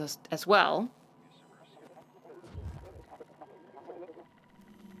senses as well.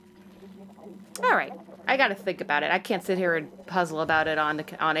 All right. I gotta think about it. I can't sit here and puzzle about it on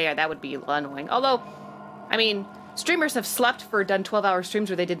air. That would be annoying. Although, I mean, streamers have done 12-hour streams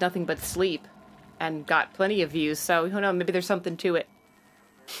where they did nothing but sleep and got plenty of views. So, who knows, maybe there's something to it.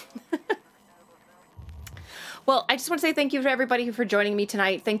 Well, I just want to say thank you to everybody for joining me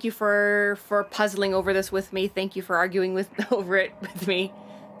tonight. Thank you for puzzling over this with me. Thank you for arguing over it with me.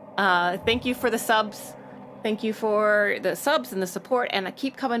 Thank you for the subs. Thank you for the subs and the support. And I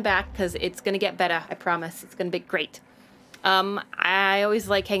keep coming back because it's going to get better. I promise. It's going to be great. I always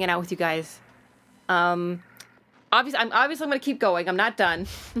like hanging out with you guys. Obviously, I'm going to keep going. I'm not done.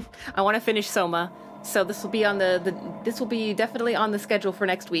 I want to finish SOMA. So this will be on this will be definitely on the schedule for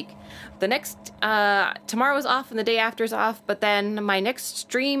next week. The next tomorrow's off and the day after is off, but then my next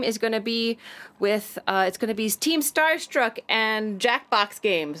stream is going to be with it's going to be Team Starstruck and Jackbox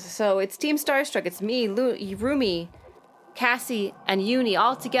games. So it's Team Starstruck. It's me, Rumi, Cassie, and Uni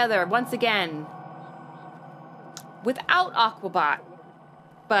all together once again. Without Aquabot,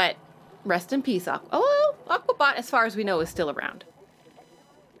 but rest in peace, Aquabot, as far as we know, is still around.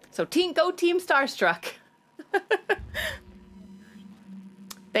 So go Team Starstruck.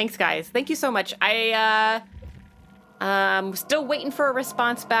 Thanks, guys. Thank you so much. I'm still waiting for a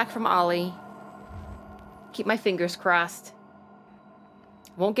response back from Ollie. Keep my fingers crossed.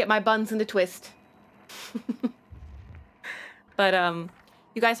 Won't get my buns in a twist. But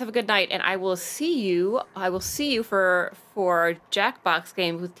you guys have a good night, and I will see you for Jackbox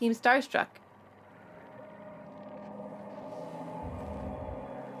games with Team Starstruck.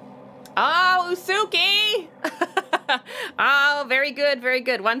 Oh, Usuki! Oh, very good, very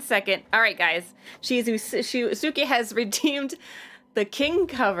good. 1 second. All right, guys. Usuki has redeemed the King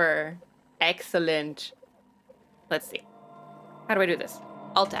cover. Excellent. Let's see. How do I do this?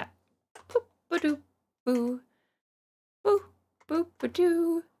 Alt-tab. Boop, ba-doo, boo. Boo, boop,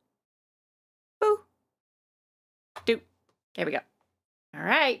 ba-doo. Boo. Doo. There we go. All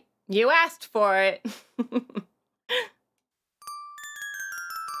right. You asked for it.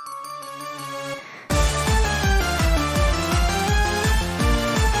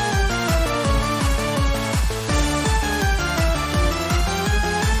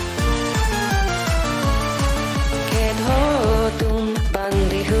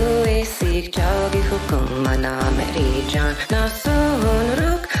 बंदी हुई सीख जाओगी हुक्म मना मेरी जान ना सुन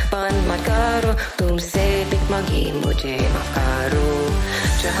रुक पान मत करो तुमसे बिक मांगी मुझे माफ करो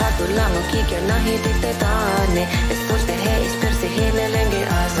चाहा गुलामों की क्या नहीं दिखते ताने इस सोचते हैं इस पर से ही ले लेंगे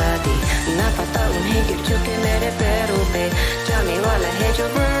आजादी ना पता उन्हें गिर चुके मेरे पैरों पे जाने वाला है जो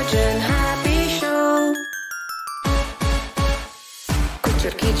वर्जिन हैप्पी शो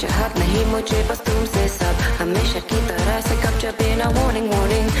की चाहत नहीं मुझे बस तुमसे सब हमेशा की तरह से कब जब बिना वार्निंग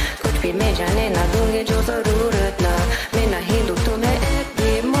कुछ भी मैं जाने ना दूंगी जो जरूरत ना मैं नहीं दूं तुम्हें एक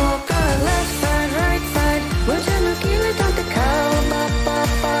भी मौका लेफ्ट साइड राइट साइड मुझे नुकीले दांत दिखाओ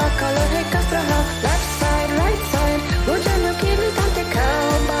पापा कलर है कस रहा लेफ्ट साइड राइट साइड मुझे नुकीले दांत दिखाओ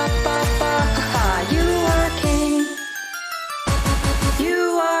पापा you are king you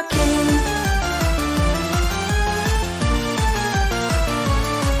are king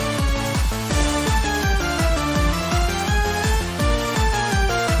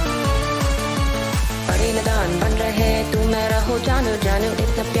मैदान बन रहे तू मेरा हो जानू जानू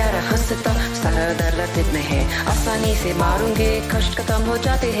इतना प्यारा हंसता सारा दर्द इतने है आसानी से मारूंगे कष्ट खत्म हो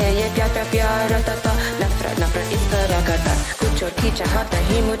जाते हैं ये प्यार रहता नफरत इस तरह करता कुछ और की चाहत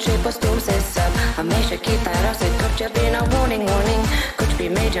नहीं मुझे बस तुमसे सब हमेशा की तरह से कब जब बिना वार्निंग कुछ भी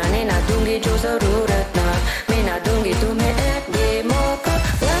मैं जाने ना दूंगी जो जरूरत ना मैं ना दूंगी तुम्हें एक